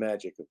that is the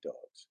magic of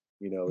dogs.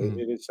 Mhm.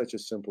 It is such a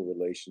simple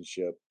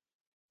relationship,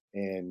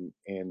 and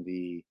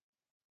the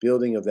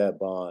building of that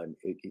bond,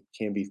 it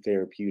can be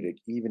therapeutic,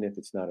 even if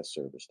it's not a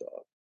service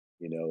dog.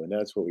 And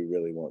that's what we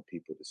really want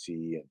people to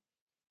see.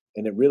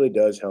 And it really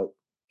does help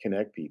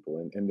connect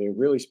people. And they're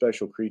really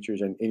special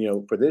creatures. And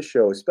for this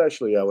show,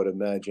 especially, I would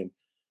imagine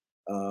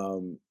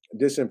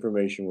this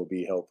information will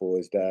be helpful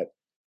is that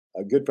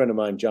a good friend of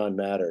mine, John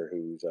Matter,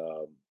 who's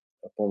a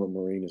former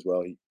Marine as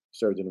well. He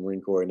served in the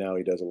Marine Corps, and now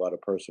he does a lot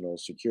of personal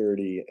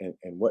security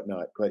and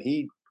whatnot. But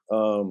he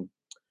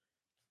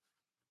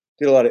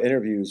did a lot of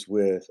interviews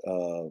with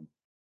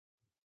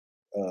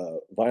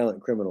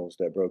violent criminals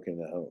that broke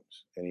into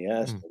homes, and he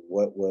asked Mm, them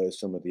what was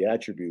some of the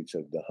attributes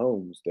of the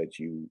homes that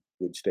you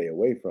would stay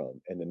away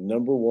from, and the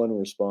number one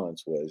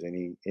response was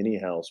any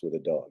house with a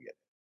dog in it.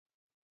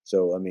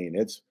 So I mean,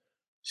 it's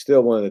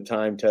still one of the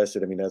time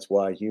tested. I mean, that's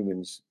why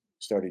humans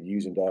started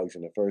using dogs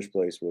in the first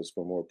place, was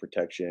for more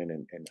protection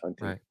and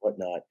hunting and right.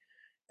 whatnot.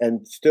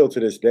 And still to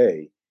this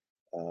day,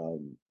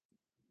 um,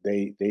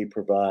 they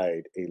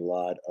provide a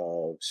lot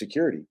of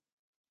security Right.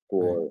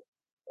 for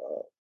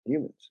uh,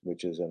 humans,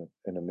 which is an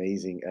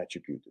amazing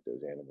attribute that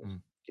those animals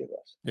Mm, give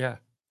us. yeah,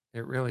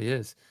 it really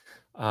is.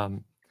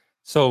 Um,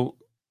 so,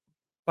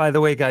 by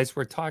the way, guys,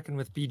 we're talking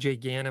with BJ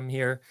Ganem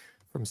here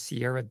from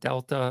Sierra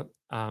Delta.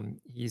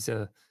 He's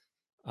a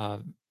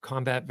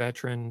combat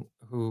veteran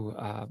who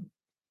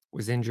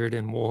was injured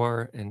in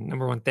war. And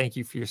number one, thank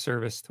you for your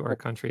service to our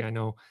country. I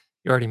know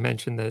you already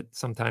mentioned that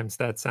sometimes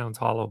that sounds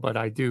hollow, but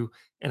I do,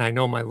 and I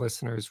know my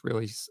listeners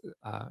really,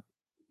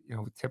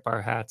 tip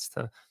our hats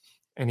to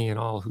any and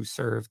all who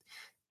served.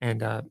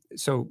 And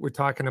so we're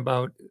talking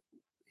about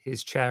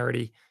his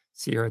charity,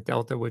 Sierra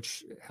Delta,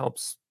 which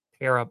helps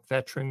pair up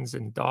veterans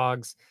and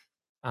dogs.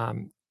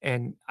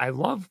 And I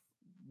love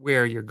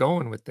where you're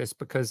going with this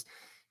because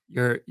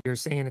you're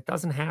saying it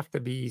doesn't have to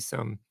be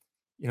some,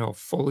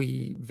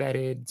 fully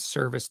vetted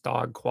service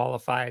dog,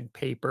 qualified,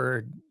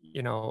 papered,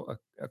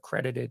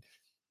 accredited.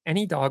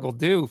 Any dog will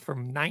do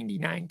from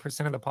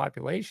 99% of the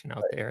population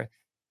out there.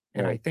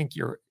 And Right, I think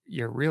you're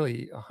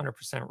really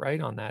 100% right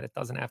on that. It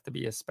doesn't have to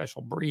be a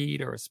special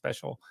breed or a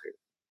special,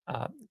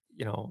 uh,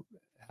 you know,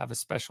 have a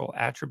special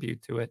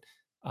attribute to it.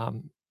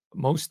 Um,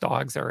 Most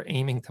dogs are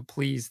aiming to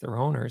please their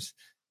owners,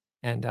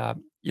 and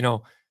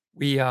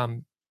we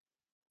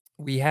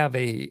we have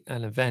an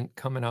event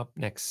coming up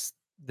next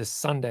this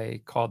Sunday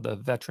called the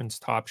Veterans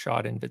Top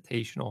Shot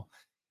Invitational.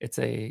 It's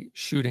a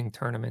shooting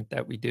tournament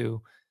that we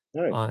do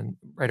right. on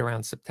right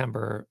around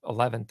September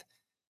 11th,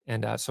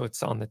 and so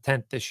it's on the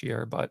 10th this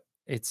year, but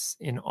it's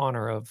in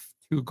honor of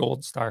two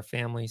Gold Star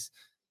families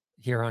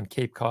here on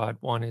Cape Cod.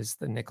 One is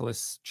the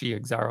Nicholas G.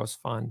 Exaros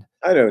Fund.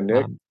 I know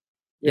Nick. Um,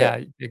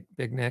 Yeah, yeah,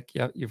 Big Nick.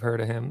 Yeah, you've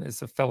heard of him.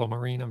 Is a fellow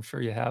Marine. I'm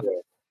sure you have. yeah.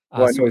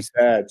 Well, I So know we his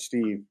dad,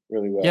 Steve,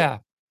 really well. yeah.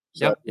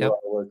 So I Yep, do a yep. lot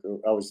of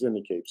work. I was in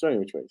the Cape. So,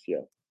 anyways, yeah,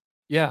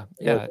 Yeah,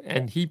 I know yeah,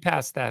 and he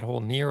passed that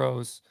whole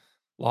Nero's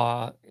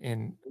law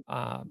in,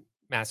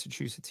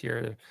 Massachusetts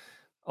here to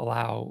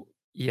allow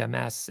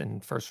EMS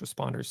and first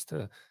responders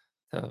to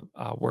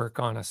work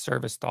on a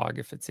service dog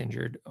if it's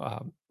injured,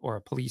 or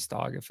a police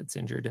dog if it's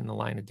injured in the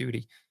line of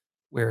duty,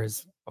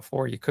 whereas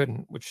before you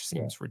couldn't, which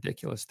yeah, seems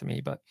ridiculous to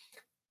me, but,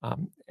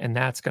 and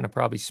that's gonna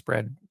probably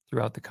spread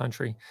throughout the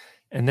country.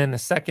 And then the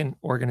second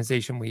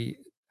organization we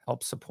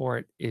help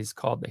support is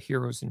called the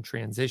Heroes in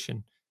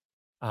Transition.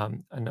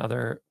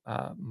 Another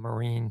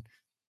Marine,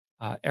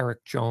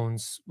 Eric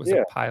Jones, was a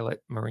yeah.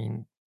 pilot,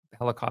 Marine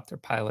helicopter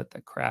pilot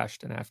that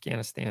crashed in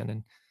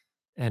Afghanistan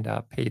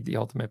and paid the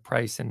ultimate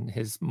price. And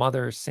his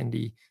mother,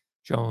 Cindy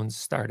Jones,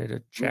 started a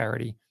Mhm.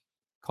 charity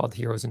called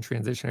Heroes in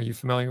Transition. Are you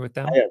familiar with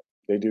I them? am.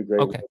 They do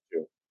great Okay. work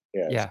too.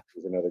 Yes, Yeah.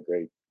 he's another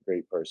great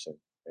person.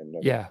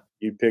 And Yeah.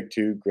 you picked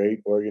two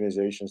great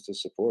organizations to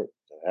support.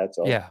 So hats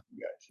off Yeah. to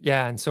you guys.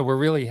 Yeah. And so we're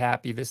really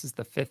happy. This is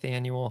the fifth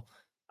annual.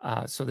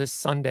 So this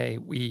Sunday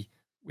we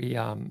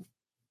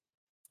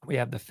we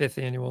have the fifth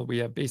annual. We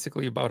have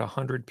basically about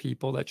 100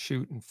 people that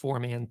shoot in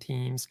four-man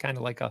teams, kind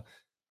of like a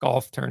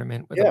golf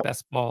tournament with a Yeah,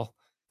 best ball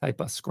type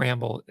of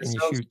scramble. it And you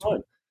sounds shoot.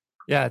 fun.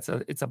 Yeah,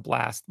 it's a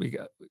blast.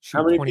 How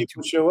Shoot many 22.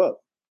 people show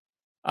up?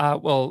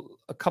 Well,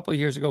 a couple of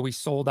years ago we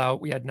sold out.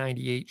 We had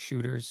 98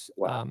 shooters.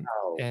 Wow.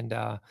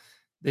 And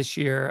this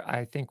year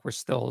I think we're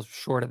still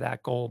short of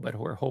that goal, but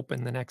we're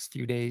hoping the next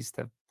few days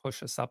to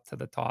push us up to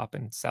the top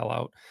and sell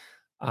out.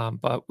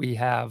 But we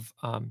have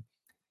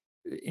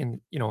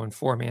in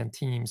four-man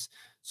teams,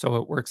 so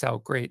it works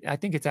out great. I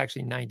think it's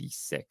actually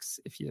 96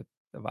 if you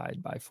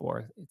divide by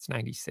 4. It's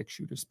 96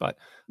 shooters, but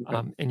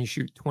Okay. and you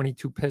shoot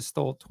 22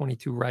 pistol,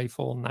 22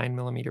 rifle, 9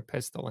 millimeter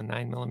pistol, and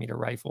 9 millimeter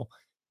rifle.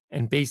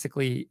 And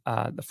basically,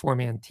 the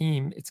four-man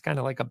team, it's kind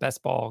of like a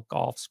best ball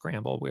golf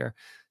scramble where,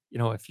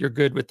 if you're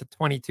good with the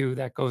 22,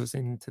 that goes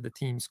into the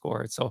team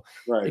score. So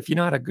Right. if you're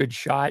not a good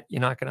shot,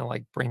 you're not going to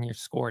like bring your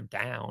score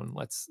down.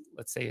 Let's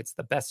say it's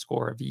the best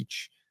score of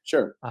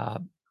Sure. uh,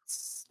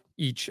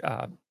 each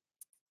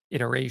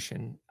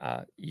iteration,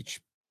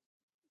 each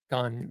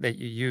gun that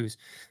you use.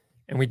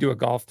 And we do a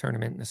golf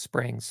tournament in the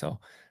spring. So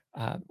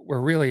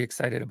we're really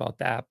excited about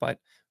that. But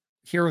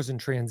Heroes in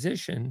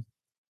Transition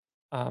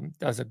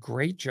does a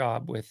great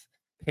job with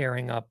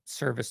pairing up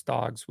service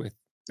dogs with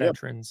Yeah.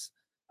 veterans.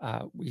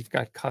 We've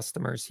got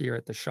customers here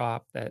at the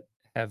shop that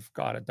have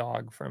got a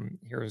dog from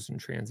Heroes in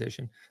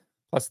Transition.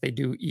 Plus, they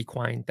do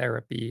equine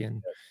therapy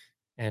and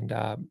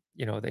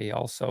they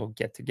also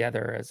get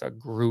together as a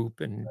group,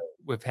 and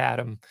we've had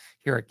them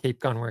here at Cape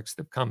Gun Works.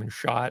 They've come and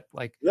shot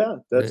like Yeah,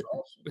 that's the,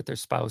 awesome. with their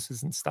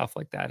spouses and stuff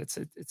like that. It's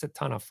a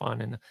ton of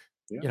fun, and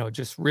Yeah.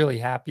 just really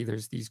happy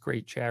there's these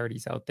great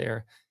charities out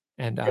there,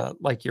 and Yeah.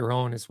 like your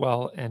own as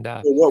well. And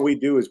Well, what we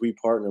do is we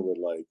partner with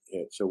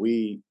so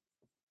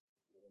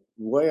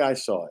way I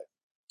saw it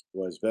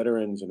was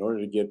veterans, in order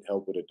to get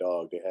help with a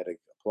dog, they had to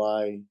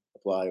apply,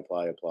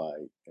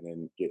 and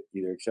then get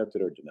either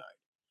accepted or denied.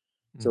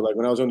 So, Mm. like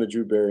when I was on the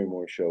Drew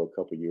Barrymore show a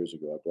couple years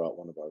ago, I brought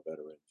one of our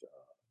veterans,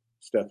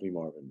 Stephanie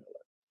Marvin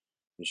Miller,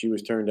 and she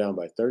was turned down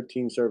by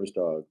 13 service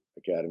dog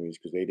academies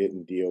because they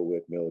didn't deal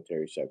with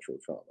military sexual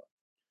trauma.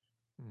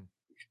 Mm.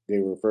 They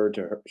referred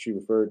to her. She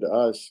referred to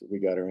us. We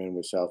got her in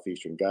with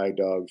Southeastern Guide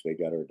Dogs. They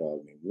got her a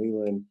dog named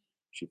Leland.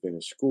 She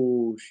finished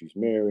school. She's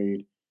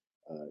married.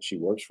 She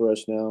works for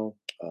us now,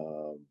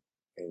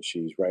 and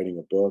she's writing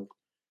a book.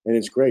 And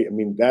it's great. I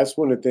mean, that's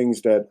one of the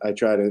things that I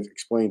try to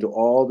explain to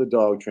all the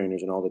dog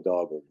trainers and all the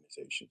dog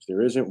organizations.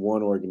 There isn't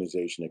one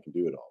organization that can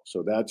do it all.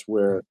 So that's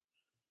where Right.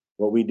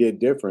 what we did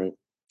different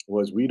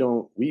was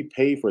we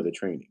pay for the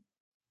training.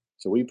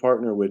 So we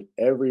partner with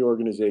every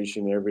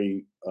organization,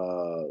 every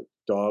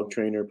dog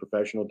trainer,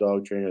 professional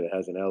dog trainer that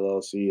has an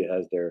LLC, it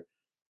has their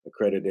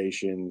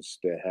accreditations,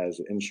 that has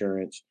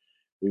insurance.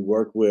 We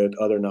work with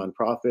other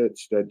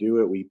nonprofits that do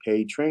it. We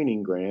pay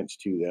training grants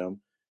to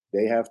them.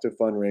 They have to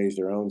fundraise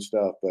their own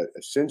stuff, but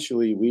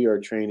essentially we are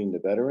training the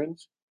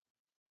veterans,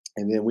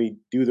 and then we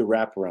do the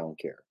wraparound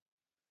care.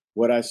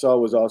 What I saw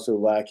was also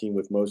lacking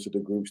with most of the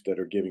groups that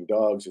are giving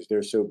dogs is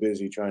they're so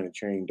busy trying to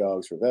train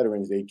dogs for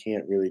veterans, they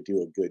can't really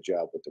do a good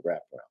job with the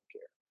wraparound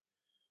care.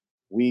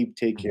 We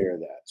take Mm. care of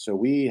that. So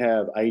we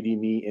have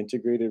ID.me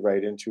integrated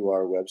right into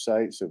our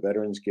website, so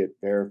veterans get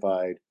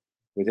verified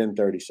within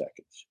 30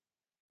 seconds.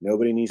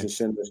 Nobody needs to Nice.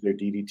 send us their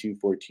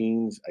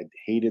DD-214s. I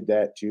hated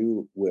that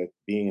too with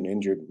being an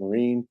injured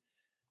Marine.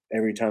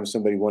 Every time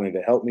somebody wanted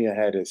to help me, I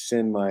had to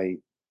send my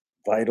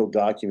vital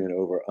document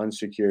over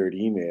unsecured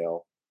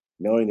email,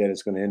 knowing that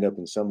it's going to end up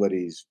in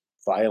somebody's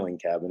filing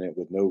cabinet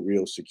with no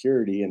real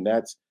security. And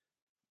that's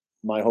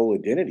my whole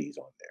identity's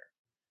on there.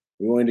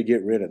 We wanted to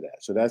get rid of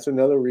that. So that's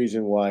another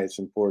reason why it's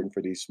important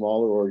for these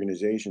smaller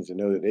organizations to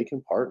know that they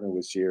can partner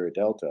with Sierra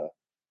Delta,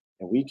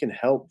 and we can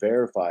help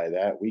verify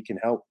that. We can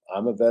help.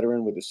 I'm a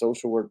veteran with the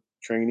social work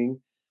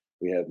training.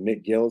 We have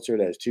Mick Gillitzer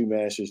that has 2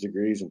 master's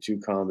degrees and 2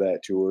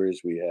 combat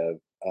tours. We have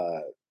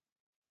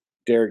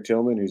Derek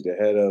Tillman, who's the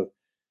head of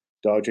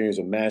dog training, is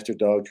a master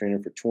dog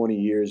trainer for 20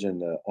 years in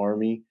the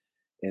Army,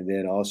 and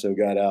then also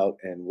got out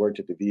and worked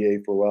at the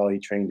VA for a while. He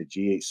trained the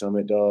G8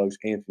 Summit dogs.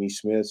 Anthony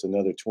Smith's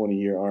another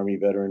 20-year Army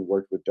veteran,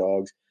 worked with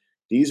dogs.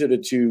 These are the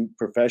 2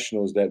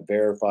 professionals that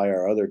verify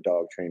our other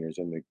dog trainers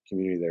in the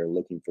community that are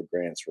looking for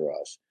grants for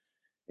us.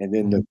 And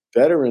then Mm. the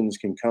veterans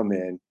can come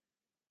in.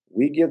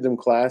 We give them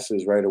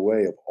classes right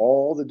away of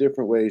all the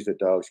different ways that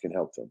dogs can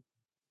help them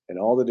and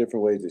all the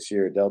different ways that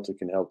Sierra Delta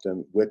can help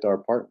them with our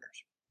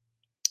partners.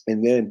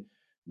 And then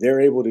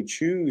they're able to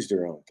choose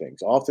their own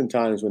things.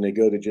 Oftentimes, when they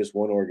go to just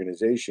one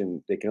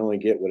organization, they can only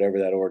get whatever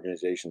that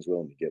organization is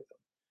willing to give them.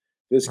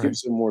 This Right.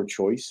 gives them more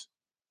choice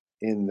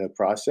in the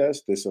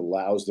process. This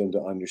allows them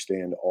to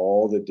understand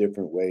all the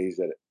different ways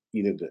that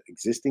either the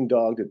existing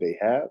dog that they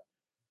have,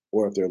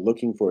 or if they're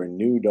looking for a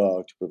new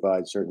dog to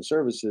provide certain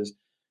services,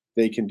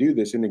 they can do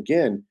this. And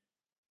again,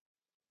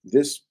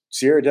 this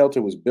Sierra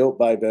Delta was built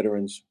by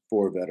veterans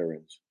for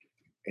veterans.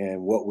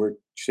 And what we're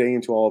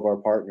saying to all of our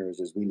partners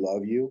is we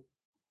love you,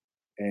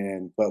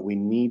 but we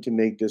need to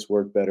make this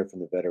work better from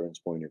the veterans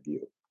point of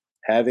view.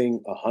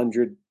 Having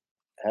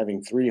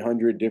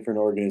 300 different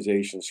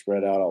organizations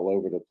spread out all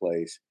over the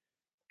place,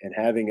 and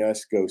having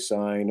us go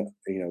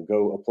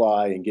go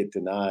apply and get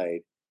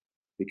denied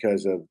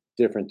because of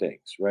different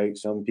things, right?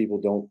 Some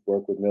people don't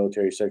work with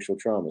military sexual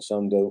trauma.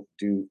 Some don't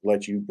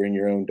let you bring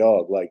your own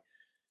dog. Like,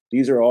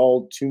 these are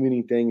all too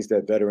many things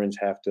that veterans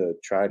have to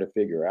try to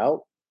figure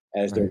out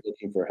as they're Right.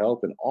 looking for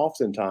help, and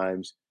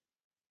oftentimes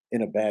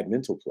in a bad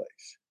mental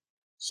place.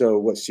 So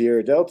what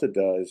Sierra Delta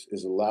does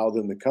is allow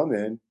them to come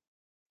in,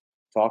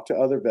 talk to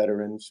other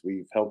veterans.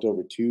 We've helped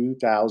over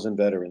 2,000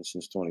 veterans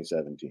since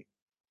 2017,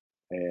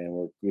 and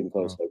we're getting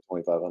close Wow. to like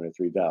 2,500,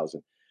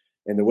 3,000.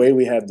 And the way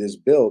we have this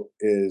built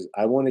is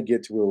I want to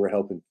get to where we're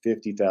helping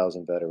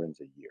 50,000 veterans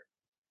a year.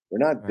 We're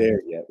not Right.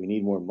 there yet. We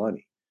need more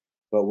money,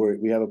 but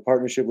we have a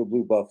partnership with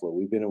Blue Buffalo.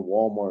 We've been in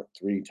Walmart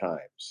 3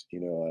 times.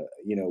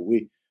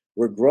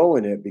 We're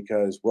growing it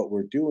because what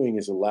we're doing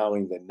is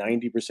allowing the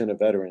 90% of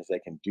veterans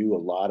that can do a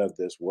lot of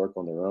this work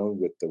on their own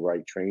with the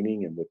right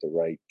training and with the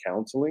right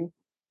counseling,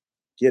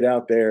 get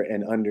out there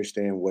and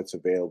understand what's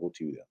available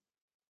to them,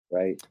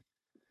 right?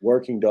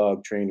 Working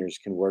dog trainers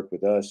can work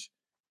with us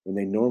when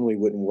they normally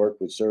wouldn't work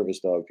with service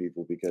dog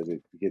people because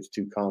it gets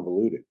too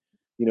convoluted.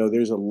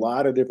 There's a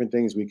lot of different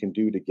things we can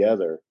do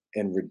together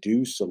and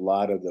reduce a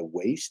lot of the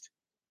waste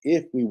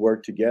if we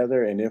work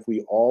together and if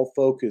we all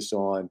focus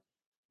on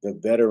the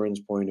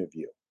veteran's point of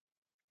view.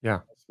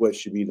 Yeah. That's what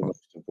should be the Well,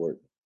 most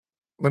important.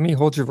 let me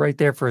hold you right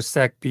there for a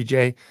sec,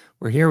 BJ.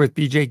 We're here with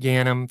BJ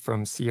Ganem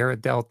from Sierra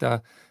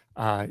Delta.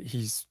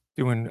 He's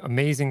doing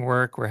amazing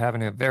work. We're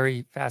having a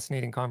very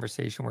fascinating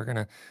conversation. We're going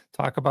to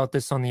talk about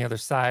this on the other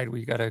side.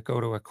 We got to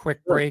go to a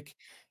quick Sure. break,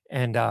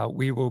 and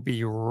we will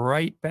be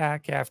right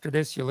back after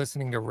this. You're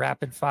listening to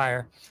Rapid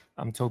Fire.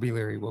 I'm Toby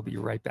Leary. We'll be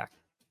right back.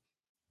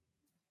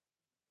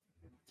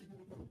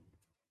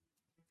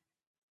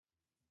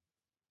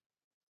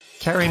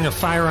 Carrying a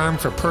firearm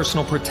for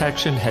personal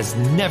protection has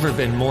never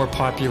been more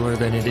popular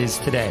than it is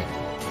today.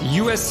 The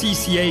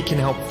USCCA can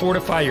help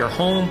fortify your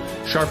home,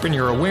 sharpen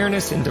your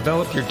awareness, and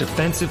develop your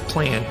defensive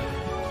plan.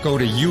 Go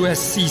to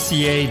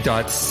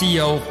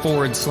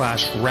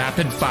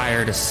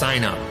uscca.co/rapid-fire to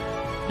sign up.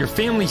 Your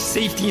family's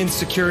safety and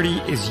security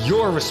is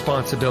your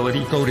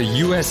responsibility. Go to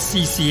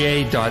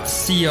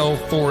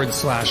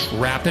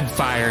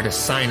uscca.co/rapid-fire to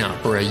sign up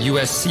for a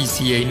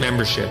USCCA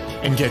membership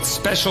and get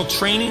special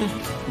training,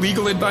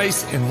 legal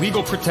advice, and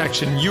legal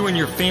protection you and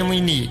your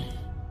family need.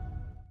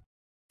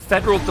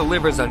 Federal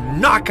delivers a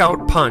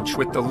knockout punch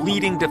with the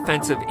leading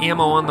defensive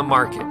ammo on the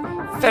market.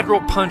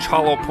 Federal Punch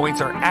hollow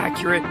points are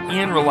accurate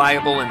and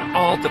reliable in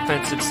all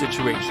defensive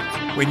situations.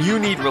 When you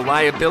need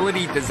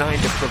reliability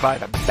designed to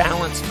provide a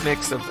balanced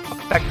mix of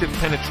effective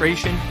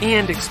penetration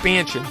and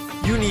expansion,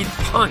 you need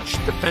Punch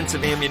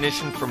defensive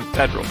ammunition from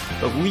Federal,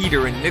 the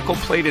leader in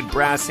nickel-plated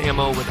brass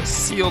ammo with a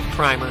sealed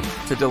primer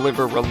to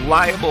deliver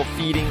reliable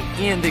feeding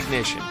and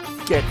ignition.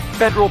 Get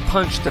Federal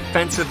Punch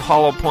defensive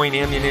hollow point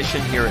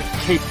ammunition here at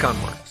Cape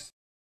Gunworks.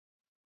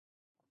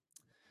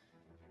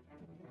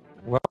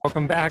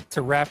 Welcome back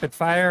to Rapid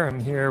Fire. I'm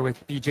here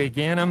with BJ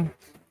Ganem.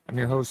 I'm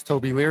your host,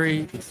 Toby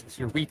Leary. This is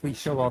your weekly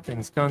show, all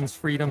things guns,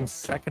 freedom,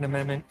 Second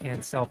Amendment,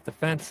 and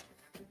self-defense.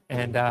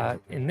 And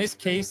in this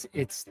case,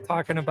 it's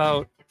talking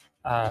about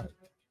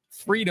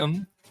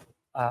freedom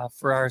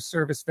for our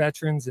service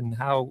veterans and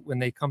how, when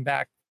they come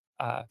back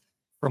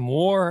from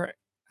war,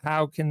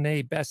 how can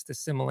they best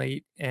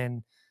assimilate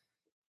and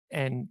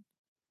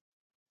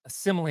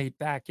assimilate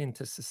back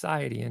into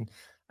society. And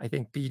I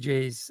think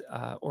BJ's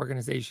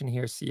organization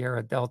here,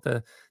 Sierra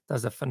Delta,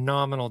 does a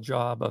phenomenal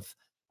job of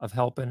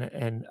helping.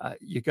 And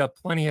you got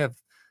plenty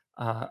of,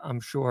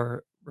 I'm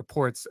sure,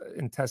 reports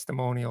and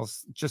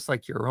testimonials just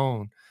like your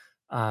own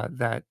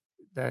that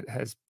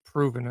has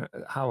proven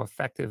how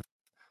effective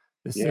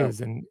this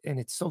is. And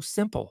it's so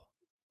simple.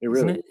 It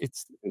really, isn't it?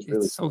 It's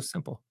really so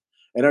simple.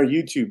 And our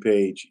YouTube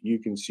page, you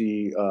can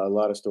see a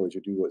lot of stories.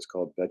 We do what's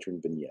called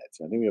veteran vignettes.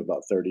 I think we have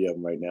about 30 of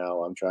them right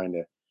now. I'm trying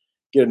to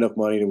get enough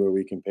money to where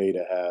we can pay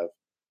to have,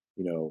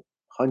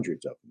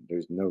 hundreds of them.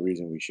 There's no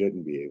reason we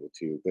shouldn't be able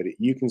to, but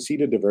you can see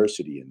the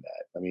diversity in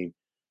that. I mean,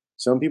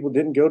 some people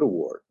didn't go to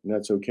war, and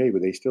that's okay,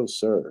 but they still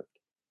served.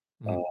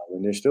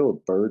 And there's still a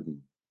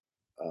burden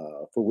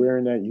for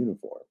wearing that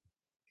uniform.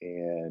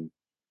 And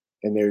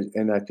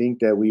I think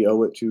that we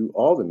owe it to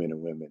all the men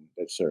and women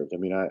that served. I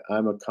mean,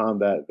 I'm a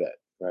combat vet,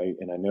 right?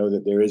 And I know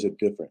that there is a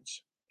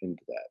difference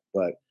into that,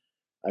 but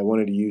I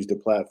wanted to use the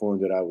platform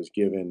that I was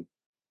given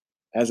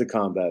as a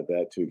combat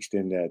vet to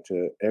extend that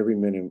to every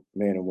man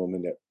and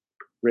woman that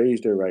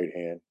raised their right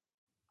hand,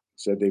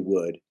 said they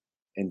would,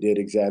 and did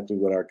exactly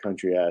what our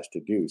country asked to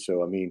do.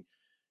 So, I mean,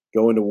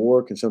 going to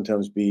war can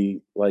sometimes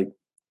be like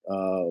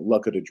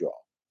luck of the draw,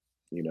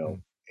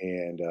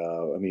 And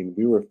I mean,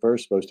 we were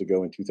first supposed to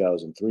go in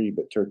 2003,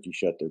 but Turkey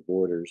shut their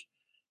borders.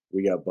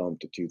 We got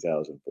bumped to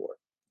 2004,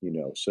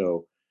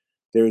 So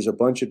there's a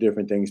bunch of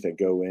different things that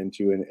go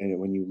into, and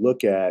when you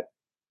look at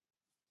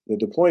the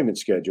deployment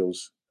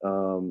schedules,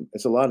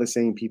 it's a lot of the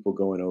same people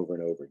going over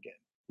and over again.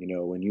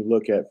 When you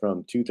look at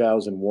from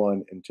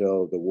 2001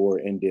 until the war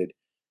ended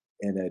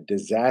in a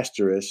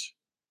disastrous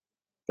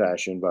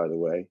fashion, by the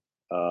way,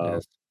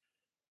 Yes.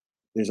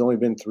 there's only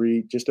been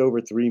just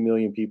over 3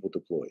 million people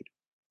deployed,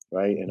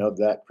 right? And of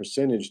that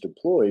percentage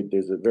deployed,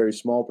 there's a very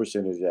small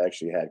percentage that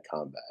actually had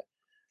combat.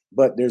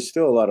 But there's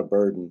still a lot of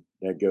burden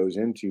that goes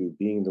into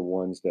being the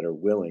ones that are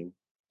willing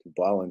to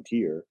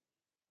volunteer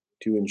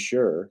to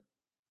ensure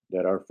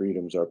that our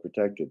freedoms are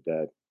protected,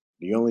 that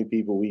the only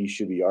people we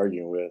should be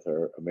arguing with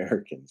are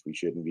Americans. We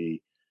shouldn't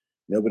be,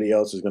 nobody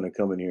else is going to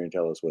come in here and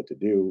tell us what to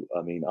do.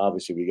 I mean,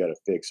 obviously, we got to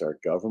fix our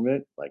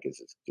government, like it's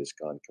just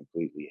gone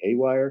completely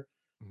haywire.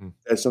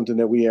 That's something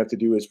that we have to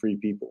do as free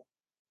people.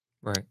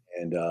 Right.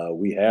 And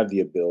we have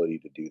the ability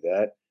to do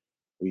that.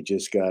 We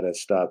just got to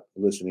stop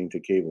listening to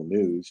cable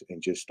news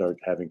and just start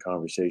having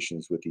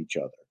conversations with each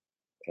other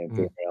and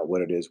figuring out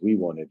what it is we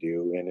want to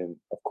do. And then,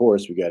 of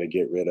course, we got to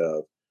get rid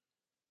of,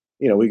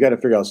 we got to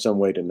figure out some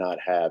way to not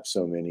have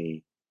so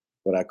many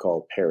what I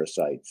call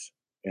parasites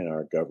in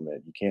our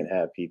government. You can't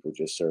have people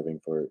just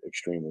serving for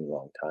extremely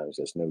long times.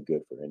 That's no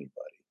good for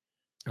anybody.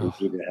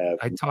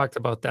 I talked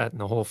about that in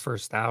the whole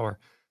first hour.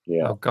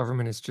 Yeah. How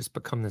government has just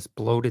become this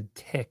bloated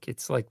tick.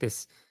 It's like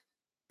this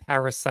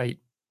parasite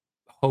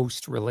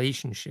host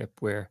relationship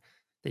where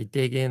they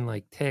dig in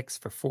like ticks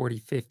for 40,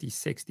 50,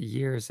 60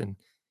 years and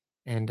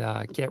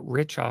get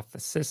rich off the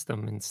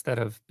system instead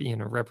of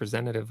being a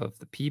representative of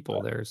the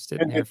people. They're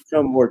sitting And there.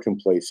 become more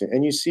complacent.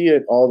 And you see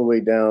it all the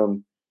way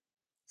down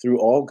through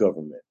all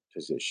government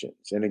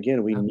positions. And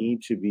again, we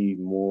need to be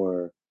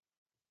more,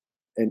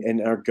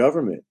 and our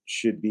government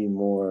should be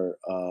more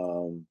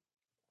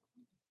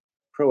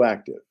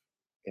proactive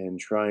in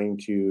trying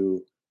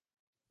to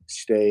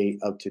stay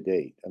up to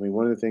date. I mean,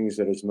 one of the things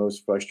that is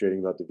most frustrating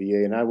about the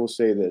VA, and I will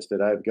say this,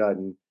 that I've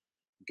gotten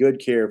good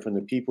care from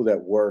the people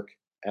that work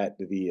at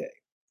the VA,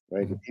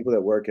 right? The people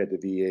that work at the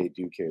VA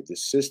do care. The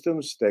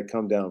systems that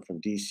come down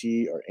from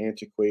DC are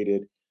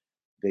antiquated.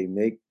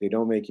 They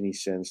don't make any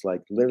sense.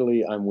 Like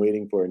literally, I'm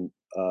waiting for an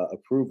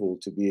approval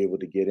to be able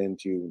to get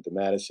into the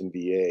Madison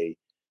VA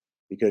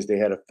because they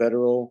had a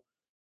federal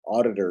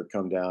auditor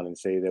come down and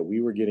say that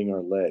we were getting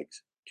our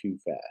legs too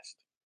fast,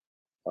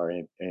 our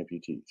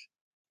amputees,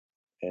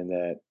 and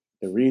that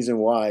the reason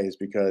why is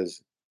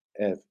because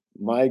if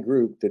my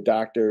group, the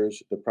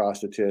doctors, the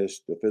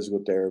prosthetists, the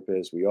physical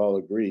therapists, we all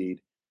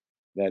agreed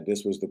that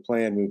this was the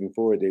plan moving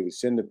forward. They would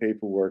send the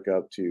paperwork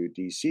up to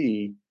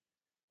DC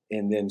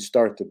and then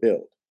start the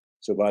build.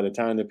 So by the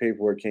time the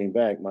paperwork came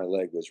back, my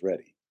leg was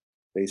ready.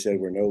 They said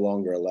we're no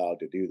longer allowed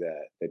to do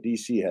that. That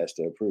DC has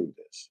to approve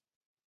this.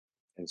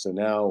 And so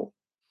now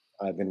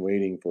I've been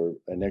waiting for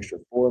an extra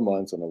 4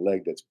 months on a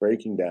leg that's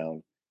breaking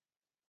down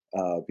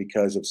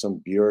because of some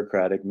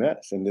bureaucratic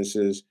mess. And this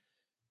is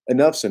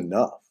enough's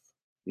enough.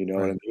 You know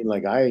what I Right. mean?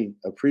 Like I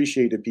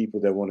appreciate the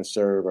people that want to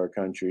serve our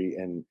country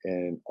and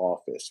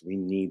office. We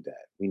need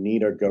that. We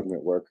need our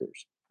government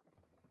workers.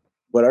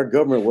 But our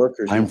government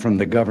workers I'm from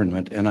the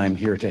government and I'm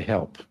here to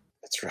help.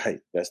 that's right.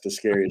 That's the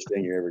scariest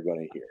thing you're ever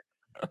going to hear.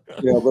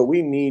 You know, but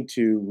we need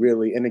to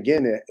really, and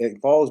again, it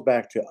falls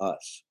back to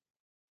us.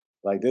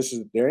 Like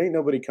there ain't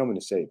nobody coming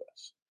to save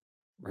us.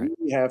 Right.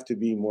 We have to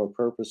be more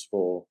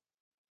purposeful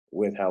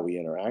with how we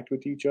interact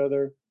with each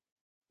other,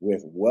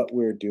 with what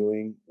we're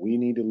doing. We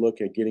need to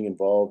look at getting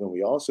involved, and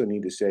we also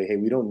need to say, hey,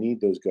 we don't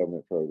need those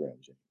government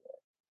programs anymore.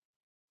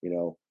 You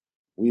know,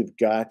 we've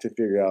got to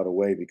figure out a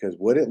way because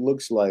what it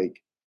looks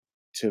like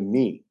to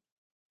me,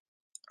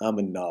 I'm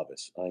a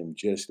novice. I'm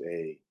just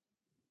a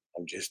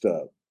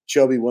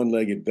chubby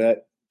one-legged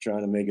vet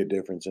trying to make a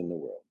difference in the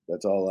world.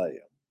 That's all I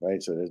am,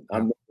 right? So Yeah.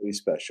 I'm not really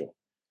special.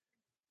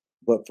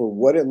 But for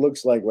what it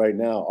looks like right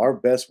now, our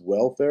best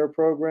welfare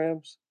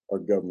programs are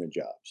government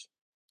jobs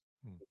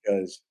Mm.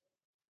 because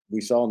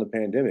we saw in the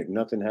pandemic,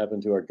 nothing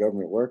happened to our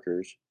government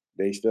workers.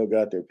 They still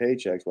got their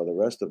paychecks while the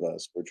rest of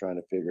us were trying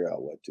to figure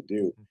out what to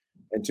do.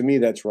 And to me,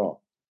 that's wrong.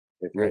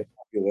 If your Right.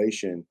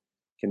 population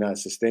cannot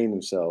sustain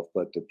themselves,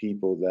 but the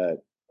people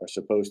that are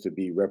supposed to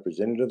be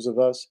representatives of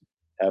us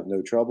have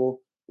no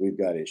trouble, we've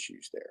got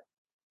issues there.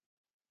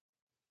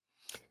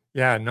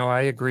 Yeah, no,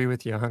 I agree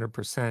with you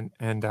 100%.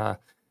 And, a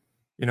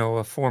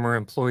former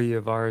employee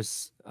of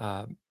ours,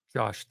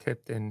 Josh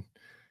Tipton,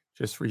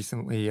 just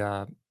recently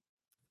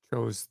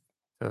chose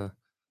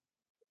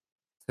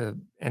to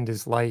end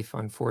his life,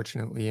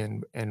 unfortunately.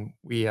 And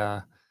we,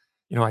 I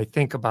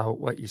think about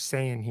what you're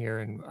saying here,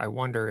 and I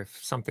wonder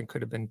if something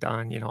could have been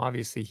done.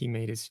 Obviously he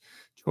made his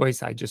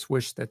choice. I just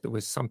wish that there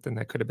was something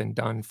that could have been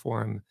done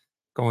for him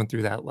going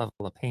through that level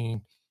of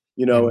pain,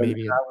 You know, and and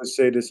maybe, I would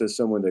say this as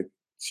someone that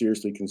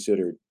seriously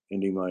considered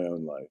ending my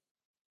own life.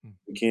 Mm.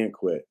 We can't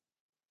quit.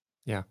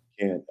 Yeah,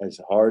 Can't as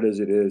hard as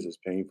it is, as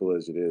painful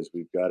as it is,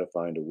 we've got to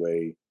find a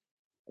way.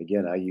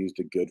 Again, I use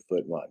the good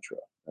foot mantra.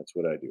 That's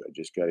what I do. I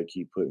just got to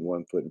keep putting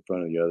one foot in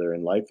front of the other.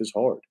 And life is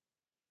hard.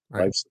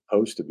 right. Life's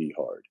supposed to be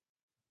hard.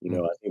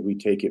 Mm, I think we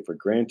take it for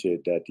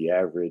granted that the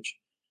average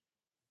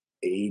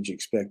age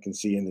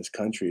expectancy in this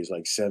country is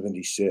like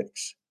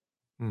 76.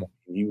 mm,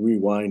 You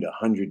rewind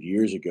 100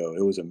 years ago,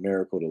 it was a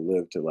miracle to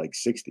live to like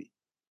 60,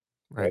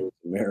 right? right.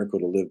 It's a miracle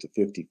to live to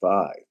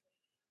 55.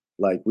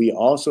 Like we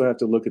also have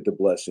to look at the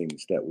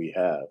blessings that we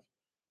have.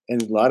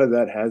 And a lot of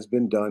that has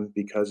been done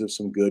because of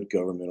some good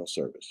governmental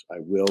service. I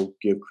will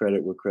give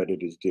credit where credit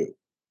is due.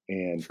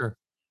 And Sure.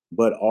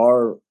 but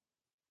our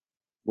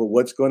well,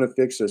 what's going to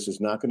fix us is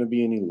not going to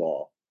be any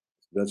law.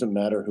 It doesn't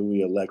matter who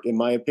we elect, in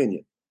my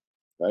opinion,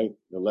 right?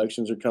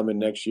 Elections are coming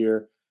next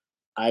year.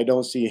 I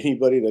don't see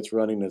anybody that's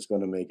running that's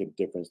going to make a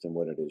difference than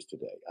what it is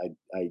today.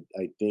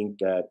 I think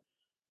that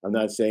I'm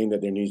not saying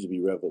that there needs to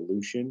be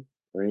revolution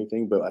or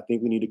anything, but I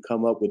think we need to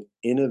come up with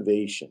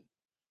innovation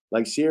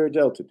like Sierra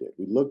Delta did.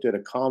 We looked at a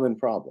common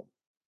problem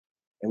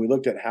and we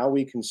looked at how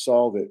we can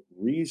solve it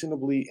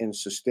reasonably and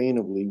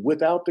sustainably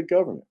without the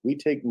government. We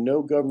take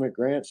no government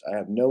grants. I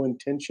have no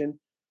intention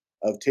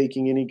of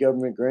taking any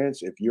government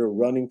grants. If you're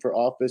running for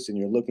office and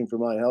you're looking for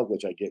my help,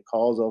 which I get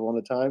calls of all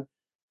the time,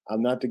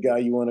 I'm not the guy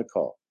you want to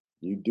call.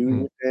 You do Mm,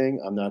 your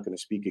thing. I'm not going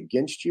to speak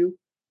against you.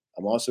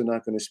 I'm also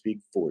not going to speak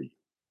for you.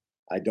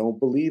 I don't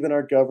believe in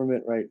our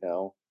government right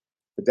now,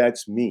 but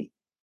that's me.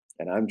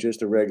 And I'm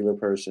just a regular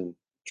person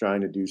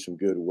trying to do some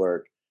good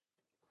work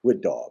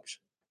with dogs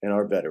and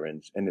our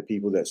veterans and the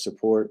people that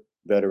support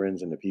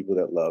veterans and the people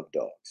that love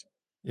dogs.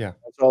 yeah.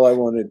 That's all I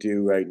want to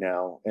do right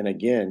now. And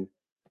again,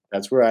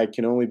 that's where I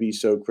can only be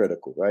so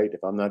critical, right?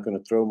 If I'm not going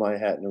to throw my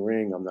hat in the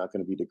ring, I'm not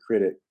going to be the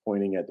critic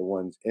pointing at the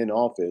ones in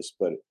office.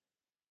 But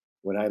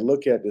when I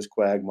look at this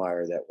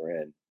quagmire that we're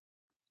in,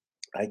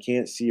 I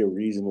can't see a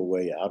reasonable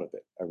way out of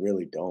it. I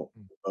really don't.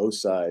 Mm. Both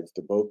sides,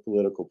 to both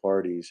political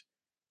parties.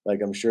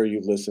 Like I'm sure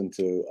you've listened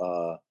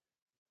to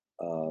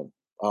uh,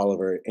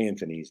 Oliver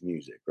Anthony's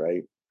music,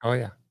 right? Oh,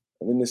 yeah.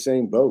 I'm in the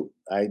same boat.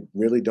 I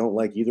really don't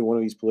like either one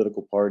of these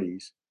political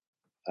parties.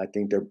 I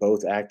think they're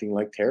both acting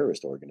like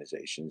terrorist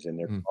organizations and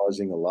they're Mm.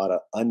 causing a lot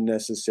of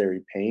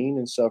unnecessary pain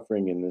and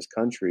suffering in this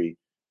country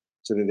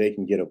so that they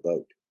can get a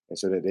vote and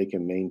so that they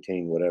can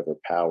maintain whatever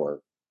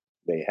power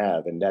they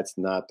have. And that's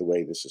not the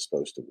way this is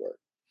supposed to work.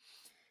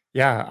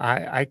 Yeah,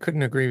 I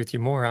couldn't agree with you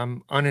more.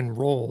 I'm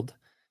unenrolled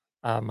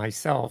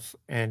myself,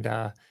 and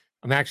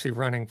I'm actually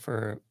running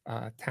for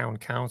town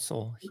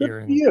council Good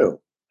here for you. in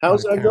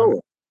How's the that town. going?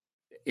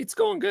 It's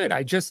going good.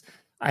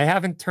 I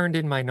haven't turned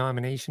in my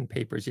nomination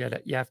papers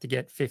yet. You have to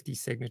get 50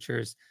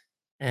 signatures,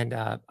 and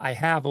I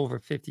have over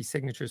 50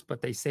 signatures,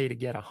 but they say to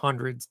get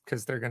 100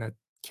 because they're gonna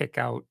kick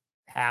out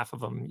half of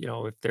them,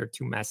 if they're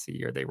too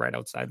messy or they write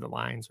outside the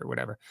lines or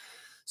whatever.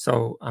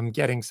 So I'm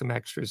getting some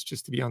extras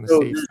just to be on the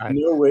So safe there's side.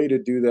 no way to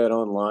do that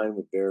online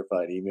with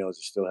verified emails.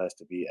 It still has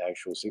to be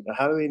actual signature.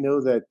 How do they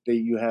know that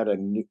you had a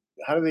new?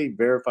 How do they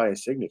verify a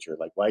signature?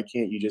 Like, why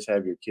can't you just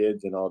have your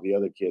kids and all the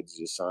other kids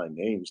just sign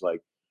names?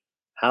 Like,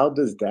 how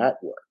does that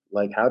work?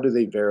 Like, how do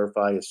they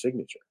verify a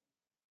signature?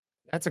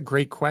 That's a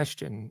great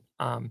question.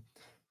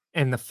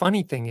 And the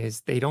funny thing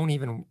is, they don't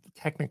even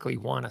technically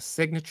want a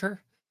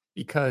signature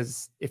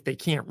because if they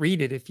can't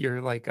read it, if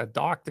you're like a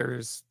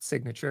doctor's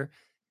signature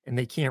and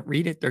they can't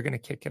read it, they're going to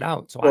kick it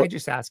out. So I Well,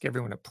 just ask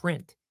everyone to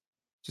print,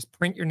 just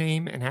print your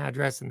name and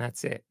address, and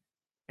that's it.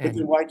 but then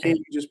And why can't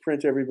you just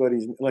print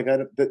everybody's? Like,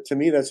 to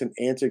me, that's an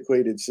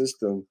antiquated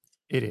system,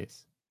 it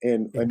is.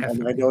 and It I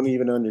definitely don't is.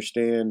 even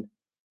understand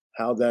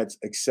how that's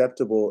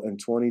acceptable in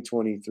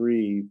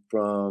 2023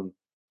 from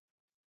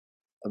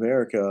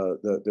America,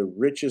 the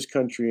richest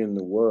country in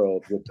the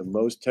world with the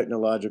most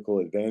technological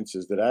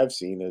advances that I've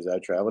seen as I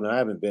travel, and I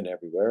haven't been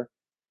everywhere.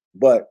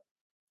 But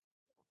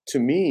to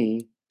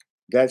me,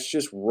 that's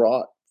just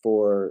wrought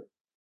for,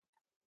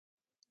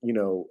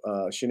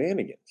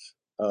 shenanigans.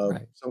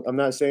 Right. So I'm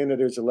not saying that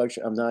there's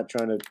election. I'm not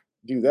trying to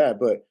do that.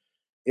 But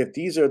if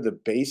these are the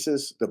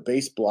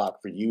base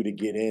block for you to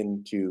get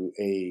into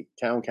a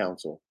town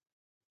council,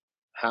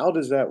 how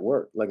does that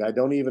work? Like, I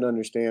don't even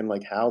understand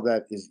like how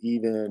that is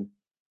even.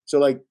 So,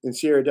 like in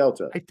Sierra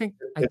Delta, I if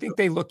think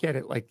they look at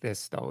it like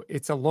this though.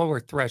 It's a lower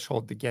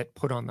threshold to get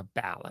put on the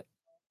ballot.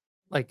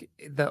 Like,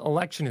 the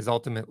election is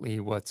ultimately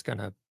what's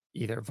gonna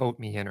either vote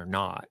me in or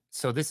not.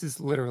 So this is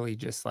literally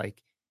just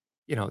like,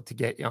 to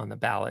get you on the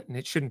ballot, and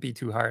it shouldn't be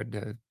too hard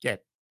to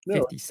get no,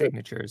 50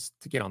 signatures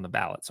to get on the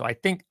ballot. So I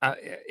think,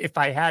 if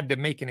I had to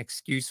make an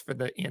excuse for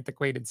the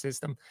antiquated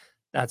system,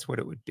 that's what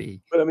it would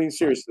be. but I mean, But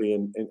seriously,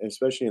 and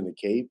especially in the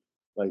Cape,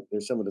 like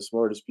there's some of the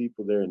smartest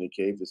people there in the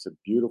Cape. It's a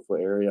beautiful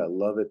area. I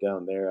love it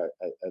down there.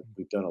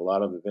 We've done a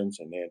lot of events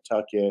in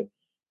Nantucket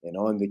and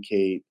on the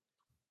Cape,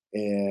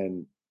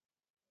 and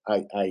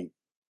I, I,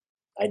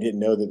 I didn't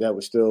know that that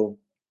was still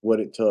what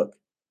it took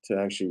to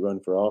actually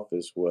run for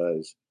office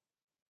was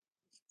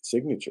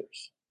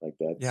signatures. Like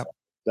yeah.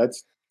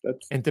 that's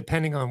that's And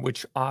depending on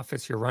which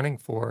office you're running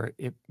for,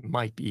 it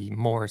might be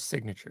more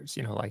signatures.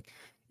 Like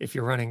if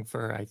you're running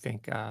for, I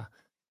think, a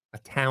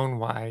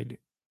town-wide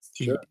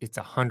sure. seat, it's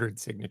 100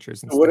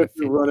 signatures So what instead if of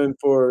you're 50. running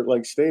for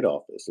like state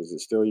office? Is it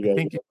still you I got to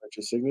think get it a bunch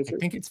of I signatures?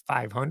 think it's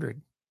 500.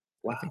 I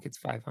Wow. think it's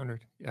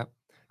 500, yep,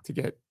 to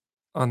get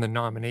on the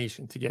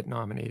nomination, to get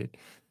nominated.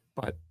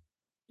 But,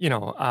 you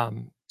know,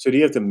 um, So do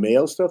you have to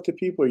mail stuff to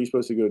people? Or are you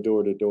supposed to go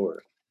door to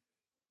door?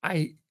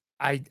 I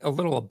a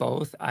little of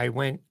both. I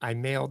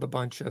mailed a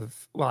bunch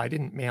of, well, I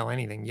didn't mail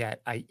anything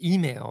yet. I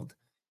emailed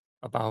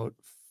about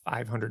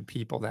 500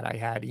 people that I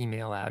had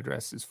email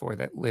addresses for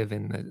that live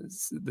in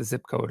the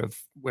zip code of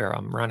where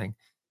I'm running.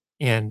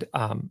 And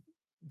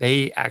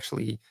they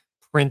actually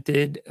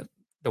printed,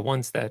 the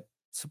ones that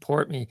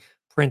support me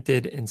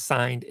printed and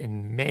signed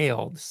and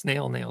mailed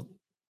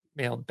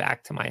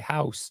back to my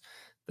house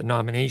the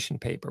nomination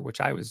paper, which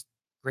I was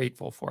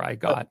grateful for.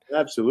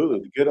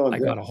 Absolutely. Good on I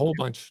them. got a whole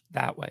bunch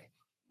that way.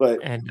 But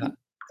And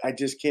I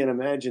just can't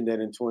imagine that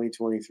in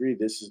 2023,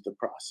 this is the yeah.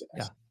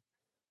 process.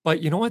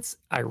 But you know what's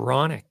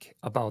ironic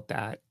about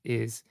that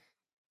is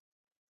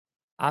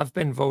I've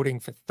been voting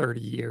for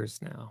 30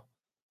 years now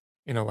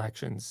in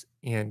elections,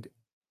 and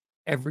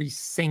every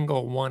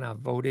single one I've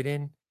voted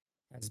in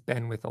has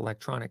been with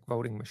electronic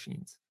voting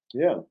machines.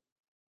 Yeah.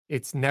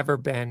 It's never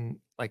been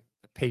like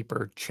the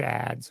paper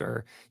chads,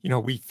 or,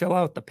 we fill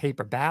out the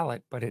paper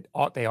ballot,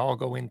 but they all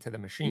go into the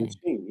machine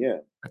Machine. Yeah.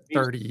 for Means-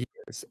 30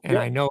 years. And Yeah.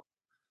 I know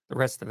the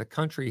rest of the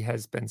country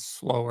has been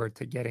slower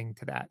to getting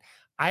to that.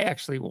 I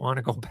actually want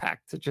to go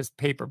back to just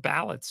paper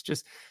ballots,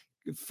 just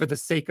for the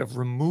sake of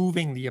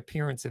removing the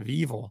appearance of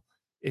evil,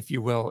 if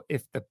you will.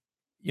 If the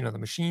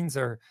machines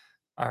are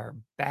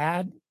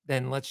bad,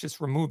 then let's just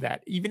remove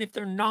that. Even if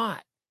they're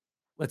not,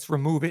 let's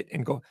remove it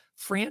and go.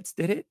 France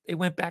did it. They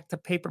went back to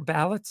paper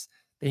ballots.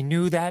 They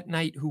knew that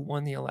night who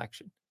won the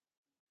election.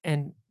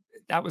 And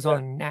that was Yeah.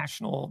 on a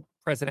national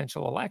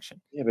presidential election.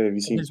 Yeah. But have you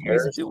And seen there's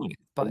ways of Paris? doing it.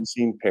 Have But you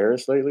seen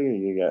Paris lately?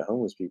 You got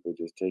homeless people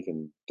just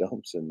taking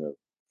dumps in the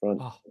front.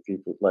 oh, Of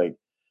people like,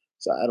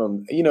 so I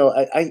don't,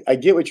 I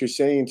get what you're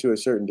saying to a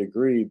certain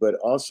degree, but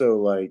also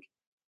like,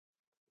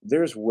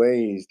 there's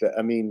ways that,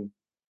 I mean,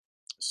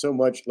 so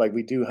much like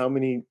we do how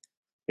many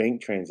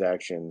bank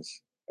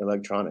transactions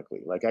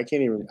electronically? Like I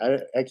can't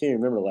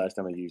remember the last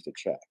time I used a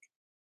check.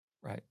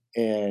 right.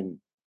 And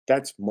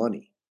that's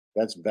money.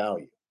 That's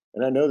value.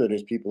 And I know that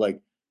there's people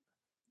like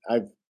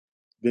I've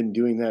been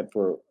doing that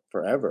for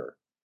forever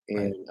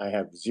Right. and I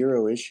have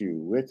zero issue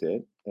with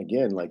it.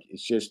 Again, like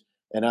it's just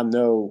And I'm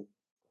no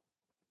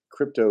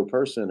crypto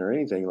person or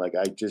anything. Like,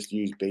 I just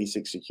use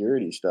basic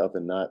security stuff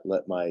and not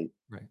let my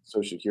Right.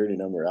 social security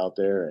number out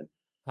there and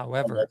all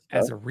that However,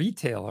 as stuff. a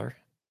retailer,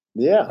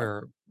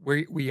 Yeah.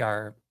 we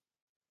are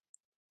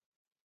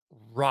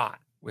wrought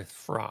with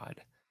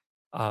fraud.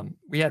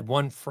 We had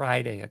one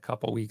Friday a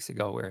couple weeks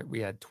ago where we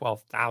had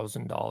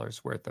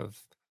 $12,000 worth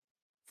of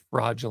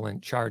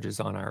fraudulent charges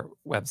on our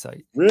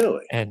website.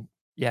 Really? And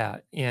yeah,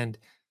 and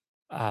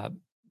uh,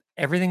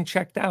 everything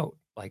checked out,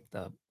 like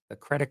the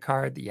credit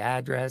card, the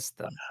address,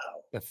 the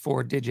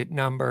 4-digit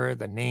number,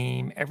 the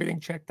name, everything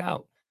checked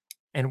out.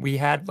 And we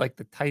had like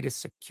the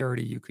tightest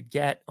security you could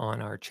get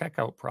on our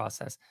checkout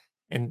process.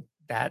 And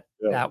Yeah.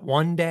 that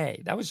one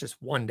day, that was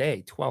just one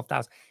day,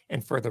 12,000.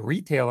 And for the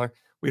retailer,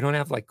 we don't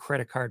have like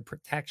credit card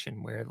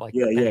protection where like the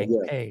Yeah. Yeah. bank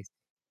Yeah. pays.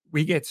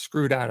 We get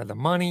screwed out of the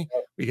money,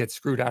 we get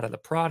screwed out of the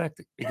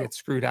product, we get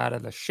screwed out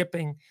of the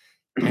shipping.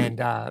 And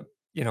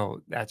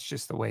that's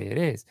just the way it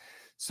is.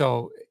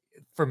 So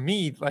for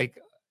me, like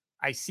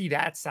I see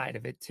that side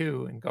of it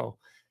too and go,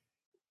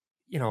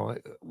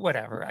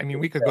 whatever. I mean,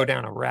 we could go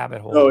down a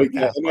rabbit hole No, with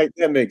yeah, that, but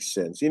that makes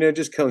sense. It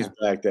just comes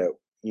yeah, back that,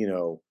 you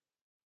know,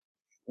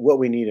 what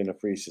we need in a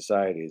free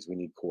society is we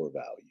need core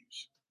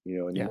values.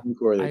 And the yeah, one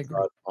core I they agree.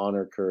 taught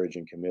honor, courage,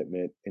 and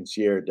commitment. In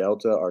Sierra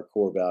Delta, our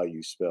core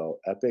values spell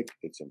epic.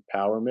 It's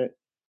empowerment,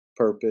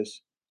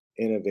 purpose,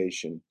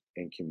 innovation,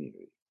 and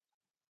community.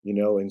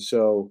 And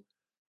so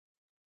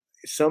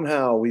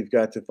somehow we've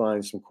got to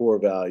find some core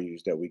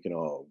values that we can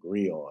all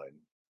agree on.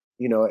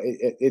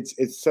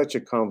 It's such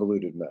a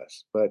convoluted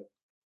mess, but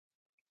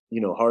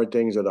hard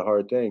things are the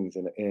hard things,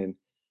 and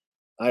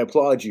I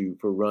applaud you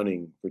for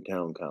running for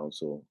town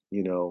council,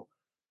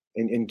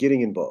 and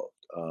getting involved.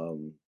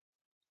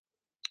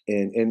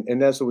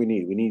 And that's what we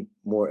need. We need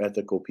more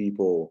ethical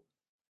people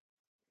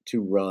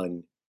to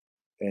run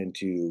and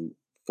to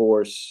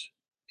force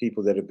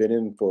people that have been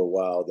in for a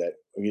while that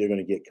are either going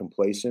to get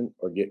complacent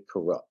or get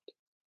corrupted.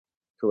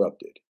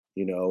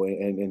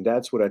 And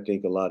that's what I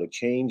think a lot of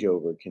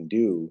changeover can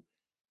do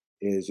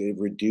is it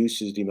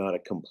reduces the amount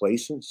of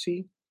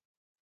complacency,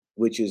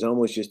 which is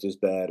almost just as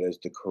bad as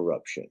the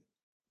corruption.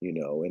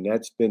 And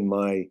that's been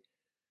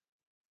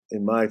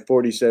in my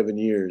 47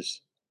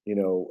 years,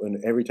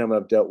 and every time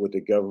I've dealt with the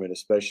government,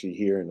 especially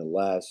here in the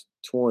last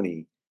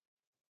 20,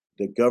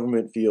 the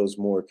government feels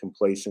more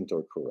complacent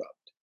or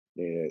corrupt.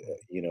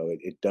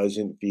 It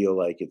doesn't feel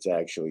like it's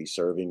actually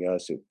serving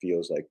us. It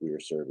feels like we are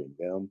serving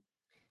them.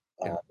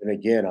 Yeah. And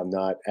again, I'm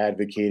not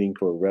advocating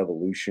for a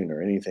revolution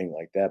or anything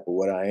like that. But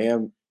what I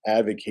am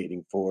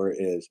advocating for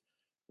is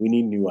we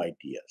need new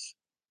ideas.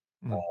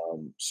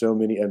 Mm, So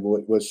many, and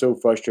what's so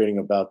frustrating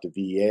about the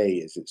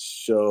VA is it's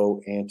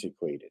so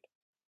antiquated.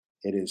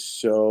 It is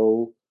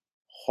so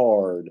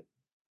hard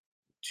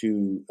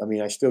I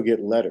mean, I still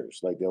get letters.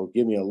 Like they'll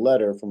give me a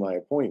letter for my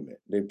appointment.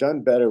 They've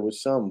done better with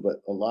some, but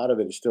a lot of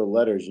it is still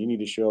letters. You need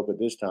to show up at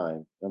this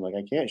time. I'm like,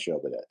 I can't show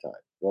up at that time.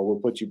 Well, we'll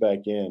put you back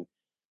in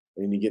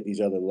and you get these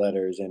other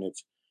letters. And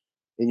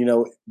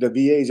the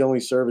VA is only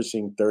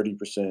servicing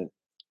 30%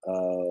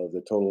 of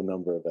the total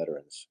number of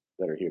veterans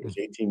that are here. mm, There's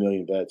 18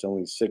 million vets,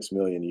 only 6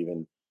 million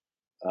even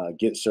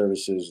get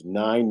services.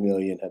 9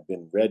 million have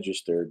been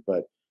registered,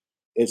 but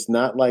it's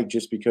not like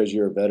just because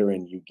you're a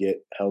veteran, you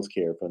get health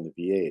care from the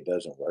VA. It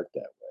doesn't work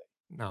that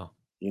way,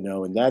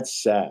 no. and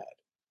that's sad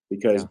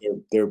because Yeah.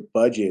 their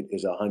budget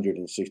is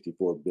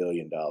 $164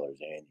 billion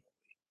annually.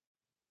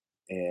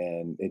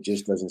 And it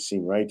just doesn't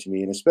seem right to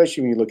me. And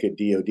especially when you look at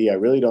DOD, I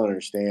really don't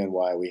understand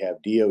why we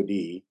have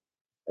DOD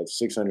at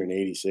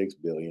 686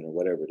 billion or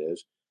whatever it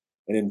is.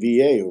 And in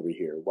VA over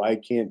here, why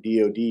can't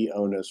DOD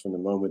own us from the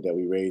moment that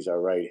we raise our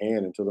right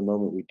hand until the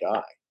moment we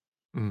die?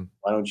 Mm,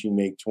 Why don't you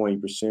make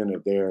 20%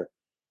 of their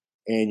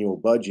annual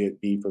budget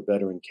be for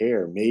veteran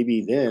care?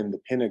 Maybe then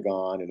the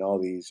Pentagon and all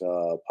these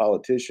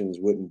politicians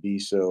wouldn't be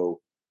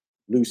so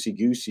loosey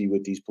goosey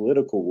with these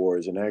political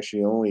wars and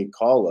actually only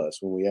call us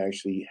when we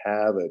actually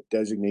have a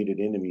designated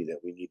enemy that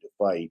we need to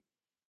fight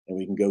and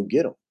we can go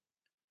get them.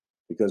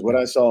 Because what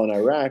yeah. I saw in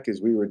Iraq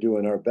is we were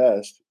doing our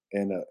best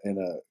in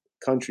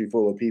a country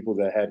full of people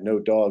that had no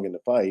dog in the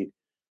fight.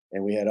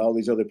 And we had all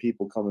these other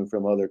people coming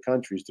from other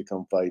countries to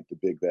come fight the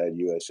big bad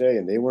USA,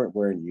 and they weren't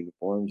wearing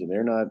uniforms and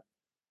they're not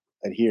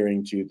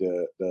adhering to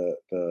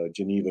the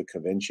Geneva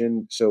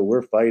Convention. So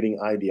we're fighting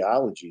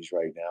ideologies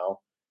right now.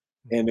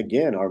 Mm, And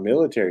again, our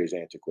military is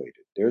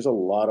antiquated. There's a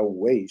lot of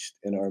waste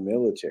in our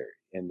military.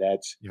 And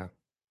yeah.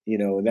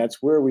 and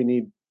that's where we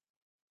need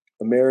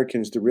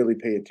Americans to really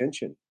pay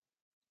attention.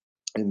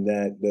 And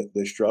that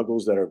the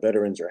struggles that our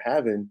veterans are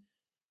having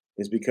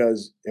is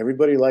because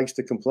everybody likes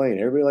to complain.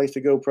 Everybody likes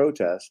to go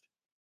protest,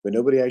 but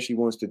nobody actually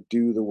wants to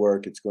do the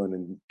work it's going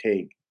to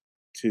take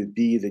to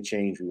be the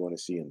change we want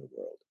to see in the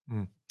world.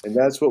 Mm. And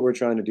that's what we're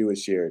trying to do with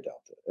Sierra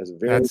Delta. As a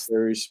very, That's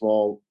very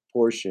small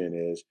portion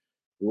is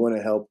we want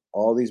to help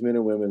all these men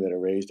and women that have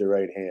raised their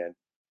right hand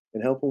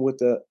and help them with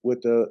the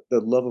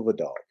love of a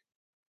dog.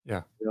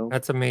 Yeah, You know?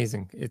 that's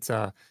amazing.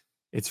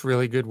 It's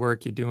really good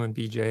work you're doing,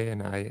 BJ,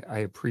 and I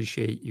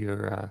appreciate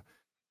your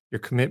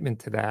commitment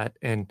to that.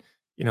 And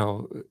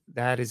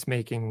that is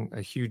making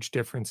a huge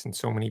difference in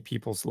so many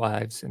people's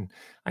lives. And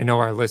I know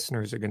our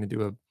listeners are going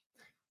to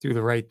do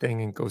the right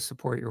thing and go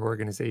support your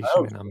organization.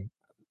 Oh, And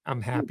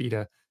I'm happy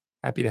to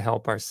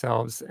help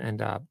ourselves.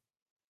 I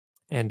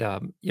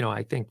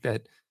think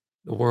that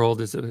the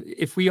world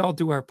if we all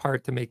do our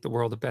part to make the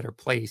world a better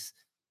place,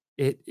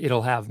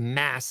 it'll have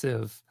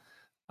massive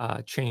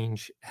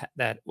change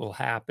that will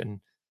happen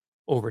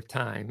over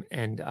time.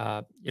 And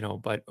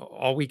but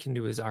all we can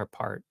do is our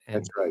part.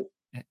 that's right.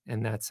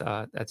 And that's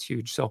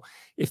huge. So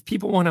if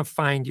people want to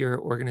find your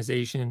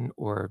organization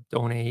or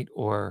donate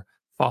or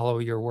follow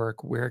your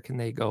work, where can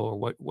they go,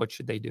 or what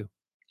should they do?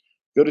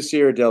 Go to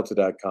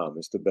SierraDelta.com.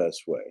 It's the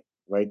best way.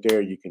 Right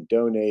there, you can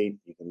donate.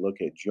 You can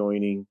look at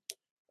joining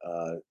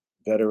uh,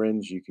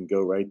 veterans. You can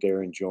go right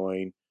there and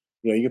join.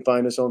 You can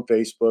find us on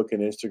Facebook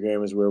and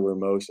Instagram is where we're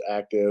most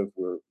active.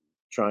 We're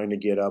trying to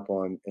get up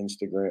on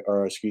Instagram,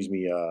 or excuse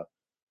me,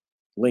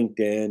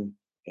 LinkedIn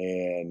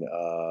and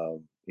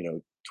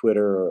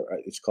Twitter. Or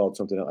it's called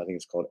something else. I think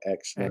it's called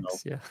X now.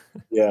 X, yeah.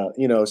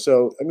 Yeah,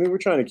 so I mean, we're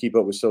trying to keep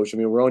up with social. I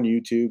mean, we're on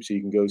YouTube, so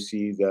you can go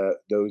see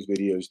those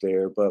videos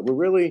there. But we're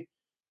really,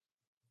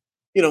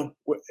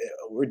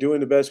 we're doing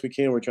the best we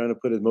can. We're trying to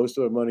put most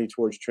of our money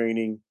towards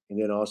training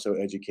and then also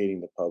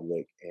educating the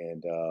public.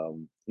 And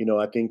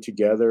I think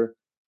together,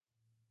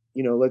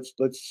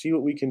 let's see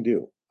what we can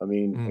do. I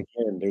mean, Mm,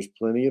 again, there's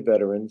plenty of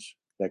veterans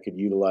that could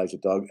utilize a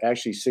dog.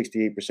 Actually,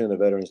 68% of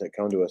veterans that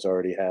come to us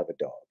already have a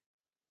dog.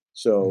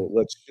 So mm.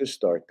 let's just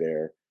start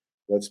there.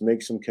 Let's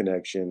make some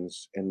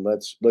connections and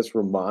let's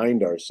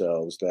remind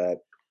ourselves that,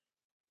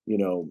 you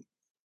know,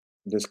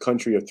 this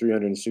country of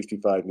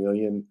 365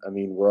 million, I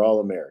mean, we're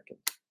all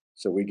Americans.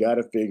 So we got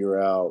to figure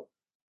out,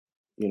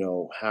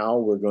 how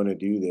we're going to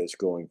do this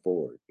going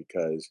forward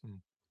because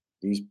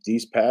Mm.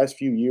 these past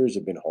few years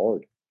have been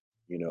hard.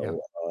 Yeah.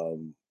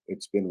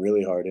 It's been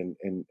really hard and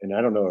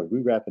I don't know, are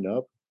we wrapping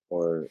up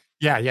or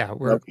Yeah.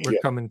 We're okay,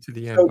 coming to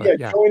the end, so yeah, but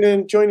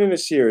yeah. join in the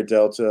Sierra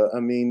Delta. I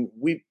mean,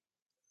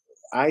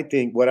 I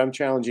think what I'm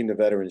challenging the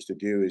veterans to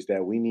do is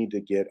that we need to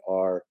get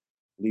our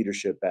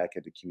leadership back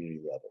at the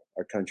community level.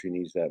 Our country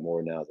needs that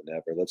more now than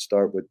ever. Let's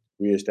start with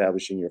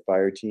reestablishing your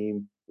fire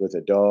team with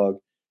a dog,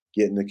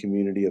 getting the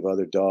community of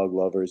other dog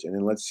lovers, and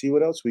then let's see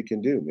what else we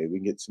can do. Maybe we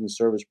can get some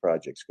service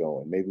projects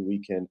going. Maybe we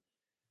can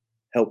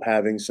help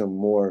having some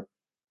more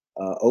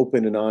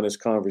open and honest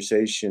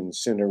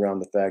conversations centered around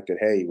the fact that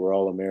hey, we're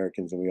all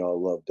Americans and we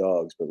all love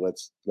dogs, but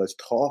let's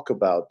talk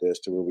about this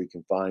to where we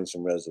can find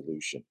some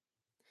resolution.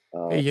 Hey,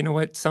 Uh, you know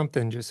what?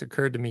 Something just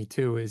occurred to me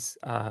too is,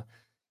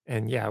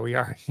 and yeah, we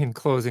are in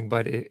closing,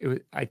 but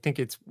I think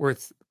it's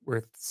worth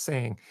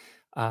saying.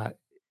 Uh,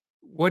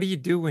 what do you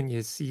do when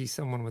you see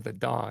someone with a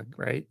dog,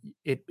 right?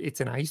 It's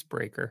an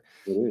icebreaker,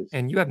 it is.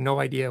 and you have no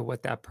idea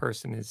what that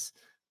person is,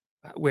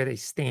 where they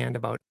stand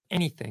about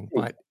anything,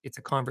 but it's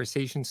a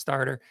conversation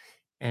starter.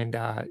 And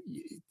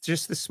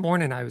just this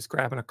morning, I was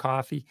grabbing a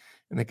coffee,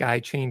 and the guy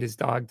chained his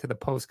dog to the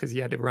post because he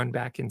had to run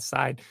back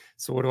inside.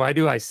 So what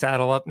do? I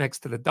saddle up next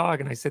to the dog,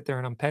 and I sit there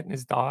and I'm petting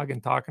his dog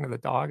and talking to the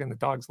dog, and the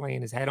dog's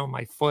laying his head on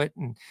my foot,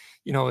 and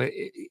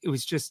it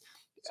was just.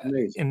 It's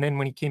amazing. And then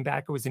when he came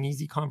back, it was an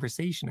easy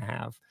conversation to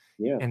have,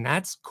 Yeah. and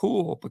that's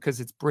cool because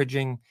it's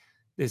bridging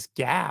this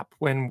gap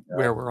where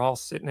we're all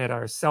sitting at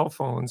our cell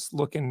phones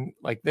looking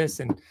like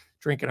this and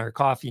drinking our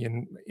coffee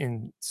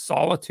in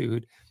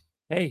solitude.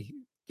 Hey,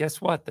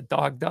 guess what? The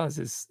dog does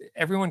is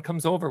everyone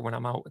comes over when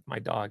I'm out with my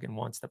dog and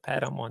wants to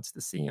pet him, wants to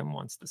see him,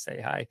 wants to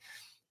say hi.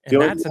 The And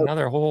only that's thing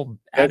another whole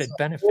that's added a whole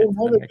benefit to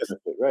the other mix.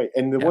 benefit, right?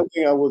 And the Yeah. one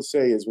thing I will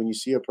say is when you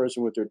see a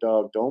person with their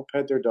dog, don't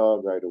pet their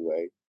dog right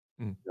away.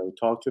 Mm.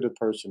 Talk to the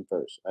person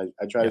first. I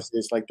try to Yeah. say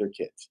it's like their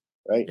kids,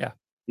 right? Yeah.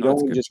 You No, don't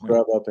it's a want to good just point.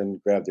 grub up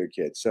and grab their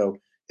kids. So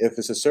if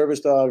it's a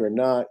service dog or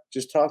not,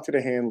 just talk to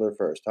the handler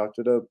first. Talk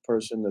to the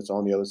person that's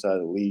on the other side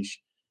of the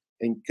leash,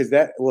 and because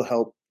that will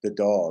help the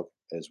dog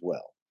as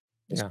well,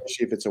 Yeah.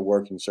 especially if it's a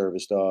working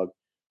service dog.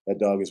 That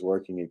dog is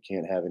working; it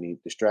can't have any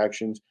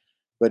distractions.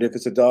 But if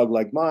it's a dog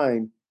like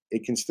mine,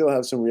 it can still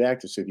have some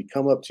reactive. So if you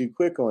come up too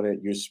quick on it,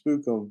 you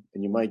spook them,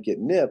 and you might get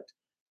nipped.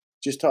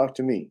 Just talk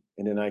to me,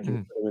 and then I can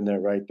Mm. put them in that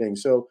right thing.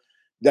 So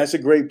that's a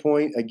great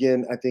point.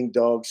 Again, I think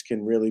dogs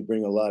can really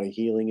bring a lot of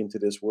healing into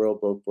this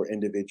world, both for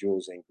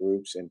individuals and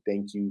groups. And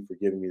thank you for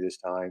giving me this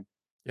time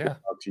to Yeah.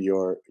 talk to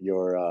your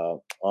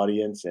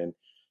audience, and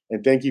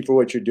thank you for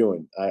what you're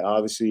doing. I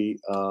obviously,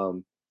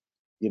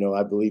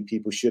 I believe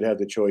people should have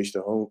the choice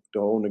to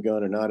own a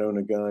gun or not own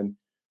a gun,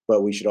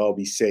 but we should all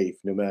be safe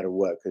no matter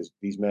what, because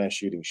these mass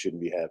shootings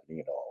shouldn't be happening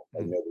at all.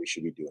 Like Mm. nobody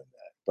should be doing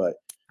that. But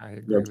I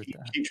agree with keep,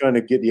 that. keep trying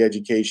to get the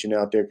education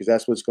out there because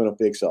that's what's going to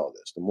fix all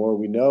this. The more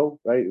we know,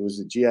 right? It was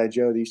the GI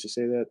Joe that used to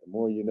say that. The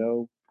more you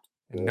know,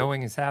 And the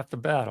knowing is half the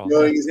battle.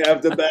 knowing Yeah. is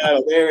half the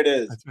battle. There it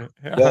is. That's right.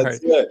 All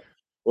That's right. it.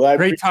 Well, I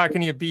Great appreciate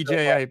talking to you, you so BJ. I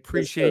much. Yes, sir.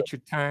 appreciate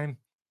your time.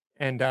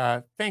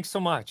 And thanks so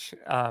much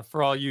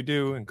for all you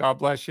do. And God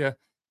bless you. You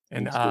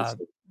And too, sir.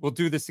 we'll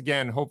do this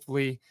again.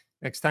 Hopefully,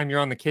 next time you're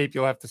on the Cape,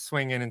 you'll have to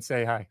swing in and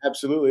say hi.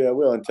 Absolutely, I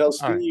will. And tell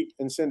All right. Steve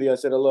and Cindy I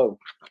said hello.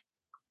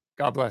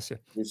 God bless you.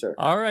 Yes, sir.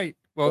 All right.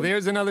 Well,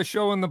 there's another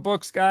show in the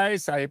books,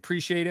 guys. I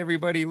appreciate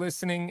everybody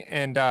listening.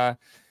 And,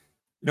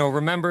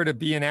 remember to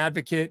be an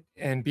advocate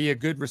and be a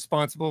good,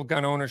 responsible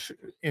gun owner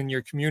in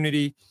your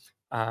community.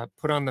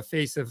 Put on the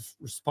face of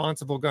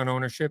responsible gun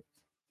ownership.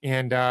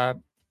 And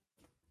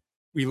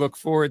we look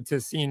forward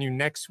to seeing you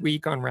next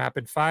week on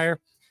Rapid Fire.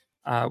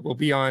 We'll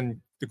be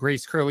on the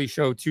Grace Curley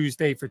Show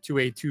Tuesday for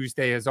 2A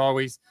Tuesday, as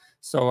always.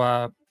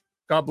 So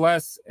God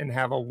bless and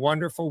have a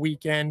wonderful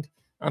weekend.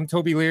 I'm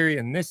Toby Leary,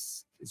 and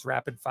this is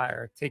Rapid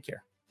Fire. Take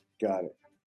care. Got it.